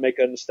they want to make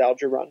a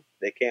nostalgia run,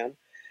 they can.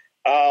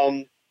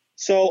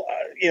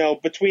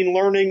 Between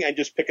learning and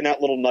just picking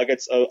out little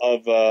nuggets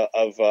of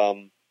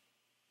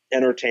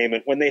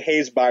entertainment, when they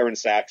haze Byron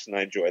Saxon,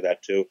 I enjoy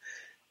that too.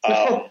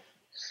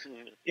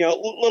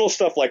 Little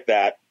stuff like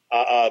that.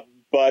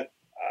 But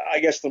I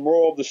guess the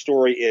moral of the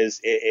story is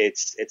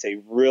it's a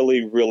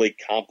really, really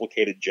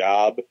complicated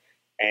job,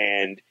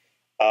 and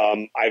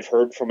I've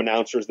heard from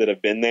announcers that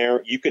have been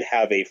there, you could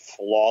have a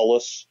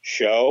flawless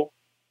show,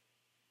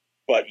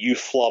 but you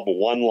flub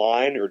one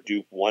line or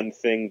do one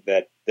thing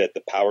that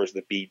the powers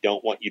that be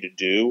don't want you to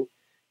do,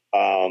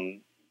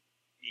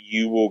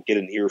 you will get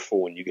an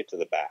earful when you get to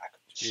the back.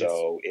 Jeez.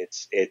 So it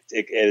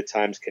at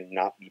times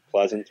cannot be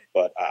pleasant,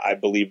 but I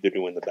believe they're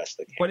doing the best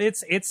they can. But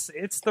it's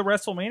the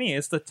WrestleMania.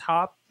 It's the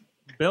top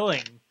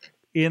billing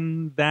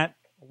in that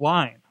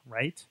line,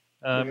 right?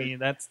 I mean,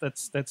 that's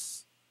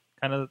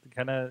kind of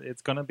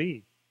it's going to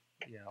be,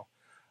 you know.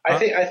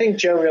 I think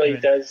Joe really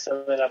does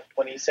sum it up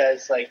when he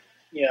says, like,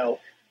 you know,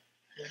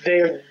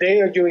 they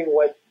are doing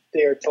what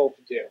they are told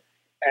to do,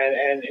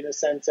 and in a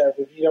sense of,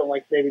 if you don't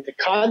like maybe the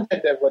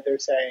content of what they're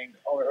saying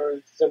or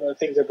some of the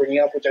things they're bringing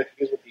up, which I think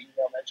is what the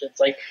email mentions,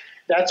 like,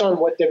 that's on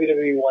what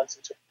WWE wants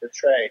to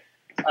portray.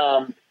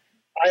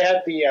 I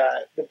had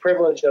the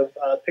privilege of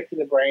picking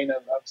the brain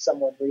of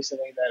someone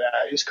recently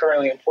that is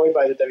currently employed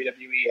by the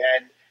WWE,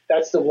 and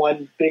that's the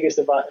one biggest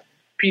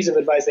piece of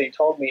advice that he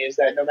told me, is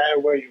that no matter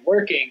where you're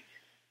working,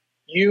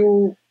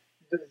 the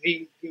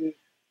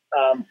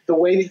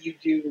way that you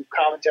do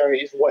commentary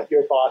is what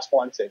your boss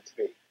wants it to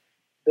be.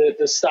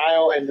 The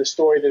style and the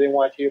story that they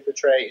want you to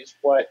portray is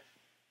what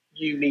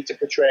you need to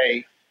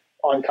portray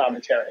on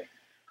commentary.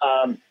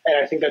 And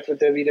I think that's what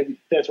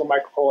that's what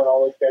Michael Cole and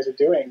all those guys are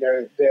doing.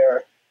 They're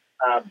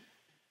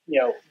you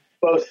know,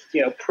 both,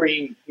 you know,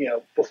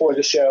 before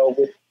the show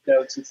with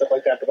notes and stuff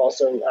like that, but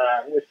also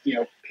with, you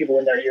know, people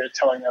in their ear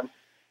telling them,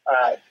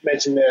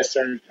 mention this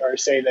or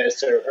say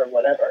this or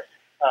whatever.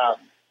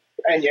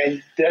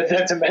 And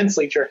that's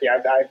immensely tricky.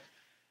 I've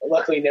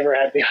luckily never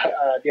had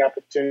the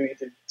opportunity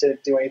to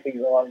do anything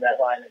along that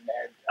line, and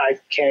I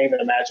can't even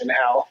imagine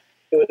how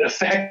it would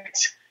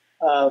affect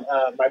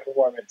my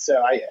performance.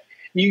 So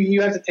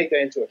you have to take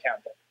that into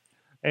account.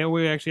 And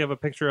we actually have a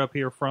picture up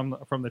here from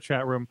the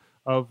chat room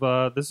of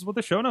this is what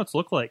the show notes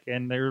look like,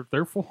 and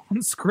they're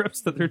full-on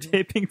scripts that they're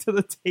taping to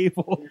the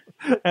table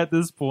at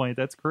this point.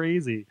 That's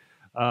crazy.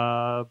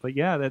 But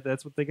yeah,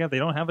 that's what they get. They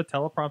don't have a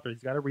teleprompter.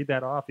 He's got to read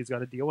that off. He's got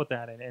to deal with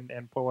that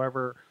and put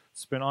whatever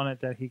spin on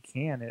it that he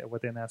can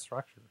within that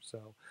structure.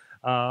 So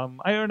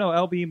I don't know.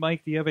 LB,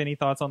 Mike, do you have any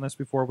thoughts on this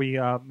before we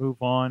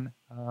move on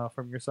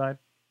from your side?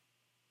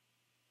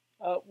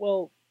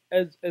 Well,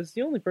 as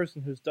the only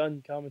person who's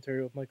done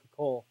commentary with Michael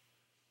Cole.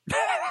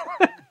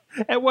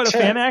 At what, a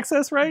Fan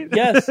Access, right?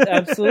 Yes,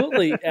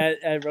 absolutely.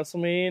 at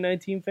WrestleMania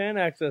 19 Fan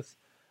Access.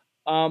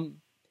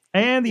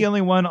 And the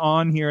only one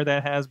on here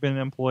that has been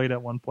employed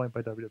at one point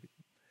by WWE.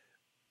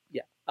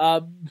 Yeah.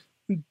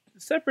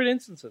 Separate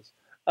instances.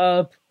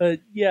 But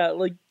yeah,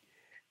 like,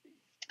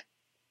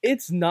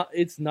 it's not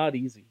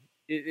easy.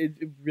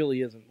 It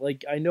really isn't.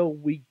 Like, I know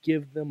we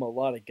give them a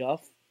lot of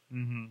guff,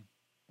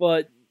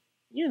 but,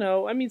 you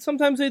know, I mean,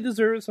 sometimes they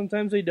deserve it,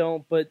 sometimes they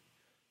don't, but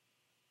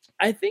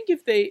I think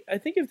if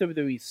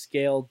WWE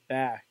scaled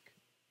back,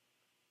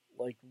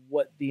 like,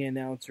 what the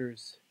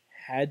announcers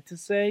had to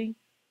say,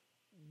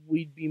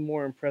 we'd be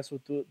more impressed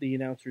with what the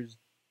announcers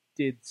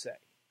did say.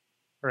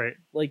 Right.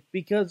 Like,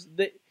 because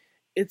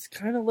it's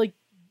kind of like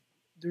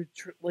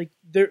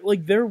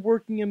they're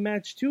working a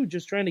match too,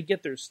 just trying to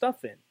get their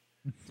stuff in.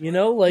 You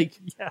know, like,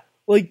 yeah.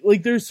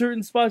 Like there's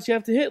certain spots you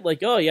have to hit.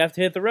 Like, oh, you have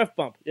to hit the ref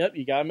bump. Yep,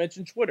 you gotta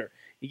mention Twitter.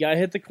 You gotta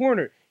hit the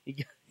corner. You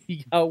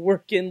gotta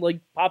work in,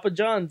 like, Papa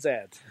John's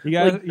ads. You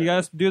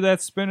gotta do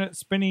that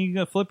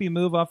spinning flippy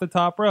move off the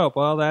top rope.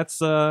 Well, that's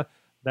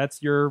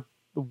your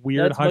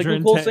weird that's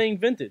 110. Michael Cole saying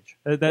vintage.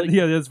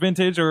 Yeah, that's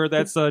vintage, or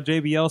that's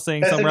JBL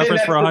saying some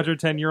reference for a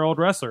 110-year-old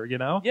wrestler. You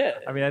know? Yeah.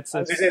 I mean, that's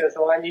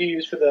the line you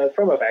use for the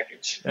promo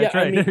package. That's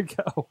right. There you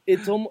go.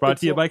 It's brought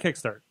to you by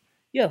Kickstart.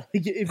 Yeah,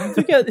 if you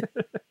took out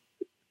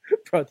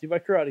brought to you by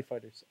Karate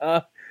Fighters.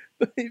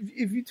 But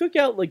if you took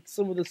out, like,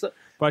 some of the stuff,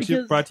 brought to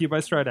you by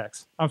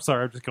Stridex. I'm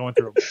sorry, I'm just going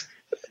through them.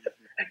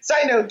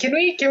 Side note: Can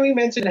we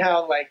mention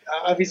how, like,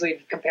 obviously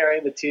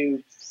comparing the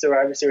two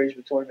Survivor Series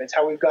with tournaments,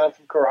 how we've gone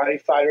from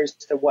Karate Fighters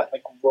to what,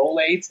 like,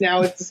 Rolaids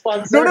now is the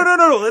sponsor?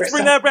 No. Let's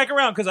bring that back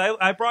around, because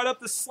I brought up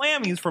the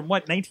Slammies from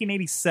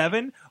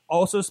 1987,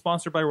 also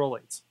sponsored by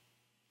Rolaids.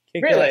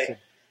 Really? Acid.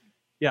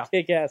 Yeah.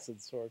 Kick Acid,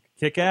 Sorg.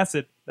 Kick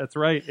Acid. That's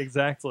right,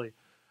 exactly.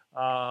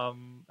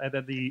 And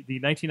then the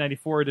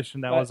 1994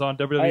 edition that was on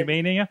WWE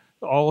Mania,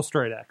 all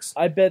Straight X.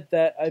 I bet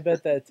that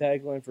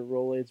tagline for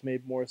Rolaids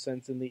made more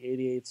sense in the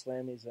 '88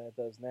 Slammies than it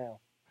does now.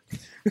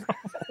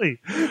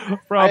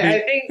 Probably.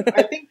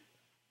 I think.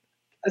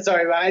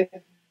 Sorry,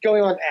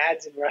 going on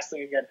ads and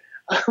wrestling again.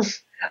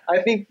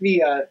 I think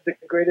the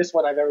greatest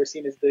one I've ever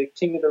seen is the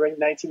King of the Ring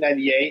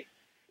 1998,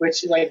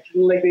 which like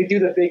they do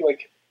the big,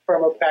 like,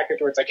 promo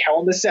package where it's like Hell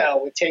in the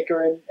Cell with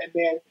Taker and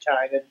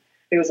Mankind, and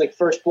it was like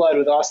First Blood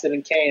with Austin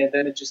and Kane, and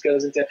then it just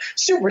goes into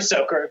Super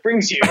Soaker. It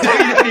brings you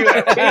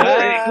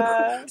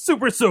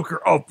Super Soaker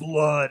of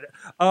Blood.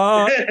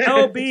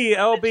 LB,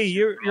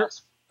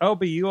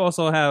 you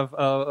also have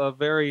a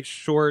very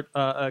short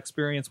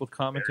experience with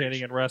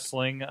commentating and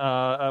wrestling.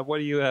 What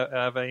do you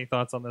have any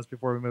thoughts on this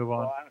before we move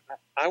on? Well,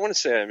 I want to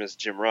say I miss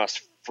Jim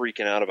Ross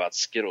freaking out about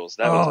Skittles.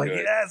 That was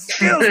good. Yes,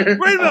 Skittles,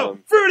 rainbow,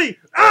 fruity.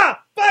 By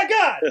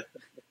God.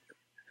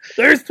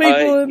 There's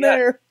people in yeah.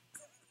 there.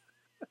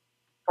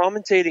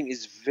 Commentating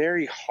is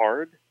very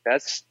hard.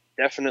 That's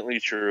definitely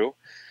true.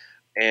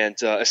 And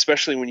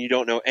especially when you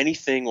don't know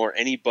anything or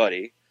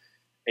anybody,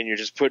 and you're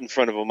just put in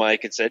front of a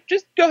mic and said,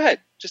 just go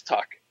ahead, just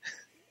talk.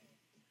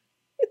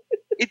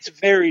 It's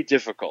very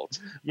difficult.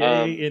 Yay,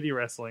 indie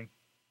wrestling.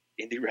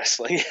 Indie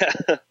wrestling,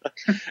 yeah.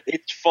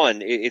 It's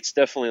fun. It's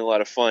definitely a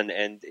lot of fun,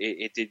 and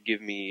it did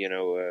give me,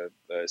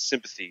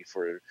 sympathy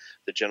for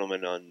the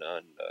gentleman on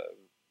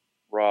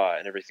Raw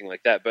and everything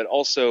like that. But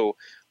also,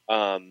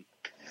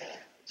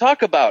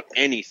 talk about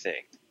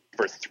anything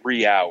for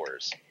 3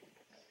 hours.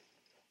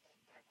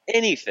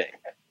 Anything.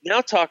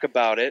 Now talk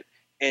about it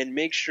and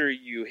make sure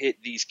you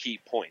hit these key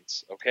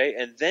points, okay?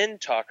 And then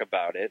talk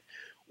about it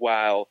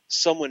while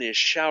someone is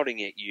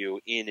shouting at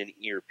you in an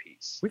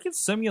earpiece. We can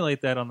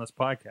simulate that on this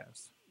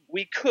podcast.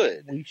 We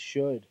could. We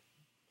should.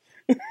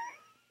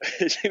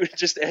 It would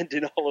just end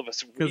in all of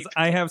us weeping. Because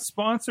I have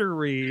sponsor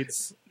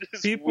reads.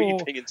 Just People,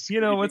 weeping and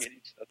you know, screaming it's at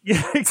each other.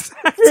 yeah,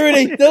 exactly.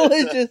 Fruity,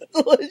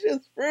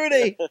 delicious,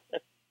 fruity.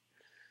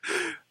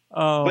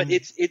 But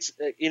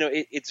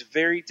it's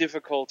very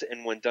difficult,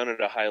 and when done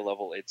at a high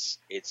level, it's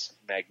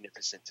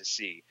magnificent to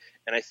see.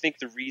 And I think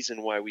the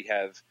reason why we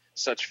have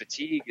such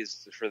fatigue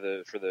is for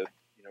the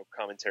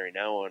commentary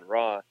now on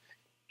Raw,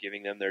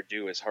 giving them their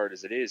due as hard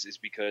as it is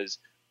because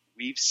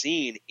we've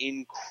seen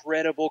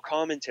incredible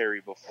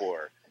commentary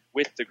before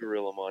with the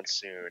Gorilla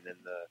Monsoon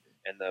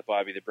and the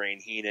Bobby the Brain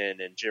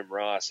Heenan and Jim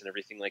Ross and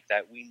everything like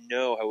that. We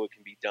know how it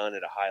can be done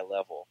at a high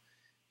level,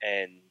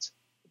 and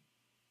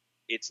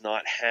it's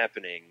not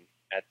happening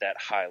at that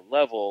high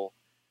level,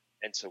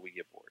 and so we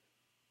get bored.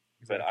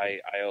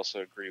 Exactly. But I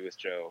also agree with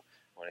Joe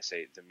when I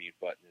say the mute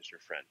button is your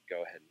friend.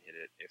 Go ahead and hit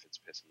it if it's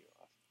pissing you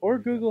off. Or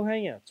Google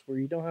Hangouts, where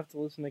you don't have to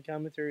listen to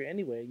commentary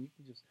anyway, and you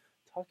can just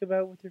talk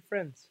about it with your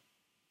friends.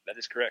 That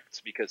is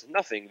correct, because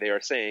nothing they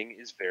are saying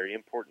is very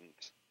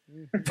important.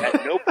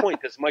 At no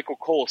point does Michael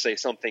Cole say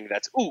something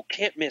that's,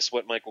 can't miss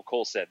what Michael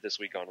Cole said this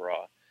week on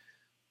Raw.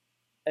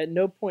 At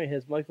no point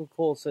has Michael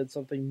Cole said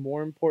something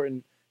more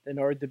important than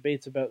our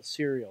debates about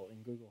cereal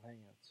in Google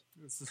Hangouts.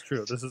 This is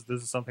true. This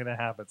is something that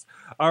happens.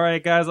 All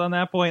right, guys, on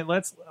that point,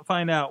 let's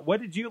find out, what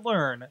did you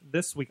learn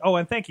this week? Oh,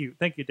 and thank you,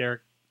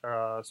 Derek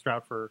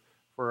Stroud, for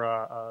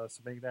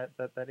submitting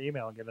that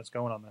email and getting us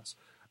going on this.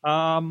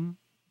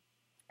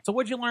 So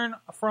what did you learn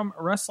from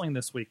wrestling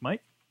this week,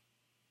 Mike?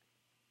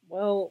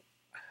 Well,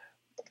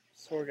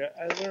 Sorga,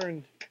 I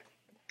learned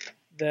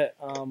that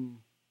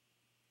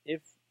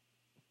if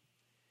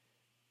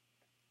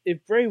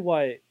Bray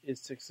Wyatt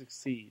is to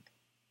succeed,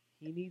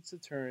 he needs to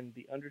turn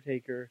The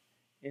Undertaker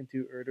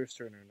into Erder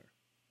Sterner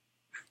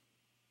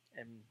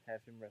and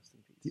have him rest in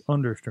peace. The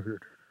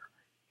Undertaker.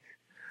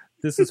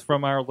 This is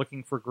from our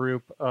Looking for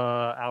Group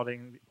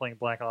outing, playing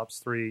Black Ops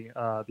 3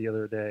 the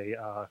other day.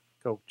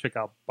 Go check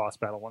out Boss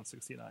Battle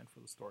 169 for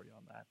the story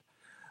on that.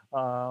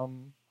 All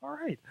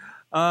right.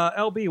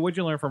 LB, what did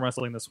you learn from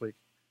wrestling this week?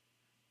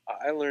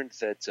 I learned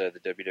that the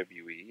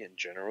WWE in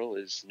general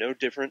is no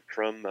different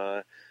from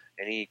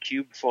any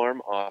Cube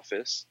Farm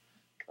office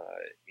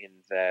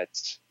in that,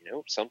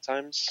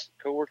 sometimes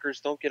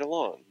coworkers don't get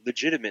along.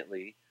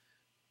 Legitimately,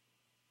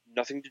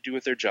 nothing to do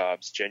with their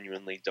jobs,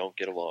 genuinely don't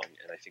get along.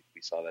 And I think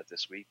we saw that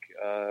this week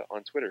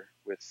on Twitter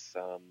with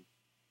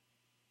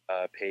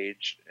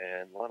Paige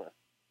and Lana.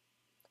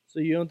 So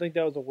you don't think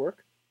that was a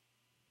work?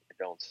 I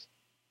don't.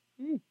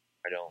 I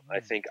don't. I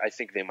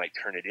think they might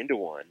turn it into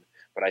one,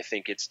 but I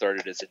think it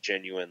started as a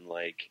genuine,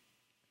 we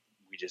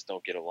just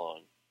don't get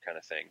along kind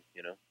of thing,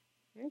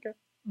 Okay.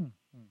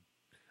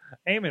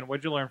 Eamon, what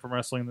did you learn from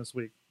wrestling this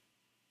week?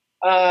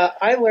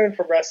 I learned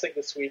from wrestling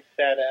this week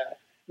that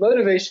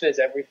motivation is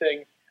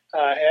everything.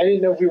 And I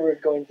didn't know if we were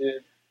going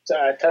to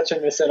touch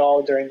on this at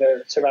all during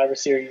the Survivor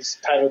Series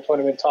title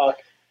tournament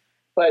talk.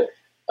 But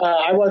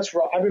I watched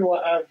Raw. I've been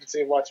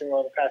obviously watching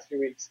Raw the past few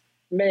weeks.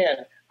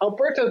 Man,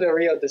 Alberto Del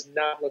Rio does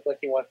not look like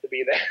he wants to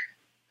be there.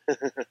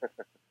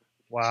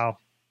 Wow.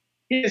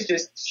 He is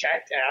just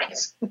checked out.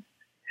 Is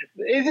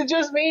it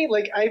just me?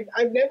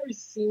 I've never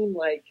seen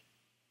I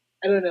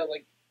don't know,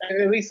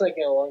 at least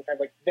in a long time,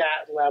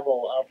 that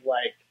level of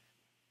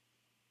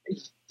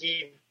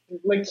he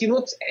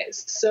looks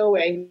so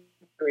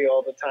angry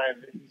all the time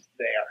that he's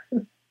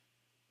there.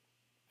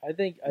 I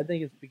think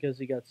it's because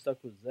he got stuck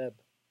with Zeb.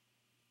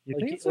 You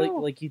think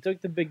so? He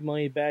took the big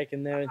money back,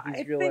 and now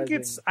he's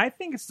realizing. I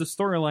think it's the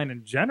storyline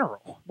in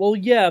general. Well,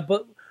 yeah,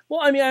 but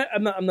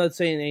I'm not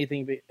saying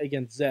anything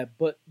against Zeb,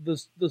 but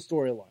the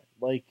storyline,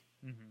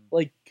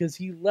 because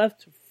he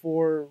left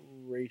for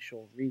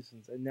racial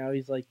reasons, and now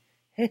he's like,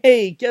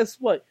 hey, guess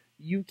what?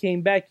 You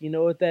came back. You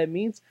know what that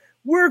means?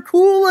 We're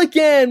cool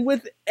again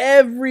with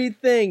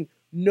everything.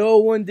 No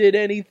one did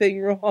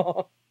anything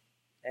wrong,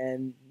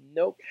 and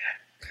nope.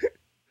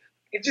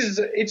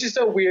 It's just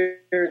so weird,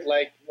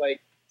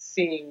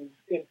 seeing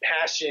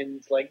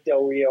impassioned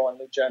Del Rio on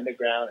Lucha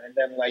Underground, and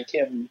then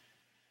him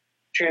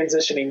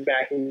transitioning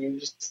back, and you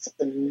just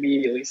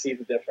immediately see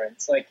the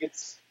difference.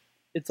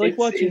 It's like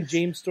watching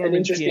James Storm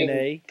in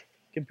TNA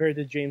compared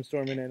to James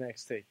Storm in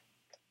NXT.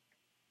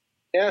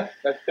 Yeah,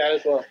 that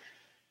as well.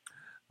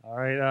 All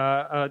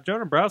right, Joe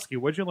Dombrowski,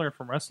 what'd you learn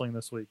from wrestling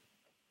this week?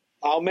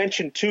 I'll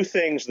mention two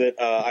things that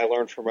I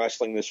learned from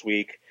wrestling this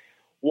week.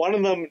 One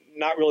of them,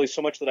 not really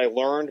so much that I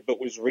learned, but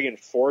was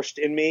reinforced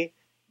in me,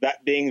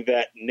 that being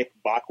that Nick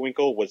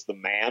Bockwinkel was the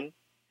man.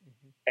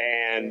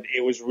 And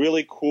it was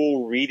really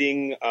cool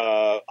reading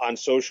on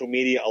social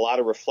media a lot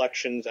of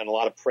reflections and a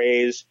lot of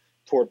praise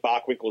toward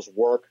Bockwinkel's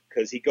work,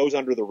 because he goes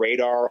under the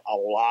radar a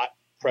lot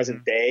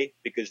present day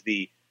because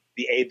the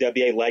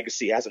AWA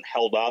legacy hasn't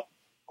held up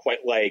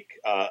quite like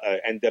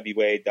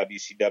NWA,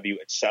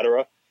 WCW,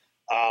 etc.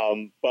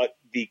 But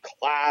the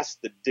class,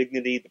 the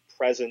dignity, the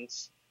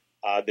presence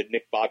that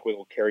Nick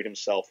Bockwinkel carried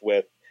himself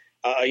with.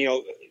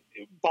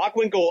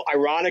 Bockwinkel,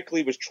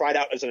 ironically, was tried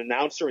out as an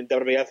announcer in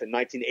WWF in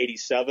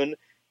 1987,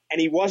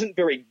 and he wasn't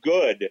very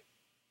good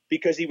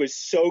because he was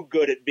so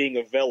good at being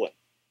a villain.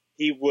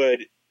 He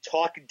would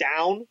talk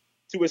down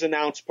to his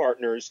announce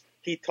partners.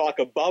 He'd talk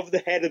above the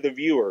head of the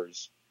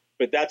viewers,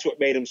 but that's what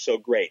made him so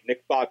great.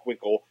 Nick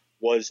Bockwinkel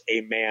was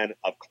a man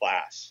of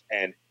class,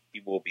 and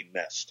he will be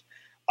missed.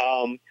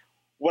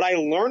 What I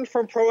learned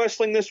from pro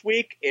wrestling this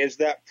week is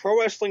that pro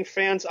wrestling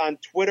fans on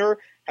Twitter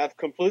have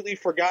completely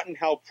forgotten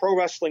how pro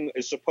wrestling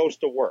is supposed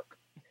to work.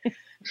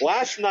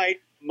 Last night,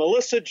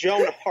 Melissa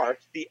Joan Hart,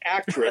 the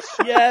actress,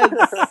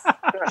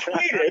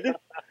 tweeted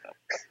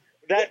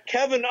that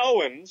Kevin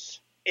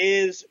Owens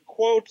is,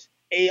 quote,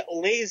 a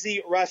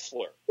lazy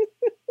wrestler.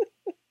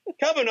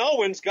 Kevin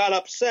Owens got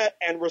upset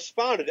and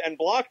responded and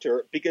blocked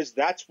her because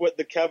that's what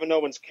the Kevin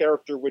Owens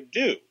character would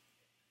do.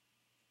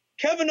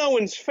 Kevin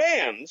Owens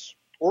fans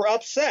were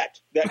upset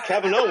that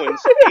Kevin Owens,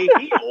 a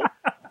heel,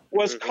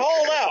 was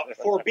called out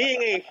for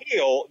being a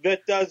heel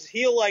that does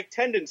heel-like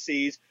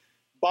tendencies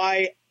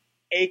by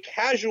a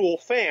casual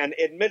fan,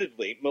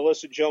 admittedly,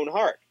 Melissa Joan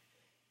Hart.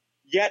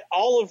 Yet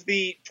all of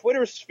the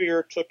Twitter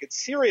sphere took it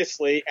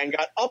seriously and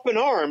got up in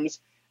arms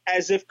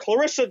as if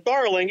Clarissa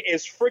Darling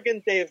is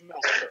friggin' Dave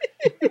Meltzer.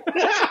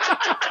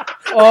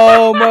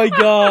 Oh my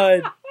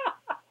god.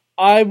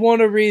 I want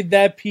to read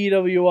that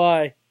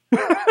PWI.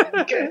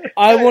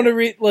 I want to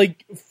read,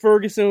 like,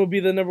 Ferguson would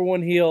be the number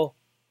one heel.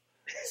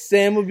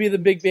 Sam would be the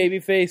big baby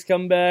face,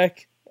 come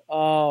back.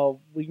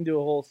 We can do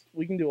a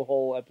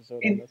whole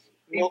episode on this.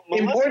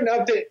 Important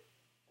update.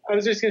 I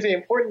was just going to say,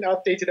 important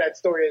update to that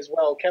story as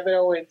well. Kevin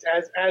Owens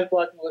has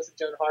blocked Melissa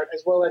Joan Hart,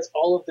 as well as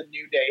all of the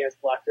New Day has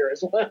blocked her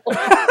as well.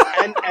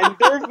 and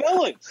they're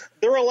villains.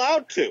 They're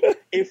allowed to.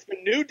 If the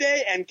New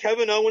Day and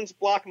Kevin Owens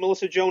block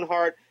Melissa Joan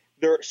Hart,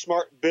 they're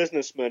smart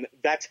businessmen.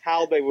 That's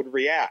how they would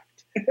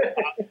react.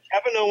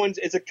 Kevin Owens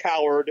is a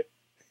coward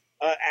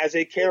as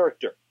a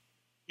character.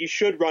 He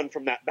should run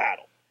from that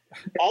battle.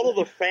 All of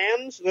the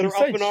fans that are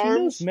up in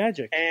arms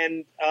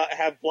and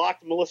have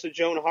blocked Melissa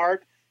Joan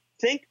Hart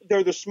think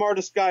they're the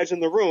smartest guys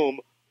in the room,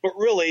 but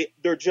really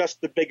they're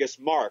just the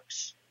biggest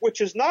marks, which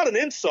is not an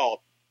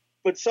insult,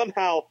 but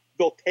somehow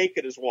they'll take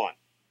it as one.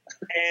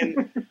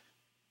 And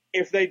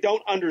if they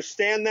don't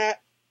understand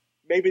that,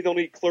 maybe they'll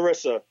need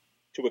Clarissa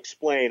to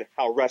explain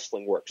how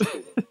wrestling works to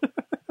them.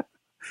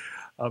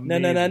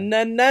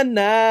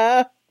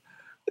 Na.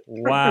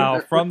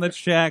 Wow. From the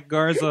chat,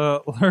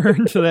 Garza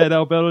learned that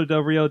Alberto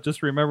Del Rio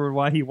just remembered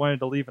why he wanted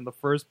to leave in the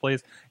first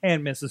place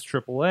and misses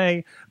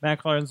AAA.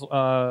 Matt Carlins,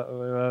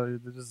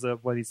 this is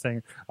what he's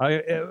saying.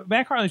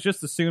 Matt Carlins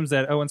just assumes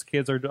that Owens'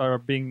 kids are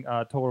being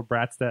total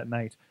brats that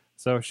night.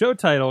 So, show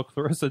title,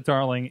 Clarissa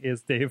Darling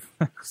is Dave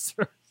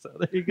Meltzer. So,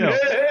 there you go.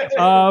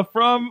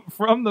 From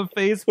the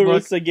Facebook.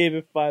 Clarissa gave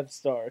it 5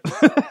 stars.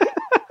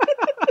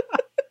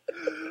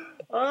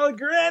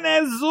 Gran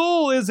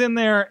Azul is in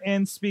there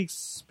and speaks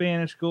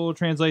Spanish. Google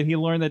Translate. He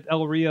learned that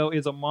El Rio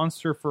is a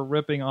monster for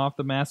ripping off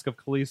the mask of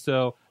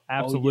Kalisto.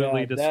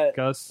 Absolutely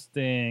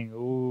disgusting.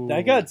 Ooh.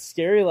 That got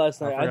scary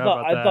last night.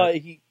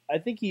 I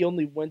think he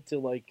only went to,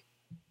 like,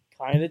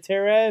 kind of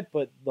tear at it,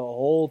 but the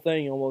whole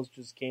thing almost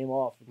just came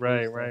off.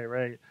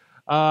 Right.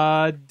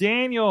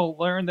 Daniel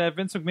learned that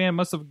Vince McMahon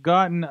must have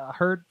gotten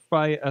hurt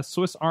by a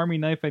Swiss Army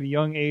knife at a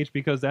young age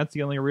because that's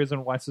the only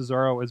reason why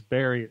Cesaro is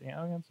buried.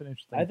 Yeah, that's an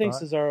interesting I think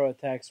thought. Cesaro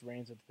attacks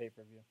Reigns at the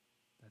pay-per-view.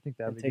 I think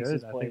that'd be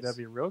good. I think that'd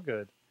be real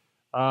good.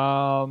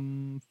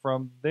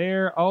 From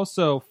there,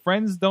 also,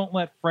 Friends Don't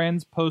Let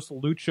Friends post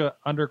Lucha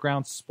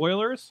Underground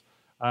spoilers.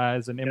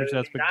 As an image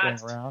that's been going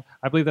around.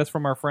 I believe that's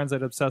from our friends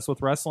at Obsessed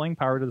with Wrestling,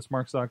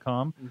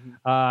 powertothismarks.com.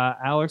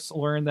 Alex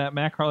learned that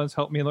Matt Carlins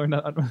helped me learn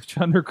that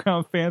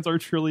Underground fans are a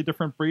truly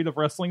different breed of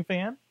wrestling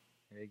fan.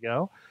 There you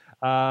go.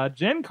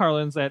 Jen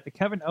Carlins that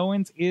Kevin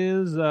Owens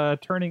is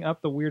turning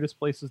up the weirdest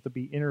places to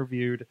be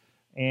interviewed.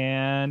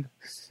 And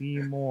see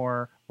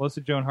more.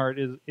 Melissa Joan Hart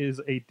is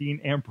a Dean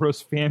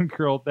Ambrose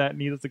fangirl that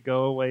needs to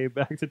go away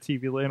back to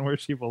TV Land where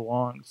she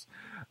belongs.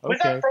 Okay. Was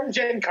that from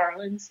Jen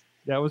Carlins?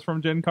 That was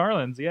from Jen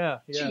Carlins, yeah.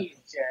 Jeez,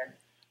 Jen.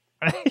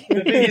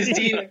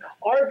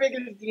 Our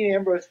biggest Dean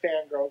Ambrose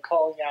fangirl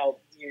calling out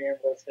Dean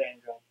Ambrose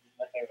fangirl.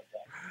 My favorite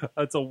thing.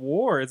 It's a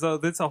war. It's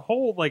a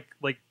whole like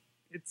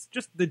it's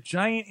just the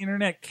giant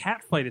internet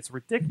cat fight. It's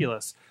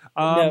ridiculous.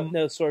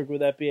 No, Sorg, would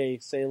that be a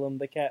Salem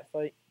the cat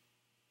fight?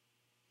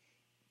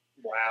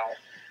 Wow.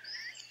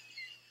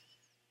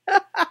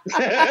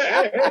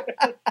 I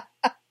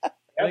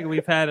think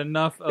we've had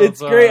enough of... It's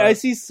great. I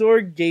see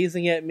Sorg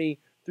gazing at me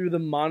through the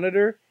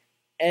monitor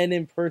and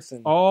in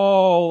person.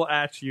 all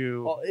at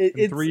you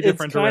in three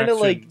different It's kind directions.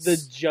 of like the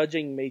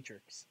judging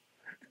Matrix.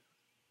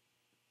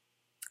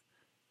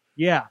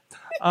 Yeah.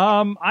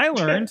 I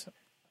learned...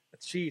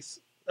 Jeez.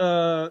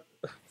 Where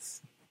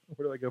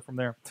do I go from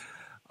there?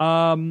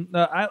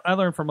 I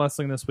learned from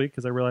wrestling this week,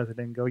 because I realized I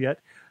didn't go yet,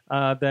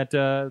 that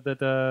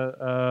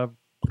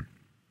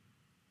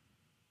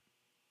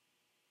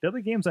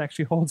Deadly Games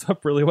actually holds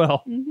up really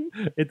well.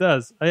 Mm-hmm. It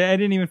does. I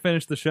didn't even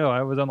finish the show.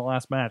 I was on the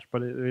last match,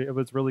 but it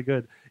was really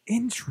good.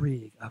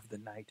 Intrigue of the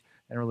night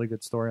and a really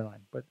good storyline.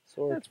 But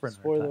Sorg, that's for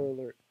another spoiler time.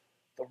 alert.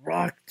 The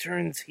Rock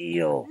turns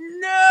heel.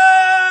 No!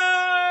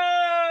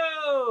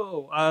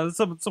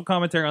 Some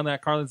commentary on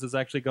that. Carlins is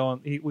actually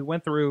going. He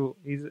went through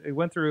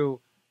the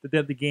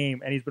Deadly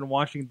Game, and he's been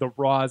watching the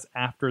Raws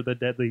after the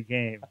Deadly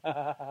Game,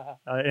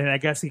 and I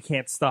guess he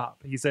can't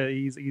stop. He said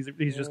he's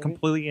just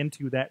completely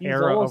into that He's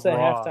era almost of at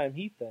Raw. halftime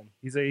heat then.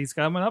 He's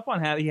coming up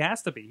on He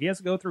has to be. He has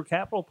to go through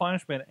Capital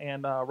Punishment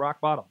and Rock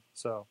Bottom.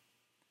 So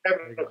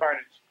Capital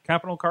Carnage.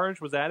 Capital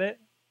Carnage, was that it?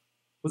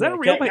 Was Yeah, that a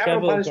real? Capital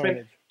Capital Punishment.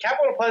 Carnage.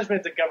 Capital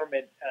Punishment is a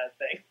government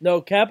thing. No,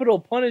 Capital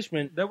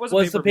Punishment That was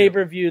was a the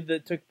pay-per-view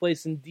that took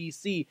place in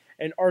D.C.,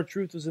 and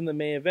R-Truth was in the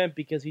main event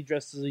because he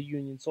dressed as a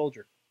Union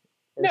soldier.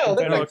 Or No,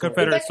 Confederate that's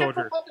Confederate is that Capital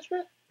soldier.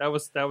 Punishment? That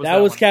was That was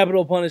one.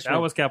 Capital Punishment. That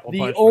was Capital the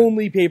Punishment.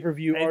 only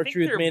pay-per-view I think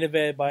R-Truth there main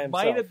event by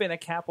himself. Might have been a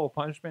Capital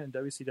Punishment in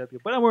WCW,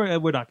 but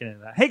we're not getting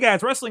into that. Hey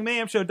guys,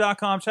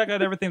 WrestlingMayhemShow.com. Check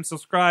out everything,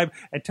 subscribe,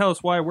 and tell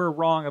us why we're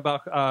wrong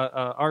about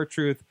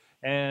R-Truth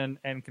and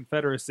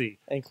Confederacy.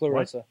 And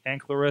Clarissa. And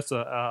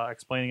Clarissa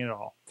explaining it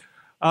all.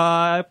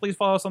 Please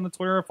follow us on the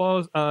Twitter.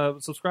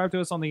 Subscribe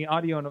to us on the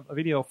audio and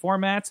video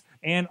formats.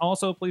 And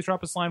also, please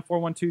drop us a line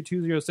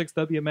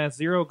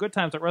 412-206-WMS0. Good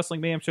times at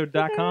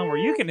WrestlingMayhemShow.com, where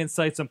you can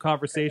incite some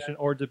conversation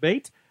or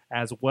debate,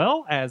 as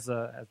well as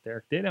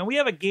Derek did. And we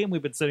have a game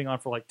we've been sitting on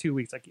for like 2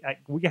 weeks.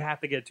 We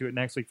have to get to it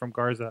next week from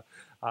Garza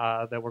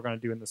that we're going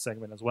to do in this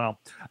segment as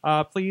well.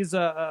 Please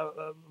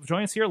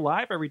join us here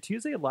live every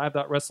Tuesday at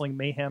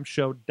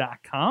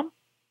live.wrestlingmayhemshow.com.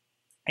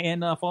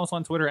 And follow us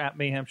on Twitter at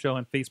Mayhem Show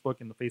and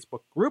Facebook in the Facebook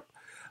group.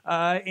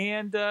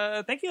 And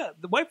thank you,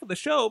 the wife of the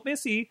show,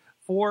 Missy,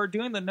 for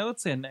doing the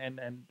notes and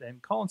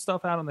calling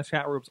stuff out in the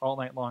chat rooms all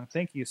night long.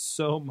 Thank you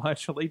so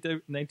much. Late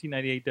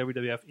 1998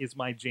 WWF is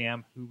my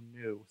jam. Who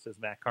knew, says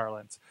Matt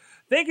Carlins.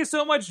 Thank you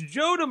so much,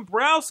 Joe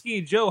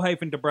Dombrowski,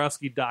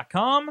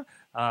 joe-dombrowski.com.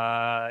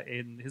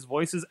 And his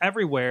voice is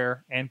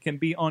everywhere and can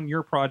be on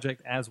your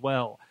project as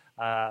well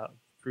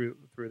through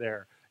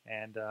there.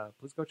 And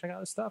please go check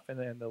out this stuff. And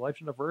then The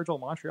Legend of Virgil,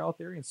 Montreal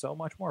Theory, and so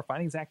much more.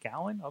 Finding Zach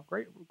Gallen,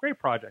 great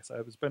projects.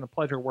 It's been a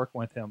pleasure working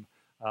with him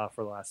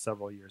for the last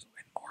several years.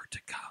 And more to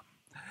come.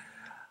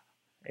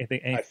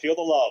 Anything? I feel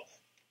the love.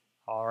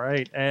 All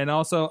right. And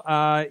also,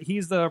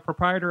 he's the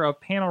proprietor of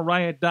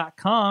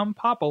PanelRiot.com.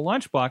 Papa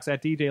Lunchbox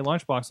at DJ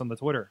Lunchbox on the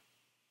Twitter.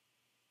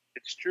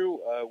 It's true.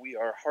 We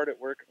are hard at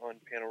work on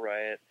Panel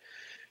Riot.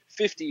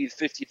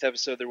 50th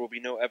episode. There will be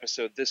no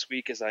episode this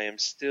week, as I am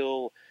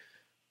still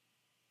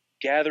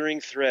gathering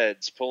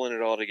threads, pulling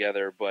it all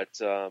together. But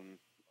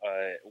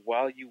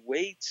while you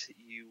wait,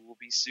 you will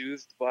be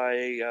soothed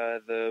by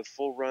the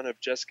full run of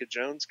Jessica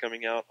Jones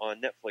coming out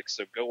on Netflix.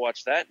 So go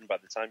watch that, and by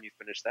the time you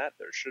finish that,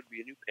 there should be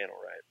a new Panel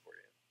Riot for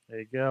you. There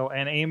you go.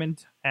 And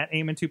Eamon at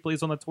Eamon2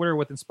 please on the Twitter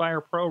with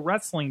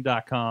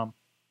InspireProWrestling.com.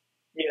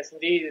 Yes,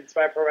 indeed.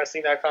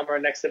 InspireProWrestling.com. Our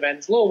next event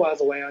is a little while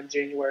away on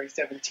January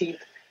 17th.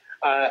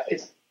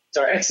 It's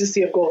our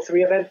Ecstasy of Gold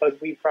 3 event, but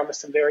we promise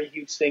some very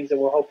huge things that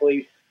we'll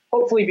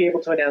hopefully be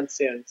able to announce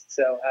soon.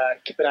 So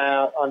keep an eye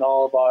out on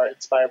all of our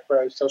Inspire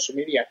Pro social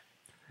media.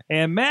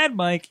 And Mad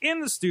Mike in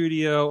the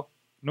studio,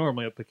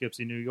 normally at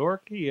Poughkeepsie, New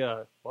York. He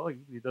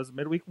does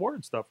midweek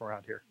ward stuff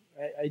around here.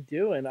 I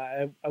do, and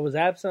I was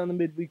absent on the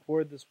midweek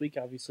ward this week,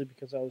 obviously,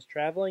 because I was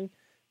traveling.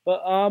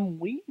 But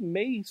we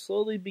may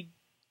slowly be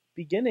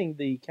beginning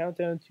the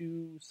countdown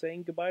to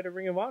saying goodbye to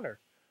Ring of Honor.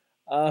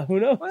 Who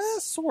knows? Well,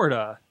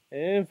 sorta.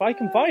 If I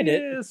can find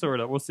it. Yeah,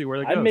 sorta. We'll see where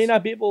that goes. I may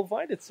not be able to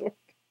find it, Sorg.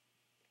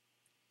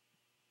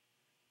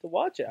 To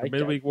watch it. The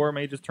midweek war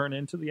may just turn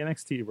into the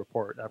NXT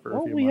report after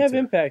a few we months have here.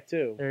 Impact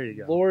too. There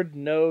you go. Lord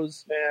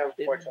knows, Yeah,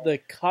 the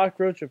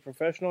cockroach of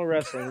professional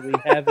wrestling. We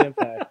have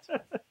Impact.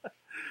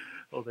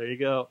 Well, there you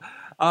go.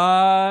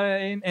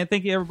 And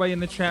thank you, everybody in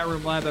the chat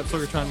room live at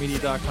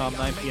SorgatronMedia.com,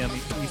 9 p.m.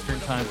 Eastern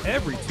Time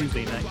every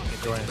Tuesday night. You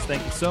can join us.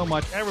 Thank you so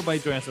much. Everybody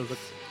join us. It was a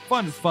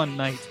fun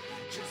night.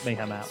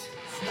 Mayhem out.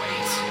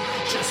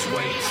 Just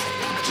wait.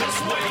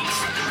 Just wait.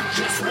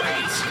 Just wait. Just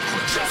wait.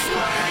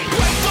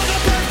 Wait for the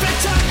perfect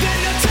time,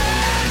 then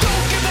attack.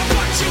 Don't give up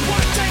what you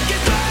want, take it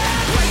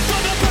back. Wait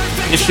for the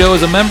perfect This show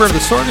is a member of the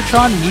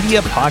Sorgatron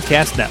Media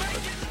Podcast Network.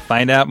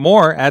 Find out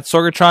more at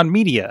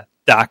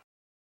sorgatronmedia.com.